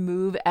every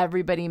move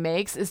everybody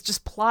makes is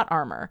just plot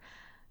armor.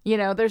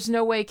 There's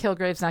no way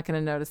Kilgrave's not going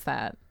to notice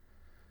that.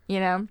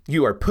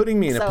 You are putting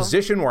me in a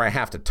position where I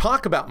have to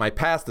talk about my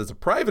past as a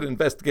private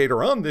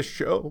investigator on this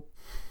show.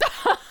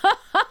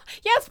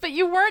 Yes, but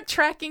you weren't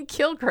tracking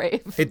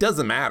Kilgrave. It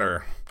doesn't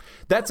matter.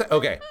 That's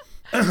okay.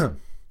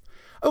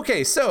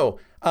 Okay, so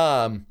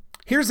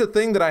here's a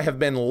thing that I have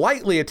been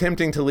lightly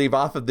attempting to leave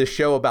off of this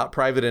show about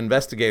private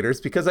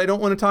investigators because I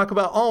don't want to talk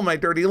about all my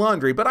dirty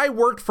laundry, but I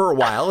worked for a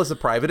while as a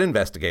private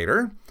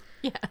investigator.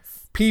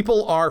 Yes.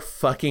 People are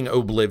fucking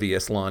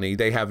oblivious, Lonnie.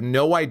 They have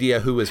no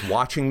idea who is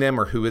watching them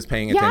or who is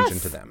paying attention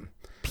to them.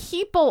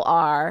 People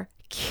are.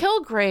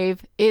 Kilgrave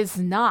is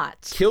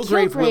not.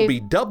 Kilgrave will be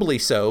doubly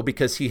so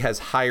because he has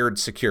hired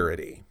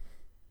security.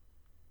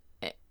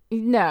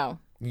 No.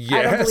 Yes.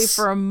 I don't believe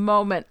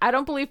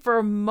for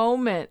a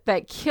moment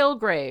that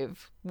Kilgrave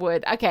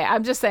would. Okay,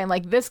 I'm just saying,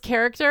 like, this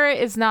character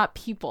is not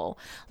people.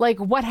 Like,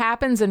 what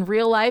happens in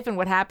real life and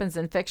what happens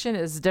in fiction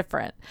is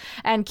different.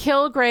 And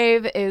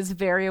Kilgrave is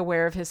very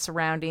aware of his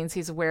surroundings.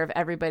 He's aware of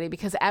everybody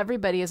because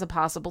everybody is a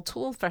possible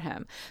tool for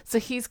him. So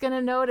he's going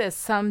to notice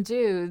some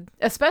dude,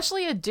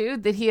 especially a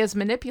dude that he has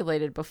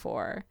manipulated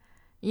before.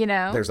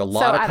 There's a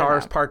lot of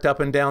cars parked up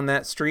and down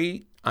that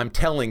street. I'm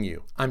telling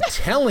you. All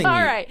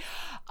right.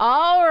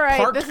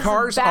 Parked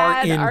cars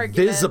are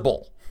invisible.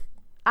 Argument.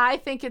 I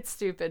think it's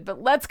stupid,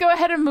 but let's go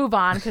ahead and move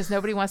on because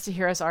nobody wants to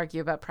hear us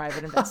argue about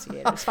private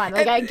investigators. Fine.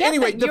 Like, I get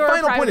anyway, that the you're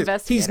final a private point is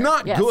investigator. he's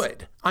not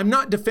good. I'm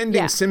not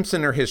defending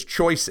Simpson or his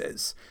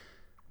choices.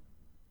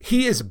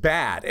 He is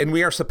bad, and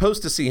we are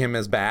supposed to see him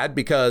as bad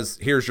because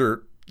here's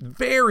your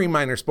very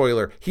minor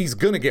spoiler, he's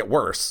gonna get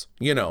worse,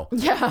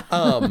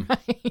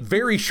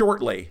 very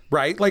shortly,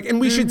 right? Like, and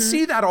we should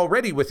see that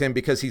already with him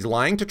because he's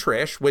lying to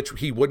Trish, which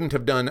he wouldn't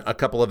have done a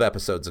couple of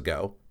episodes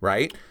ago,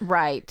 right?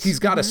 Right. He's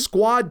got a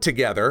squad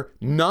together,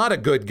 not a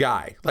good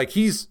guy. Like,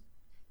 he's,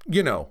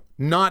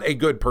 not a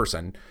good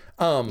person.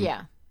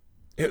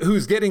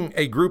 Who's getting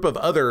a group of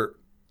other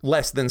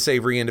less than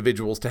savory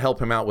individuals to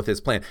help him out with his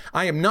plan.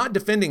 I am not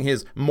defending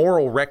his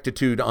moral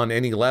rectitude on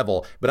any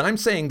level, but I'm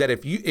saying that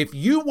if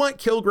you want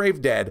Kilgrave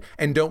dead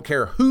and don't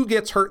care who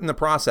gets hurt in the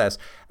process,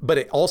 but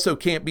it also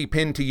can't be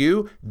pinned to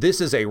you,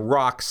 this is a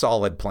rock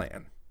solid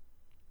plan.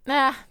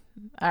 All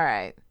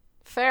right.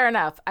 Fair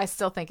enough. I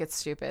still think it's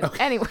stupid.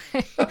 Okay. Anyway.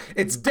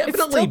 It's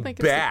definitely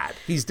bad.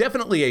 He's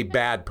definitely a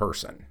bad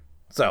person.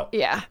 So.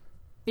 Yeah.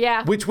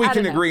 Which we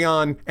can agree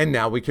on, and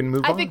now we can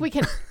move on. I think we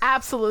can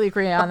absolutely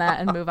agree on that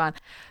and move on.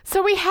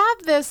 So we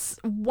have this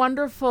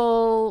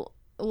wonderful,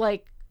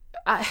 like,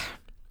 I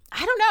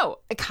don't know,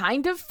 a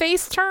kind of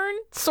face turn,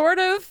 sort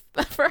of,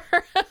 for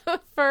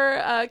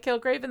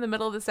Kilgrave in the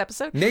middle of this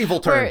episode.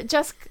 Navel turn.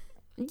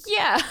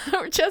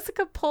 Where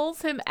Jessica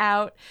pulls him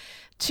out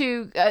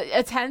to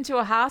attend to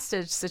a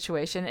hostage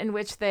situation in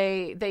which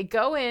they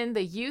go in,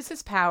 they use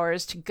his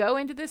powers to go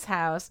into this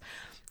house,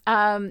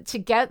 to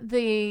get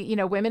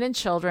the, women and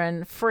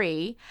children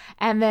free.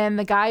 And then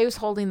the guy who's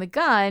holding the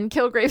gun,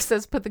 Kilgrave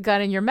says, put the gun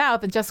in your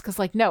mouth. And Jessica's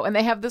like, no. And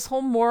they have this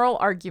whole moral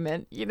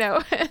argument, and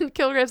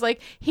Kilgrave's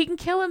like, he can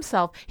kill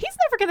himself. He's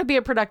never going to be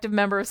a productive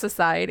member of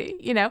society,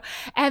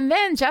 And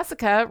then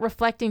Jessica,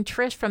 reflecting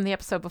Trish from the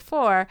episode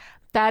before,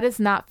 that is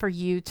not for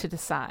you to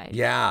decide.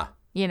 Yeah.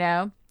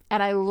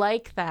 And I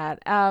like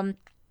that. And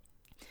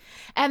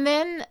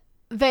then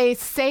they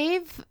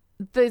save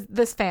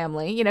this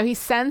family. He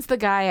sends the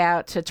guy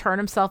out to turn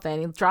himself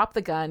in. He'll drop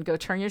the gun, go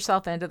turn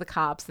yourself in to the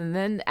cops. And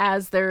then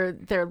as they're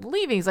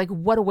leaving, he's like,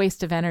 what a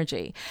waste of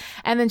energy.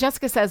 And then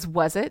Jessica says,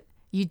 was it?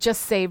 You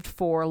just saved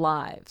 4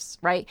 lives,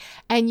 right?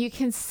 And you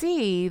can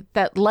see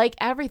that, like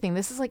everything,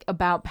 this is like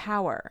about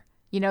power.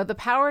 The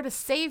power to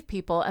save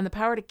people and the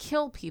power to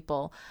kill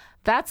people.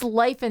 That's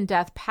life and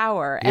death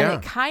power. And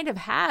it kind of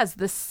has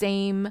the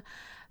same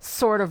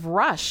sort of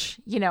rush,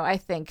 I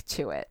think,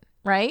 to it.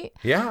 Right?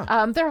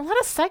 Yeah. There are a lot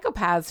of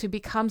psychopaths who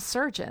become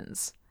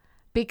surgeons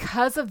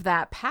because of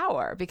that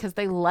power, because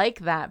they like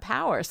that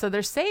power. So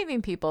they're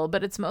saving people,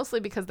 but it's mostly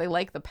because they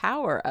like the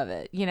power of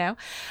it,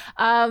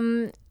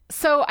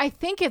 So I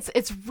think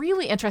it's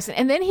really interesting.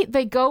 And then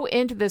they go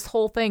into this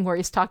whole thing where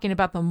he's talking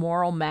about the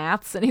moral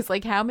maths, and he's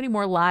like, how many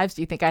more lives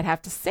do you think I'd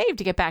have to save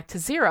to get back to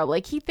zero?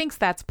 Like, he thinks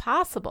that's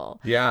possible.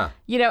 Yeah.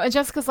 You know, and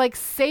Jessica's like,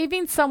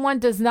 saving someone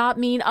does not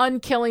mean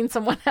unkilling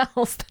someone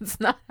else. That's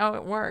not how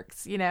it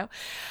works, you know?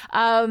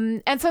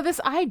 And so this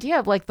idea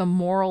of like the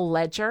moral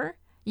ledger,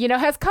 you know,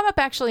 has come up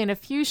actually in a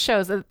few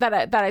shows that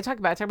I talk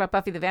about. I talk about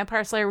Buffy the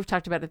Vampire Slayer. We've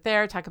talked about it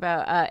there. Talk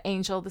about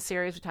Angel, the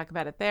series. We talk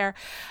about it there.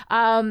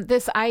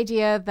 This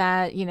idea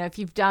that, you know, if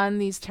you've done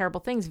these terrible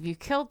things, if you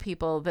killed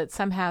people, that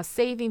somehow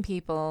saving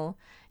people,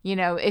 you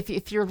know,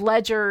 if your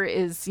ledger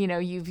is, you know,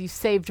 you've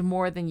saved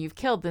more than you've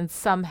killed, then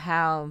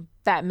somehow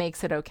that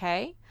makes it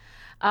okay.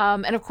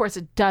 And of course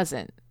it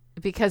doesn't,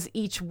 because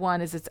each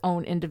one is its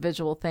own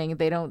individual thing.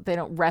 They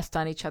don't rest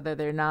on each other.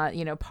 They're not,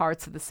 you know,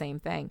 parts of the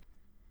same thing.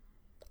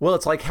 Well,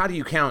 it's like, how do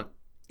you count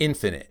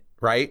infinite,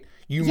 right?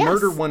 You Yes,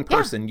 murder one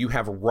person, you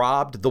have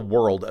robbed the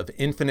world of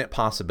infinite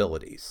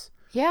possibilities.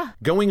 Yeah.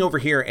 Going over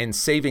here and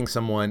saving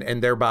someone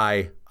and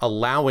thereby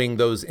allowing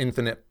those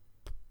infinite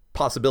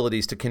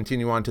possibilities to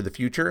continue on to the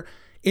future,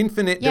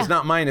 infinite does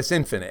not minus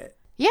infinite.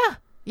 Yeah.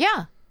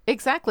 Yeah.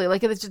 Exactly.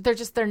 Like,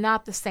 they're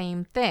not the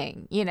same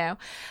thing, you know?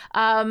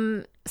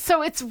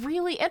 So it's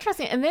really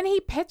interesting. And then he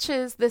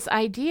pitches this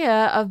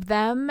idea of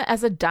them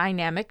as a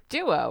dynamic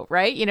duo,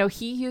 right? You know,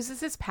 he uses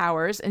his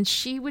powers and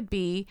she would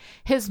be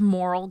his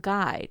moral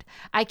guide.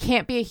 I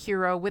can't be a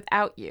hero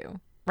without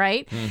you.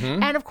 Right.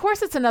 Mm-hmm. And of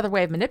course, it's another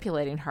way of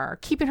manipulating her,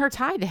 keeping her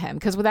tied to him,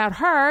 because without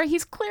her,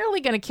 he's clearly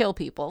going to kill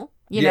people,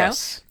 you know,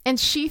 and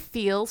she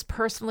feels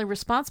personally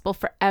responsible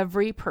for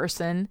every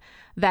person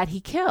that he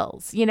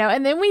kills, you know.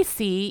 And then we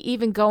see,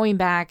 even going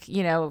back,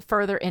 you know,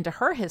 further into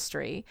her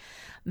history,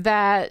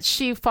 that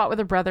she fought with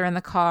her brother in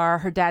the car.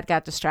 Her dad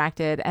got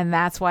distracted, and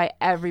that's why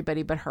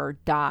everybody but her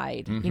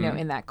died, you know,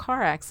 in that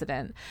car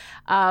accident,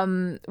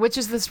 which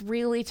is this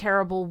really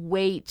terrible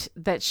weight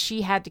that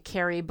she had to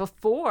carry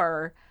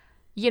before,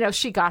 you know,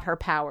 she got her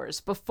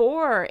powers,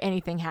 before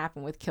anything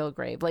happened with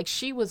Kilgrave. Like,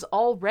 she was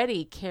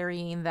already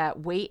carrying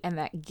that weight and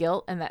that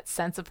guilt and that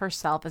sense of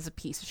herself as a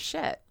piece of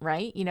shit,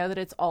 right? You know, that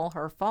it's all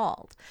her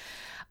fault.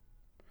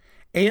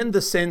 And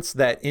the sense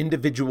that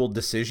individual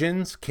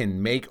decisions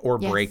can make or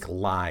break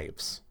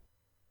lives.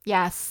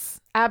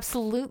 Yes,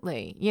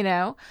 absolutely. You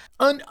know,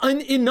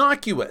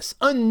 Innocuous,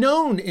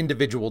 unknown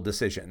individual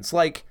decisions.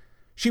 Like,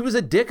 she was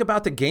a dick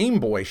about the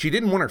Game Boy. She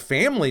didn't want her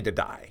family to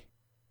die.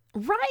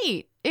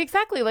 Right.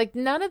 Exactly. Like,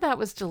 none of that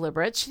was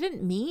deliberate. She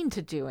didn't mean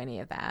to do any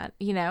of that,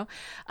 you know.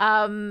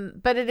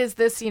 But it is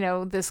this, you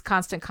know, this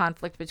constant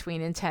conflict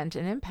between intent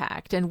and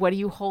impact. And what do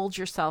you hold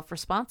yourself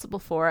responsible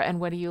for? And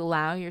what do you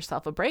allow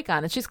yourself a break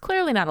on? And she's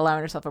clearly not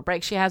allowing herself a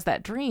break. She has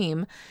that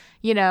dream,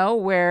 you know,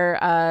 where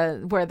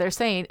they're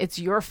saying, it's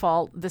your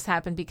fault. This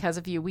happened because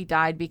of you. We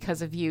died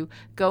because of you.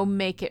 Go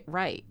make it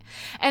right.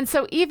 And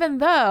so even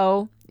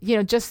though, you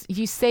know, just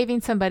you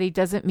saving somebody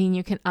doesn't mean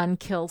you can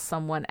unkill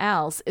someone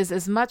else, is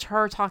as much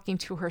her talking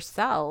to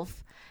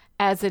herself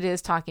as it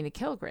is talking to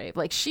Kilgrave.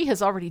 Like, she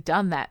has already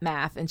done that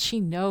math, and she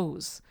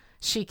knows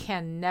she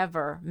can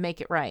never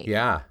make it right.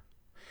 Yeah.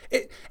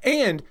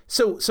 And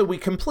so we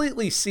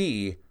completely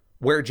see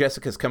where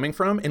Jessica's coming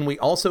from, and we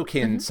also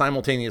can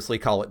simultaneously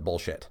call it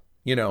bullshit.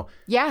 You know,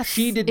 yes,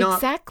 she did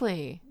not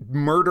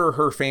murder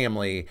her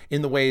family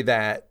in the way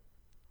that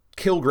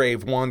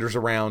Kilgrave wanders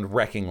around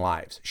wrecking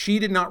lives. She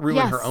did not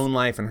ruin her own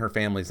life and her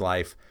family's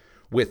life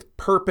with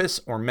purpose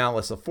or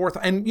malice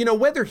aforethought. And, you know,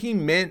 whether he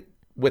meant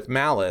with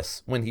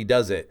malice when he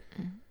does it,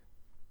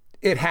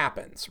 it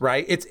happens,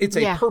 right? It's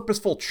a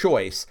purposeful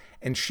choice,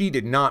 and she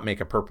did not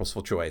make a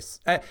purposeful choice.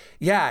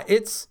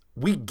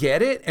 We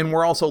get it, and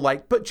we're also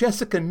like, but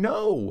Jessica,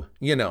 no,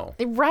 you know.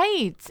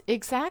 Right,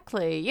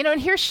 exactly. You know,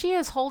 and here she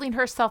is holding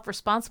herself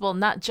responsible,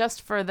 not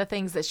just for the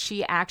things that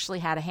she actually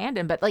had a hand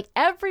in, but like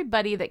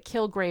everybody that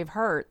Kilgrave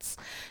hurts,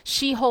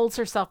 she holds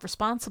herself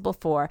responsible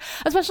for,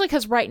 especially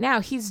because right now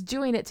he's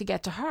doing it to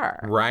get to her.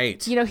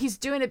 Right. You know, he's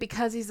doing it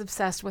because he's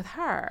obsessed with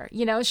her.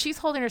 You know, she's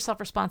holding herself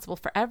responsible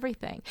for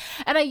everything.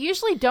 And I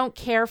usually don't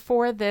care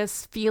for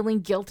this feeling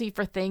guilty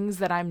for things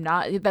that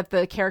that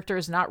the character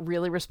is not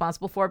really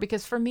responsible for,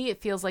 because for me, it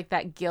feels like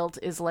that guilt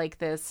is like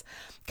this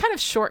kind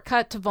of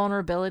shortcut to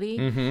vulnerability,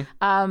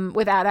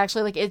 without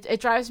actually, like, it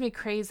drives me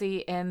crazy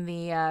in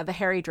the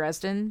Harry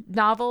Dresden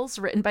novels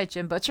written by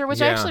Jim Butcher,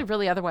 which I actually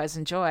really otherwise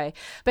enjoy.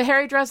 But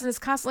Harry Dresden is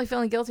constantly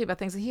feeling guilty about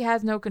things that he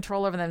has no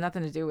control over, them,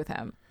 nothing to do with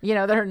him, you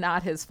know, that are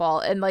not his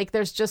fault. And like,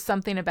 there's just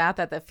something about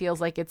that feels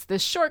like it's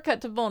this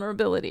shortcut to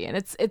vulnerability, and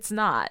it's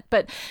not.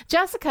 But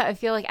Jessica, I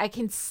feel like I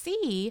can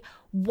see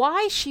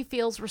why she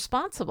feels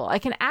responsible. I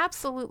can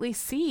absolutely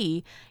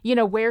see, you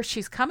know, where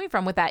she's coming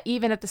from with that,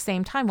 even at the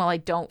same time, while I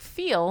don't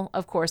feel,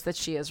 of course, that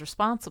she is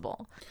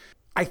responsible.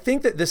 I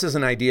think that this is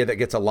an idea that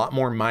gets a lot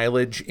more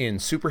mileage in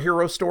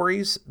superhero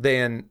stories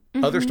than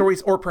other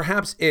stories, or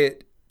perhaps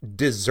it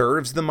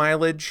deserves the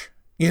mileage,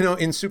 you know,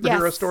 in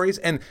superhero stories.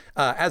 And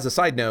as a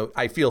side note,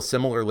 I feel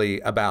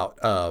similarly about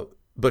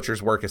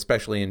Butcher's work,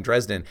 especially in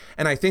Dresden.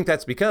 And I think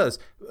that's because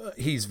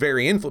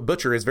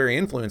Butcher is very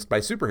influenced by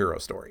superhero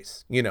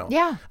stories, you know?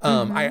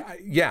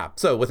 Yeah.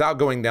 So without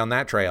going down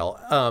that trail,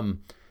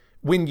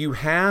 when you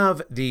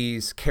have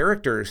these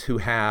characters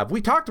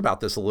we talked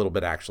about this a little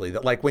bit actually,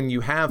 that like when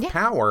you have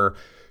power,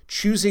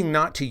 choosing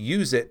not to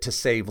use it to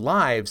save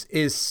lives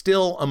is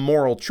still a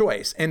moral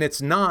choice. And it's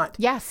not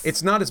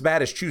as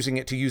bad as choosing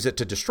it to use it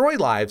to destroy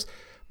lives,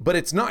 but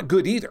it's not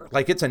good either.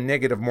 Like it's a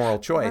negative moral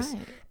choice.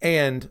 Right.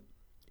 And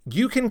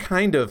you can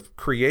kind of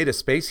create a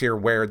space here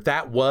where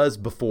that was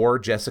before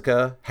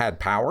Jessica had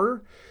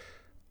power,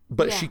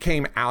 but she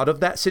came out of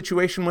that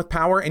situation with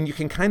power, and you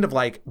can kind of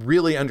like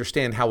really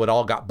understand how it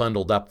all got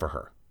bundled up for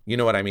her. You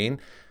know what I mean?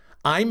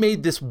 I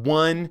made this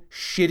one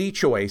shitty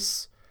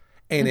choice,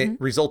 and it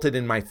resulted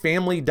in my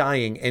family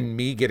dying and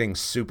me getting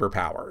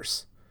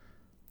superpowers.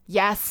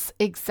 Yes,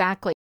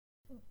 exactly.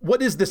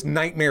 What is this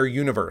nightmare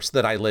universe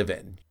that I live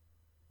in?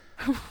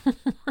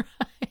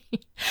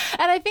 Right.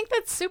 And I think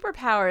that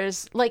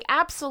superpowers, like,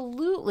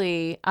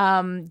 absolutely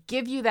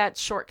give you that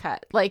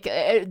shortcut. Like,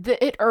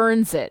 it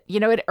earns it. You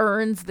know, it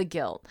earns the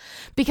guilt.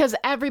 Because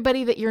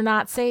everybody that you're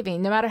not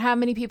saving, no matter how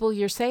many people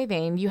you're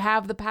saving, you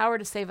have the power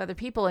to save other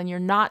people and you're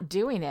not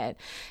doing it.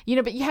 You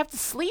know, but you have to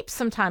sleep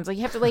sometimes. Like,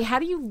 you have to, like, how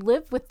do you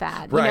live with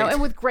that? Right. You know,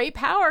 and with great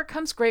power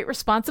comes great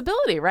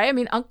responsibility, right? I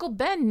mean, Uncle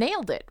Ben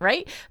nailed it,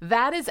 right?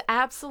 That is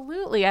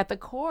absolutely at the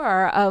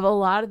core of a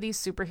lot of these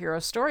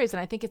superhero stories. And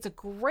I think it's a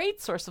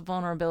great source of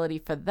vulnerability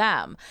for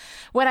them.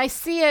 When I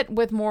see it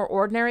with more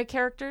ordinary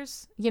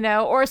characters, you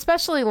know, or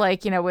especially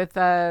like, you know,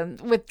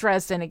 with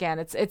Dresden again,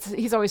 it's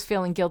he's always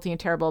feeling guilty and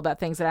terrible about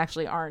things that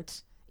actually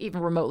aren't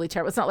even remotely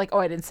terrible. It's not like, oh,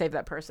 I didn't save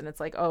that person. It's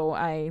like, oh,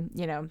 I,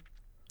 you know,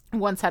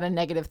 once had a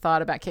negative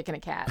thought about kicking a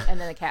cat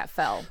and then a cat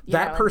fell.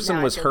 That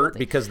person was hurt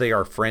because they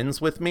are friends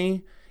with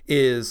me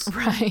is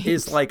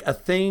like a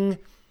thing.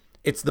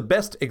 It's the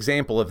best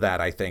example of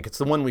that, I think. It's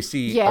the one we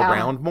see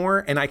around more,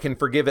 and I can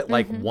forgive it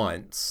like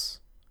once.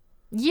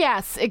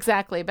 Yes,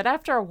 exactly. But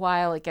after a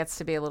while, it gets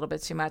to be a little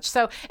bit too much.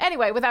 So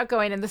anyway, without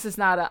going, and this is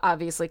not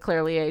obviously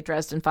clearly a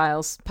Dresden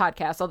Files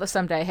podcast, although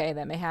someday, hey,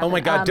 that may happen. Oh my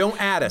God, don't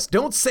add us.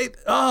 Don't say,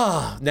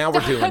 now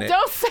we're doing it.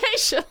 Don't say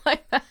shit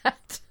like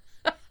that.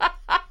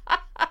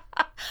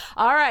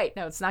 All right.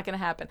 No, it's not going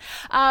to happen.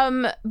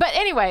 But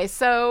anyway,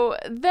 so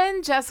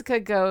then Jessica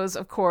goes,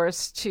 of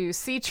course, to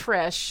see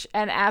Trish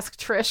and ask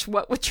Trish,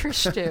 what would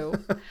Trish do?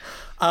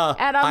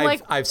 And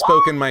I've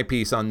spoken my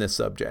piece on this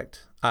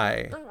subject.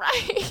 I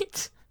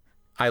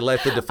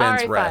let the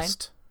defense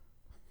rest.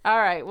 Fine. All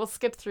right, we'll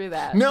skip through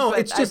that. No,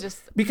 but it's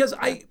just because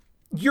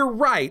you're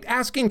right.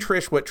 Asking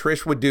Trish what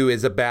Trish would do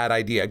is a bad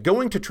idea.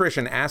 Going to Trish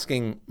and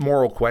asking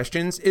moral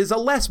questions is a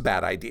less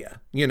bad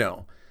idea, you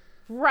know.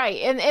 Right,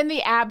 in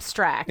the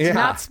abstract,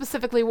 not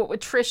specifically what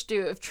would Trish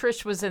do if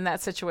Trish was in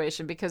that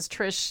situation, because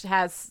Trish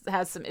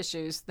has some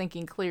issues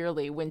thinking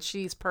clearly when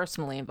she's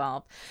personally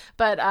involved.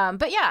 But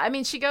yeah, I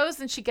mean, she goes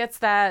and she gets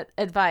that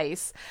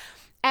advice.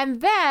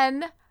 And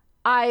then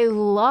I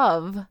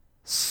love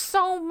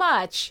so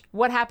much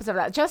what happens after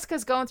that.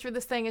 Jessica's going through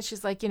this thing and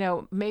she's like, you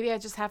know, maybe I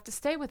just have to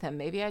stay with him.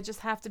 Maybe I just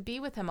have to be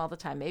with him all the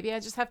time. Maybe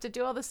I just have to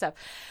do all this stuff.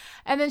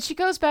 And then she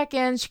goes back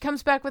in. She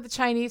comes back with the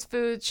Chinese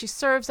food. She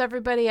serves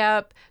everybody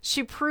up.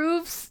 She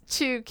proves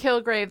to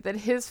Kilgrave that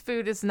his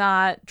food is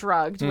not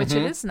drugged, which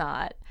it is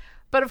not.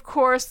 But of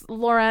course,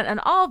 Laurent and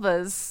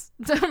Alva's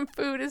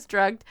food is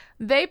drugged.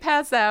 They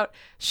pass out.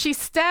 She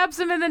stabs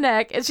him in the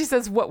neck and she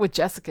says, what would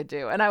Jessica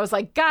do? And I was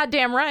like,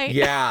 goddamn right.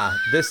 Yeah,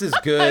 this is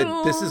good.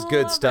 This is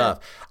good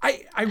stuff.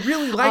 I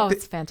really like that.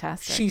 It's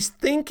fantastic. She's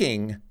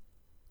thinking,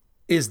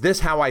 is this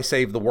how I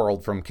save the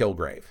world from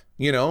Kilgrave?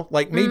 You know,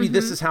 like maybe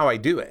this is how I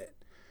do it.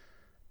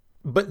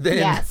 But then...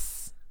 Yes.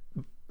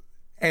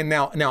 And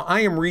now I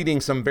am reading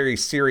some very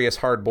serious,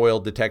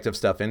 hard-boiled detective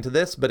stuff into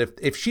this, but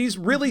if she's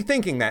really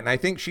thinking that, and I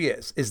think she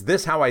is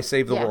this how I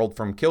save the world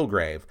from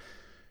Kilgrave?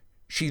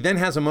 She then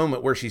has a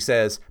moment where she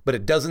says, but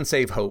it doesn't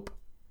save Hope.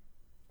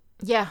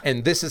 Yeah.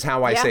 And this is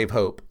how I save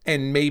Hope,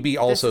 and maybe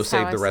also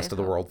save the rest of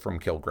the world from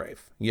Kilgrave,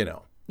 you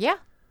know? Yeah.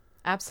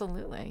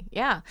 Absolutely.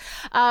 Yeah.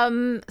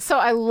 So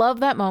I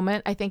love that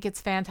moment. I think it's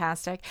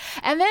fantastic.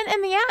 And then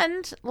in the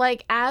end,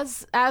 like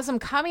as I'm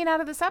coming out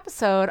of this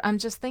episode, I'm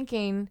just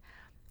thinking,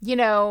 you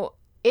know,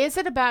 is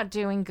it about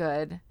doing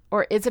good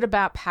or is it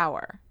about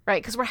power, right?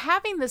 Because we're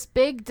having this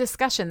big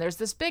discussion. There's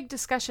this big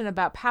discussion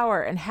about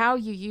power and how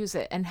you use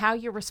it and how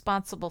you're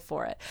responsible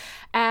for it.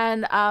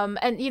 And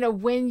you know,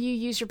 when you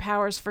use your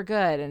powers for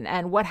good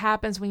and what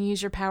happens when you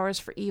use your powers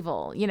for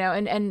evil, you know,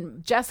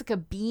 and Jessica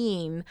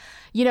being,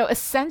 you know,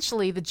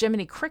 essentially the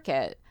Jiminy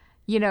Cricket,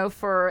 you know,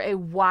 for a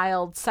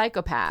wild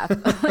psychopath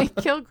like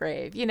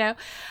Kilgrave, you know?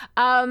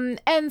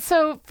 And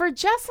so for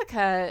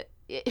Jessica,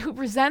 who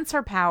resents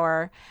her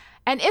power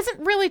and isn't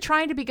really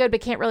trying to be good,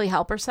 but can't really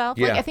help herself.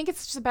 Yeah. Like, I think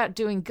it's just about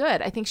doing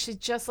good. I think she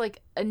just like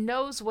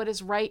knows what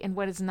is right and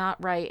what is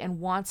not right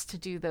and wants to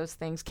do those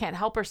things, can't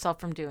help herself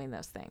from doing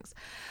those things.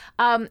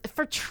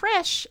 For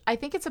Trish, I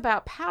think it's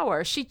about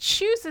power. She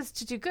chooses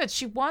to do good.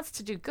 She wants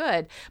to do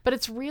good, but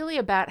it's really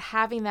about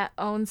having that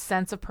own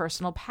sense of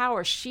personal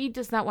power. She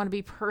does not want to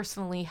be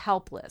personally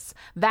helpless.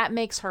 That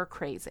makes her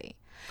crazy.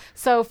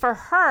 So for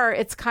her,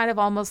 it's kind of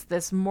almost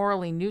this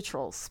morally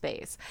neutral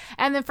space.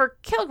 And then for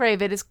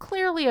Kilgrave, it is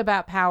clearly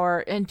about power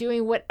and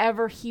doing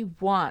whatever he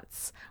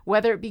wants,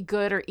 whether it be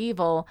good or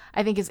evil,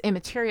 I think is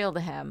immaterial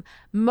to him.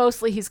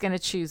 Mostly he's going to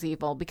choose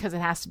evil because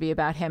it has to be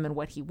about him and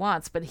what he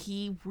wants. But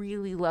he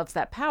really loves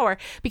that power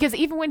because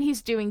even when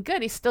he's doing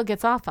good, he still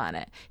gets off on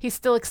it. He's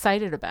still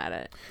excited about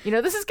it. You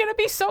know, this is going to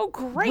be so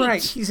great.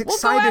 Right. He's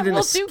excited in a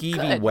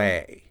skeevy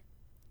way.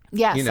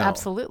 Yes, you know,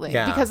 absolutely.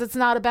 yeah. Because it's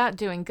not about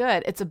doing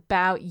good. It's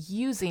about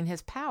using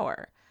his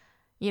power,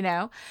 you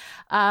know?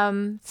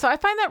 So I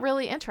find that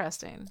really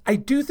interesting. I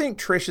do think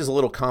Trish is a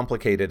little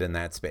complicated in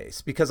that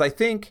space because I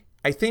think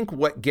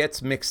what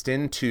gets mixed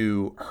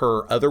into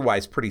her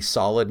otherwise pretty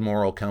solid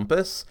moral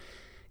compass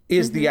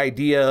is the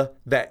idea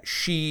that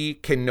she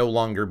can no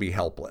longer be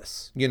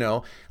helpless, you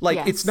know? Like,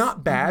 Yes. it's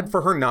not bad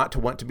for her not to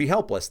want to be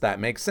helpless. That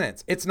makes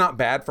sense. It's not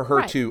bad for her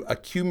Right. to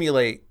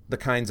accumulate the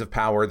kinds of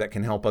power that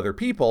can help other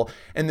people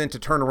and then to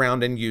turn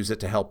around and use it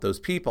to help those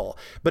people.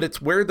 But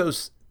it's where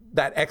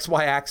that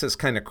XY axis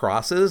kind of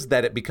crosses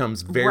that it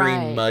becomes very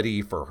Right.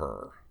 muddy for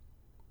her.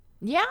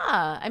 Yeah.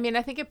 I mean,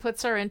 I think it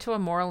puts her into a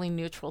morally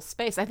neutral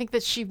space. I think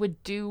that she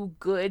would do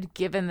good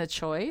given the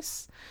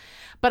choice,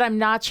 but I'm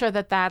not sure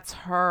that that's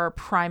her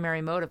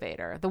primary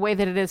motivator, the way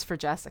that it is for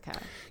Jessica.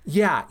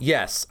 Yeah,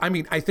 yes. I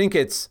mean, I think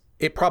it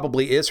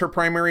probably is her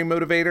primary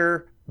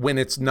motivator when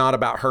it's not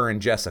about her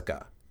and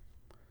Jessica.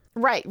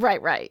 Right.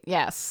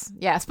 Yes.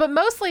 But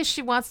mostly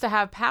she wants to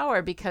have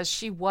power because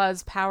she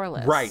was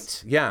powerless.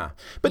 Right, yeah.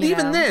 But You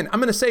even know? then,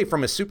 I'm going to say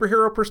from a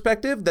superhero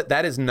perspective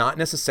that is not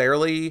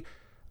necessarily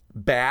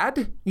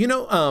bad. You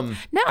know,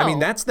 No. I mean,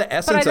 that's the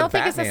essence But I don't of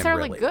think Batman, it's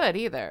necessarily really. good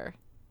either.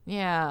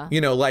 Yeah.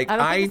 You know, like I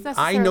don't think it's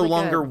I no necessarily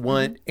longer good.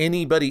 want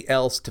anybody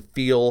else to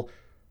feel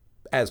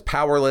as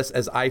powerless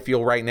as I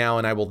feel right now,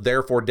 and I will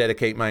therefore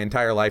dedicate my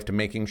entire life to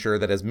making sure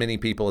that as many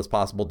people as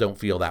possible don't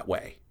feel that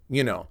way.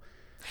 You know,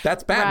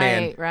 that's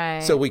Batman.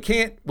 Right. So we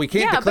can't Yeah,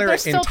 but declare they're it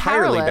still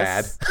entirely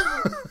powerless.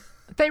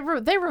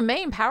 bad. They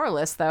remain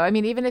powerless, though. I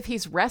mean, even if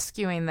he's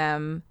rescuing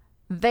them,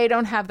 they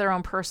don't have their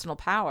own personal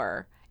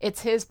power.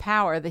 It's his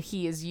power that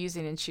he is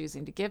using and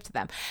choosing to give to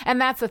them.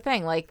 And that's the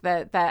thing, like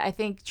that I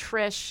think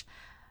Trish,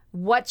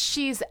 what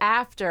she's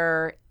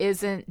after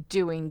isn't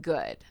doing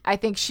good. I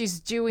think she's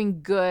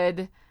doing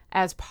good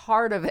as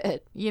part of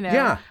it, you know?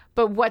 Yeah.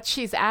 But what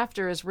she's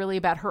after is really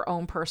about her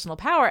own personal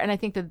power. And I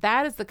think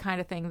that is the kind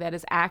of thing that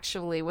is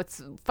actually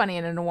what's funny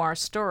in a noir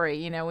story,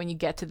 you know, when you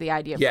get to the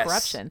idea of Yes.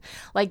 corruption.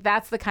 Like,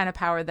 that's the kind of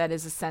power that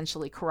is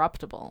essentially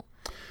corruptible,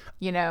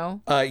 you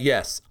know?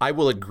 Yes, I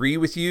will agree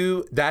with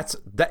you. That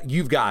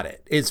you've got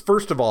it. Is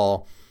first of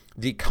all,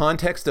 the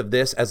context of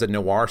this as a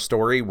noir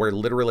story where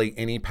literally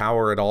any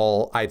power at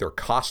all either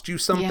cost you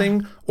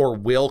something or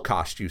will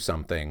cost you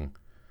something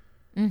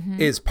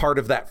is part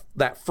of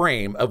that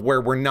frame of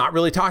where we're not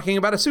really talking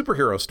about a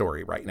superhero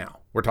story right now.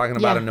 We're talking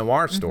about a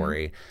noir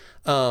story.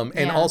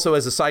 And also,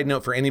 as a side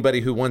note for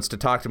anybody who wants to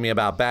talk to me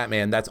about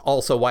Batman, that's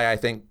also why I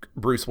think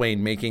Bruce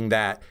Wayne making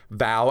that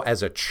vow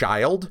as a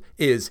child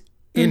is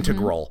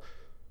integral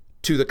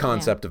to the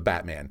concept of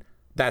Batman.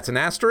 That's an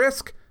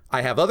asterisk.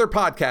 I have other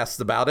podcasts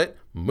about it.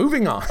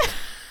 Moving on.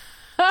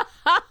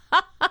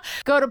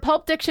 Go to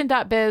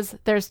pulpdiction.biz.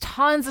 There's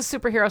tons of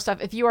superhero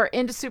stuff. If you are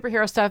into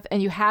superhero stuff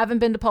and you haven't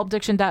been to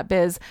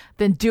pulpdiction.biz,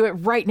 then do it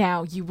right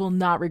now. You will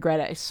not regret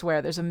it. I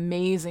swear. There's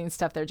amazing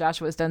stuff there.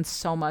 Joshua has done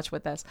so much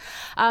with this.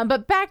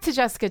 But back to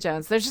Jessica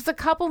Jones. There's just a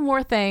couple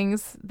more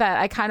things that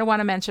I kind of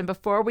want to mention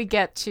before we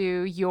get to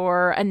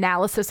your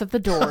analysis of the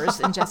Doors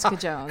in Jessica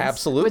Jones.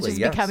 Absolutely, Which is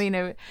yes.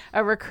 becoming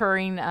a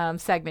recurring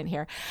segment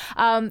here.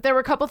 There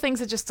were a couple things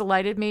that just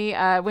delighted me.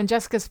 When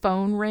Jessica's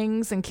phone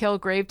rings and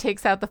Kilgrave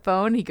takes out the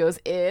phone, he goes,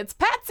 "It's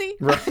Patsy."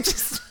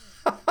 Right.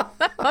 I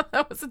thought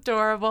that was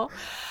adorable.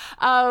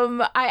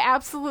 I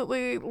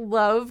absolutely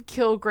love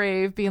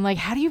Kilgrave being like,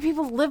 how do you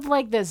people live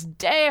like this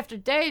day after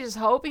day, just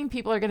hoping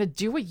people are going to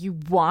do what you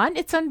want?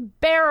 It's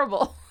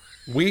unbearable.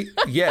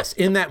 Yes,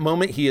 in that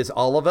moment, he is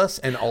all of us.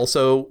 And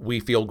also we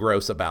feel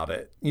gross about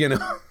it, you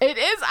know? It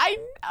is. I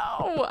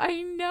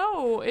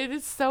know. It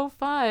is so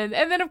fun.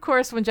 And then, of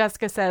course, when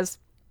Jessica says,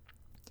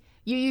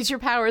 you use your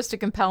powers to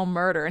compel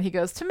murder, and he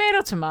goes,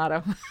 tomato,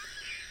 tomato.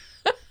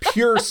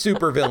 Pure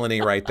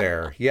supervillainy right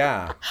there.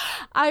 Yeah.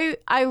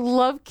 I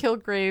love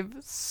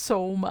Kilgrave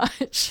so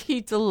much. He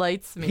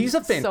delights me. He's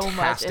a so much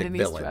fantastic in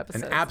these 2 villain.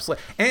 episodes. An absolute.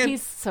 And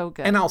He's so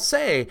good. And I'll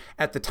say,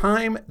 at the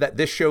time that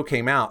this show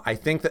came out, I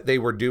think that they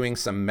were doing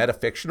some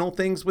metafictional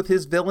things with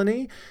his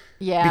villainy.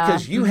 Yeah.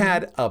 Because you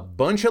had a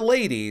bunch of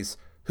ladies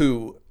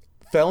who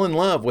fell in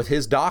love with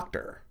his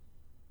doctor,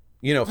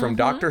 you know, from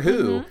Doctor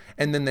Who.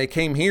 And then they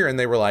came here and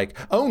they were like,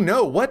 oh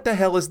no, what the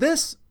hell is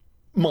this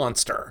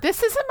monster.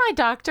 This isn't my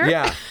doctor.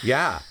 Yeah,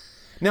 yeah.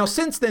 Now,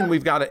 since then,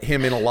 we've got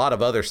him in a lot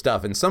of other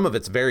stuff, and some of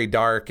it's very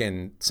dark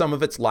and some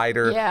of it's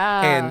lighter.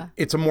 Yeah. And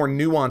it's a more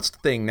nuanced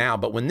thing now.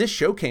 But when this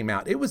show came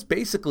out, it was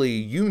basically,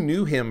 you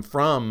knew him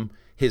from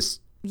his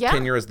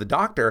tenure as the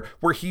Doctor,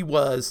 where he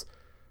was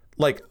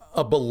like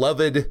a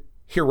beloved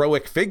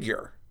heroic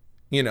figure,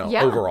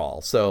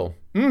 overall. So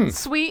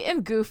Sweet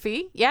and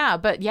goofy. Yeah.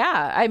 But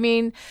yeah, I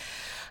mean,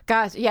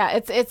 gosh, yeah,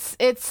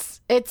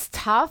 it's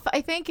tough,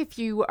 I think, if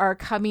you are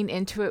coming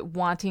into it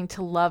wanting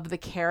to love the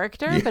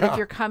character. Yeah. But if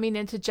you're coming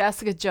into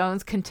Jessica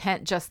Jones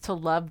content just to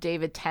love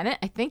David Tennant,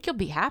 I think you'll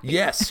be happy.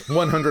 Yes,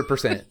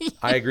 100%. Yes,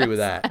 I agree with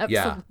that.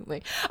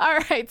 Absolutely. Yeah. All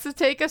right, so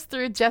take us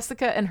through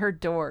Jessica and her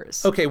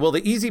doors. Okay, well,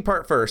 the easy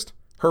part first.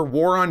 Her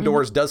war on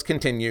doors does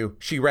continue.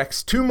 She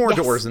wrecks 2 more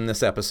doors in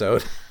this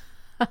episode.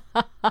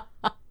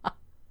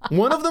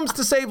 One of them's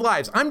to save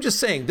lives. I'm just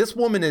saying, this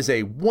woman is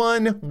a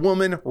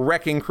one-woman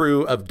wrecking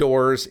crew of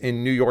doors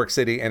in New York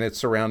City and its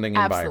surrounding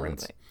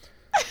environs.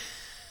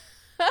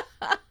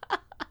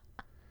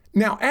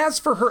 Now, as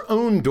for her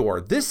own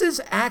door, this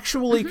is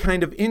actually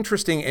kind of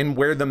interesting and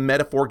where the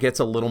metaphor gets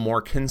a little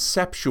more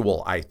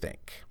conceptual, I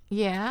think.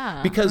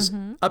 Yeah. Because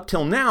up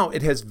till now,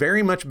 it has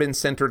very much been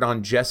centered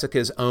on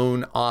Jessica's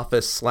own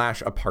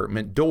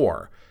office/apartment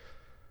door.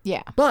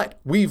 Yeah. But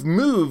we've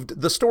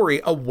moved the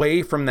story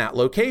away from that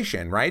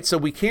location, right? So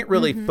we can't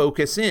really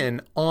focus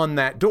in on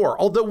that door.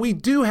 Although we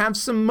do have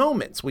some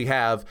moments. We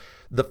have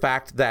the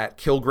fact that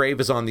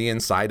Kilgrave is on the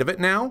inside of it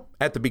now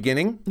at the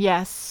beginning.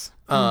 Yes.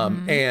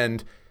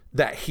 And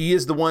that he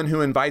is the one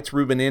who invites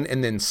Ruben in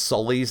and then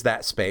sullies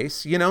that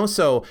space,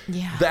 so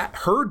that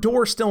her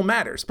door still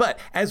matters. But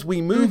as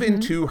we move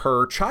into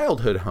her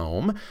childhood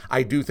home,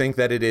 I do think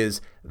that it is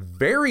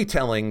very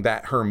telling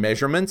that her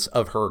measurements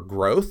of her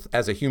growth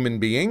as a human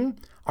being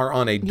are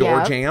on a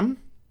door jam.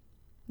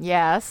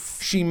 Yes.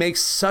 She makes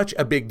such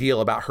a big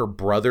deal about her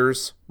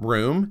brother's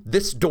room.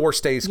 This door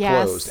stays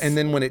closed. And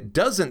then when it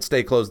doesn't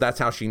stay closed, that's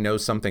how she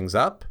knows something's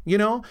up,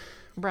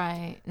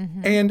 Right.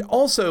 And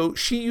also,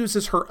 she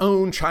uses her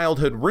own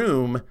childhood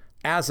room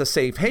as a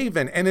safe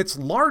haven, and it's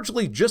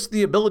largely just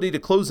the ability to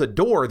close a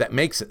door that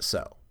makes it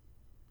so.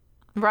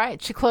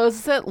 Right. She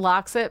closes it,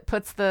 locks it,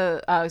 puts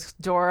the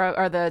door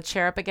or the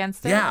chair up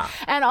against it. Yeah.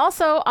 And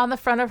also on the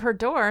front of her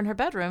door in her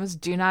bedroom is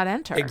 "Do not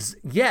enter."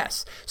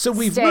 Yes. So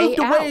we've Stay moved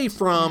away out.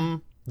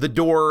 from the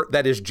door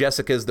that is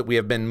Jessica's that we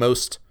have been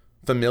most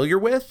familiar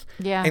with,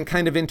 and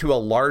kind of into a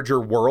larger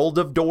world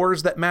of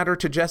doors that matter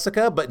to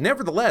Jessica. But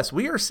nevertheless,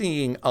 we are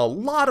seeing a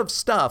lot of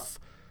stuff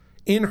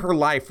in her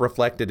life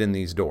reflected in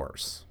these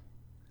doors.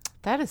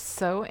 That is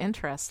so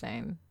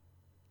interesting.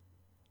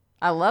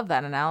 I love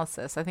that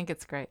analysis. I think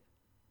it's great.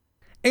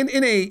 And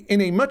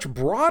in a much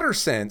broader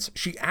sense,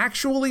 she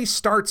actually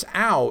starts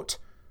out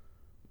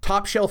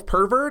top shelf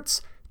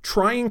perverts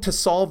trying to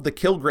solve the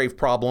Kilgrave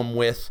problem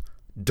with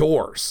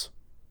doors.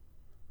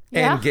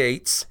 And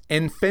gates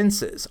and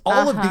fences.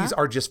 All of these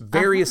are just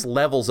various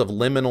levels of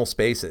liminal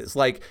spaces.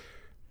 Like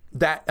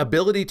that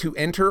ability to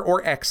enter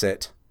or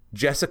exit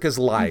Jessica's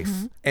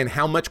life and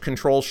how much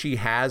control she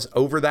has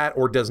over that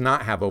or does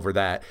not have over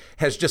that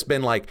has just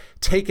been like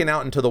taken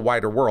out into the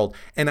wider world.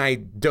 And I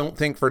don't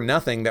think for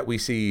nothing that we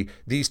see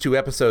these 2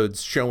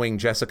 episodes showing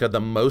Jessica the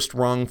most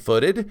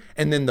wrong-footed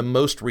and then the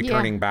most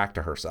returning back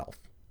to herself.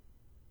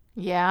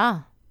 Yeah.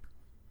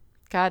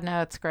 God,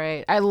 no, it's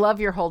great. I love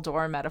your whole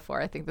door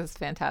metaphor. I think this is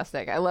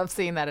fantastic. I love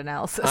seeing that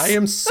analysis. I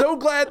am so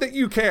glad that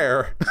you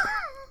care.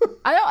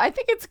 I know. I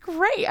think it's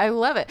great. I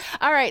love it.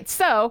 All right.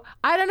 So,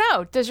 I don't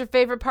know. Does your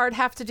favorite part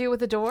have to do with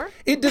the door?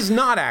 It does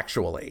not,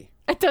 actually.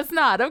 It does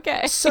not.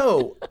 Okay.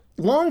 So,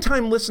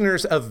 longtime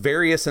listeners of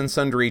various and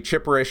sundry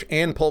Chipperish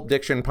and Pulp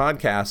Diction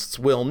podcasts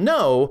will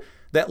know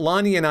that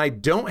Lonnie and I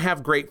don't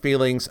have great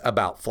feelings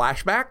about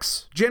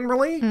flashbacks,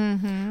 generally.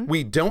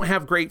 We don't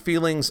have great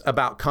feelings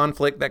about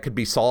conflict that could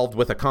be solved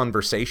with a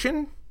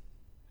conversation.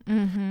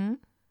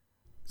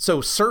 So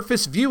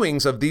surface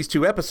viewings of these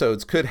 2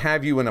 episodes could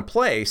have you in a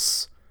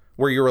place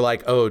where you were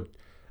like, oh,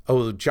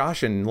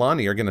 Josh and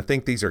Lonnie are going to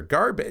think these are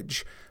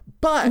garbage.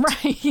 But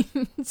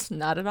it's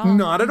not at all.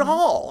 Not at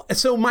all.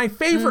 So my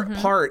favorite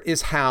part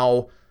is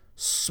how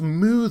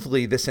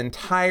smoothly this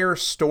entire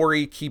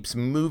story keeps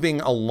moving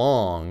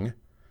along.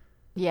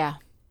 Yeah.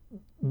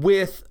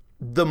 With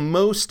the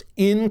most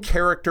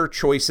in-character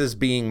choices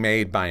being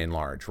made by and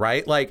large,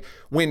 right? Like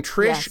when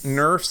Trish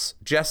nerfs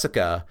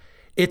Jessica,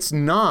 it's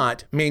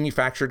not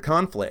manufactured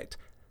conflict.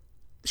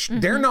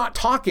 They're not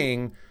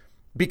talking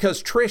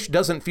because Trish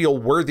doesn't feel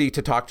worthy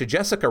to talk to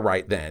Jessica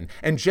right then.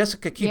 And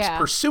Jessica keeps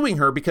pursuing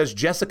her because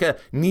Jessica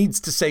needs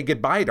to say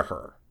goodbye to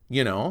her.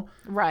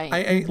 Right.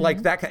 I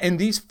like that. And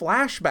these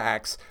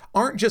flashbacks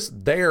aren't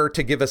just there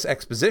to give us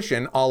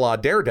exposition a la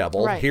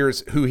Daredevil. Right.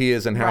 Here's who he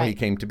is and how he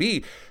came to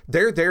be.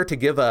 They're there to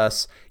give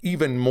us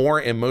even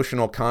more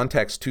emotional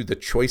context to the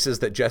choices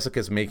that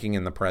Jessica's making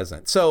in the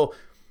present. So,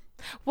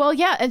 well,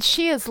 yeah, and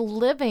she is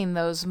living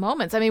those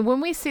moments. I mean, when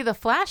we see the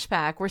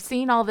flashback, we're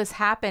seeing all this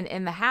happen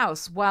in the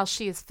house while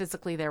she is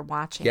physically there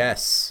watching.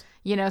 Yes.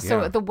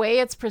 So the way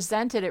it's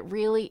presented, it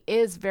really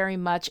is very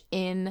much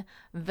in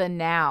the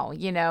now.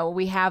 You know,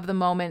 we have the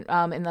moment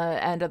in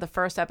the end of the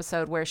first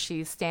episode where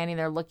she's standing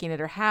there looking at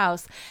her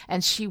house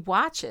and she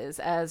watches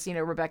as, you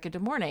know, Rebecca De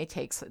Mornay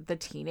takes the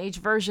teenage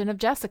version of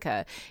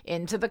Jessica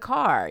into the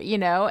car, you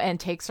know, and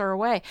takes her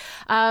away.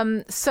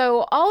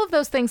 So all of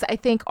those things I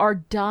think are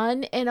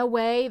done in a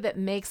way that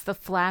makes the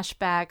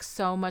flashback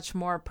so much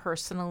more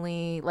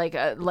personally,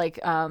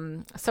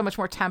 so much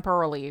more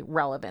temporally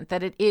relevant,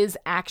 that it is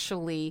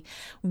actually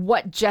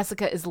what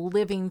Jessica is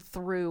living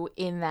through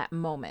in that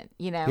moment,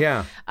 you know?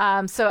 Yeah.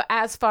 So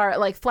as far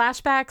like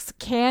flashbacks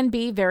can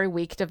be very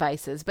weak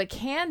devices, but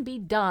can be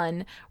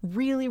done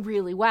really,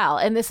 really well.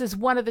 And this is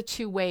one of the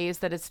two ways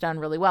that it's done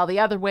really well. The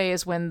other way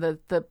is when the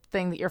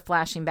thing that you're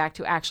flashing back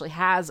to actually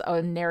has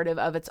a narrative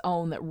of its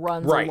own that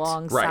runs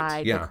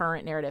alongside the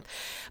current narrative.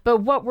 But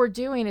what we're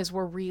doing is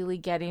we're really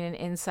getting an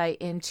insight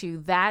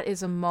into that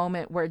is a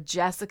moment where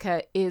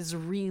Jessica is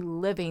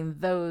reliving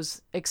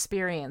those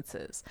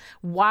experiences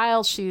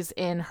while she's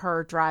in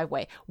her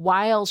driveway,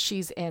 while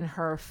she's in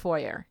her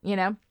foyer, you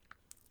know?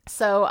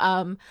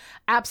 So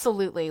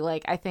absolutely,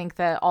 like, I think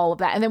that all of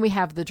that. And then we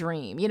have the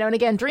dream, you know, and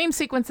again, dream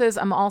sequences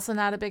I'm also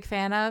not a big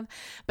fan of.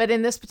 But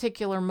in this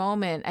particular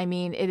moment, I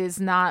mean, it is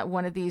not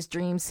one of these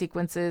dream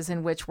sequences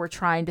in which we're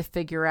trying to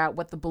figure out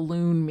what the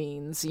balloon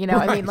means. You know,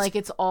 I mean, like,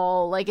 it's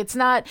all like it's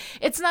not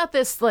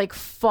this like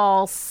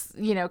false,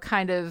 you know,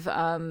 kind of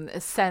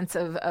sense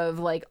of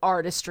like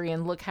artistry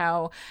and look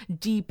how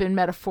deep and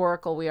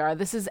metaphorical we are.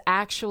 This is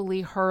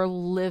actually her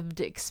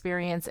lived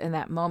experience in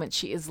that moment.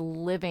 She is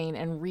living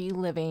and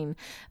reliving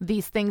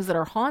these things that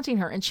are haunting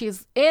her, and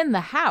she's in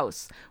the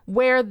house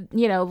where,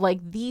 you know, like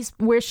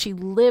where she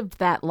lived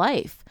that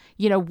life,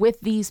 you know, with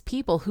these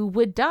people who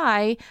would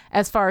die,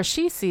 as far as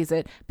she sees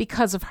it,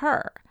 because of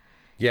her.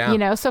 Yeah. You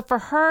know, so for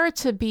her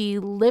to be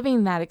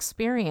living that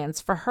experience,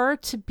 for her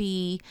to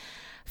be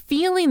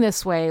feeling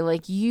this way,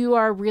 like, you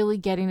are really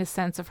getting a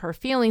sense of her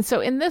feeling. So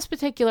in this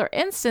particular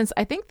instance,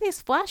 I think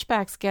these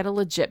flashbacks get a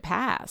legit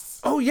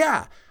pass. Oh,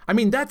 yeah. I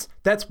mean, that's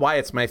why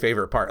it's my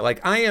favorite part.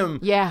 Like, I am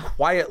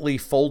quietly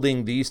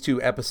folding these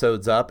two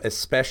episodes up,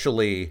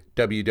 especially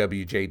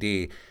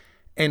WWJD,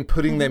 and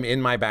putting them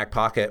in my back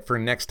pocket for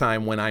next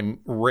time when I'm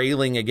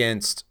railing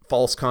against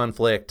false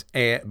conflict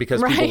and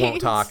because people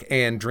won't talk,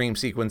 and dream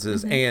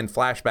sequences and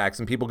flashbacks,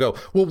 and people go,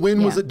 well,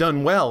 when was it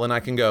done well? And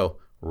I can go,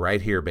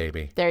 right here,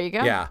 baby. There you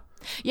go. Yeah.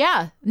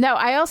 Yeah. No,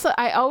 I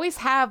always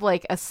have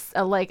like a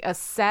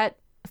set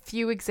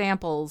few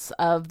examples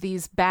of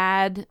these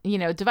bad, you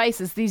know,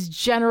 devices, these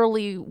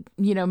generally,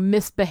 you know,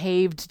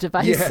 misbehaved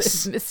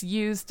devices,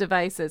 misused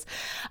devices,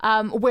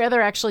 where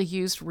they're actually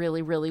used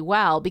really, really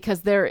well,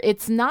 because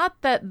it's not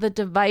that the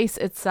device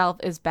itself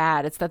is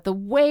bad. It's that the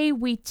way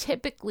we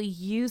typically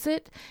use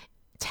it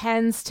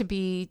tends to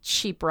be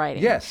cheap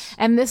writing. Yes.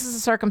 And this is a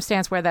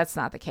circumstance where that's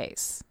not the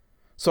case.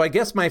 So I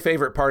guess my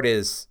favorite part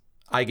is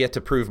I get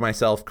to prove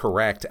myself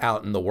correct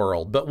out in the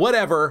world, but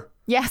whatever.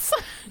 Yes.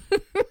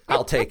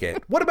 I'll take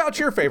it. What about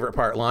your favorite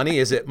part, Lonnie?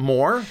 Is it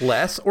more,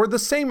 less, or the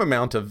same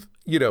amount of,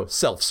 you know,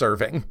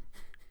 self-serving?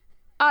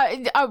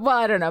 Well,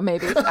 I don't know.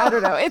 Maybe. I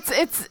don't know.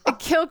 It's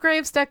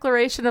Kilgrave's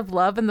declaration of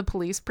love in the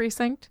police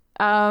precinct.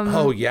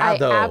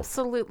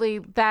 Absolutely.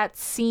 That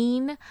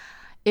scene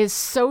is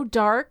so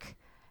dark.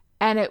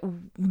 And it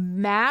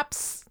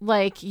maps,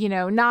 like, you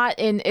know, not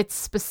in its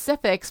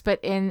specifics, but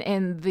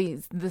in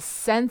the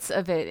sense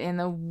of it, in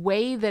the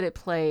way that it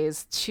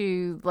plays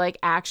to, like,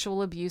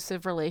 actual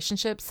abusive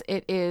relationships.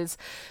 It is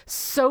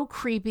so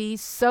creepy,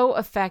 so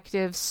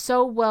effective,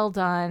 so well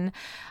done.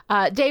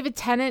 David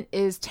Tennant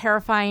is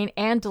terrifying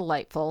and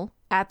delightful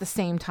at the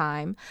same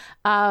time.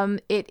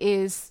 It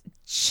is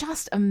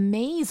just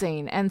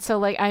amazing. And so,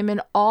 like, I'm in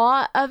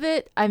awe of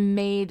it. I'm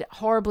made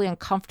horribly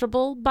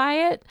uncomfortable by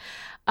it.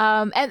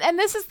 And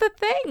this is the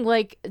thing,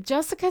 like,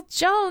 Jessica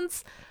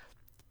Jones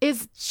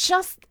is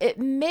just, it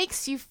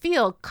makes you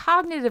feel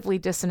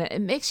cognitively dissonant.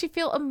 It makes you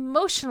feel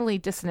emotionally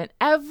dissonant.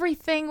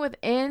 Everything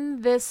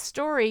within this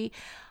story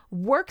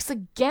works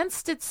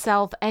against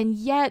itself and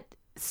yet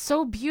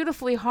so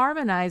beautifully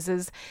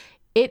harmonizes.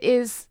 It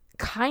is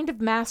kind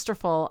of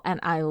masterful, and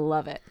I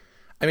love it.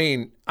 I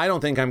mean, I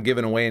don't think I'm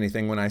giving away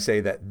anything when I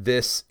say that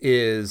this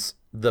is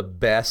the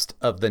best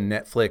of the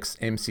Netflix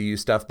MCU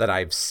stuff that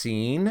I've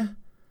seen.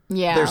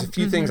 Yeah. There's a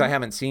few things I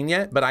haven't seen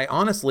yet, but I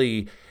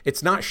honestly,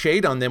 it's not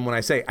shade on them when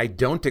I say I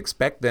don't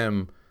expect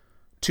them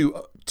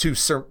to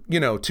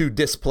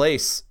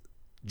displace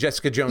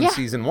Jessica Jones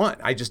season 1.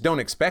 I just don't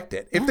expect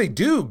it. If they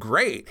do,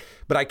 great,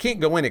 but I can't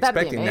go in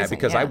expecting that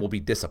because I will be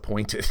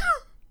disappointed.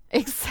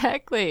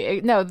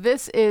 Exactly. No,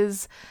 this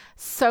is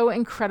so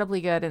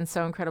incredibly good and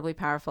so incredibly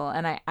powerful,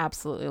 and I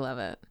absolutely love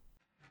it.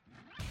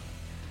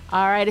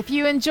 All right, if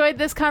you enjoyed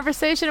this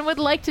conversation and would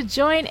like to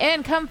join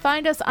in, come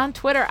find us on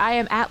Twitter. I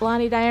am at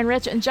Lonnie Diane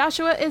Rich, and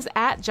Joshua is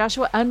at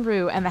Joshua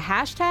Unruh, and the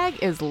hashtag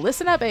is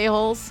Listen Up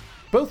A-Holes.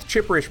 Both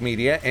Chipperish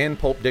Media and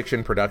Pulp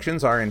Diction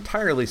Productions are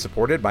entirely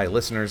supported by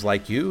listeners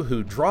like you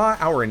who draw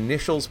our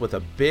initials with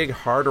a big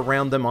heart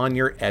around them on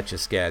your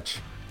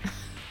Etch-a-Sketch.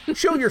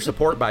 Show your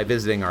support by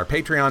visiting our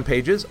Patreon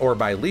pages or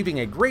by leaving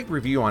a great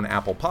review on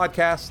Apple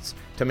Podcasts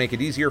to make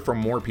it easier for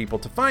more people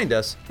to find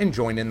us and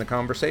join in the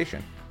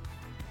conversation.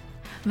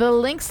 The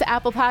links to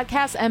Apple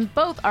Podcasts and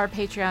both our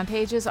Patreon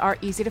pages are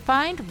easy to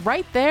find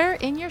right there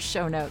in your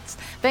show notes.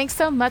 Thanks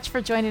so much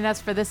for joining us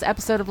for this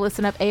episode of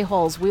Listen Up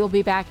A-Holes. We'll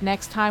be back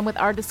next time with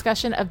our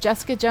discussion of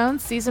Jessica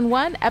Jones Season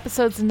 1,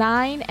 Episodes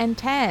 9 and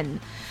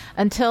 10.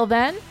 Until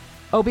then,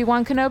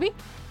 Obi-Wan Kenobi.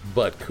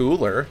 But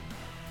cooler.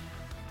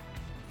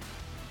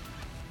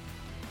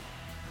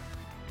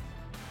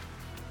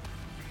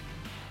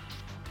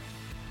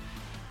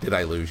 Did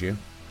I lose you?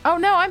 Oh,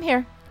 no, I'm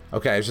here.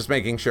 Okay, I was just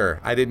making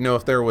sure. I didn't know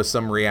if there was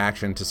some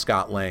reaction to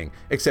Scott Lang.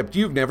 Except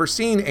you've never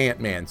seen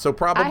Ant-Man, so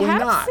probably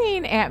not. I have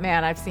seen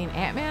Ant-Man. I've seen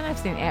Ant-Man. I've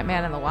seen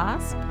Ant-Man and the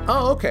Wasp.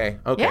 Oh, okay.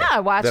 Yeah, I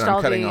watched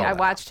I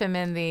watched him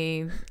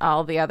in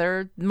all the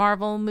other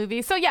Marvel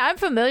movies. So yeah, I'm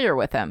familiar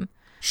with him.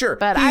 Sure,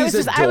 but he's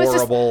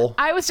adorable.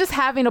 I was just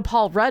having a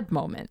Paul Rudd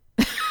moment.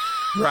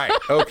 Right.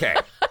 Okay.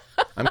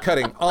 I'm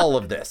cutting all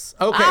of this.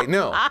 Okay.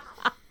 No.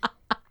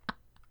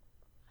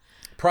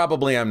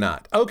 Probably I'm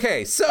not.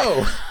 Okay.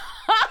 So.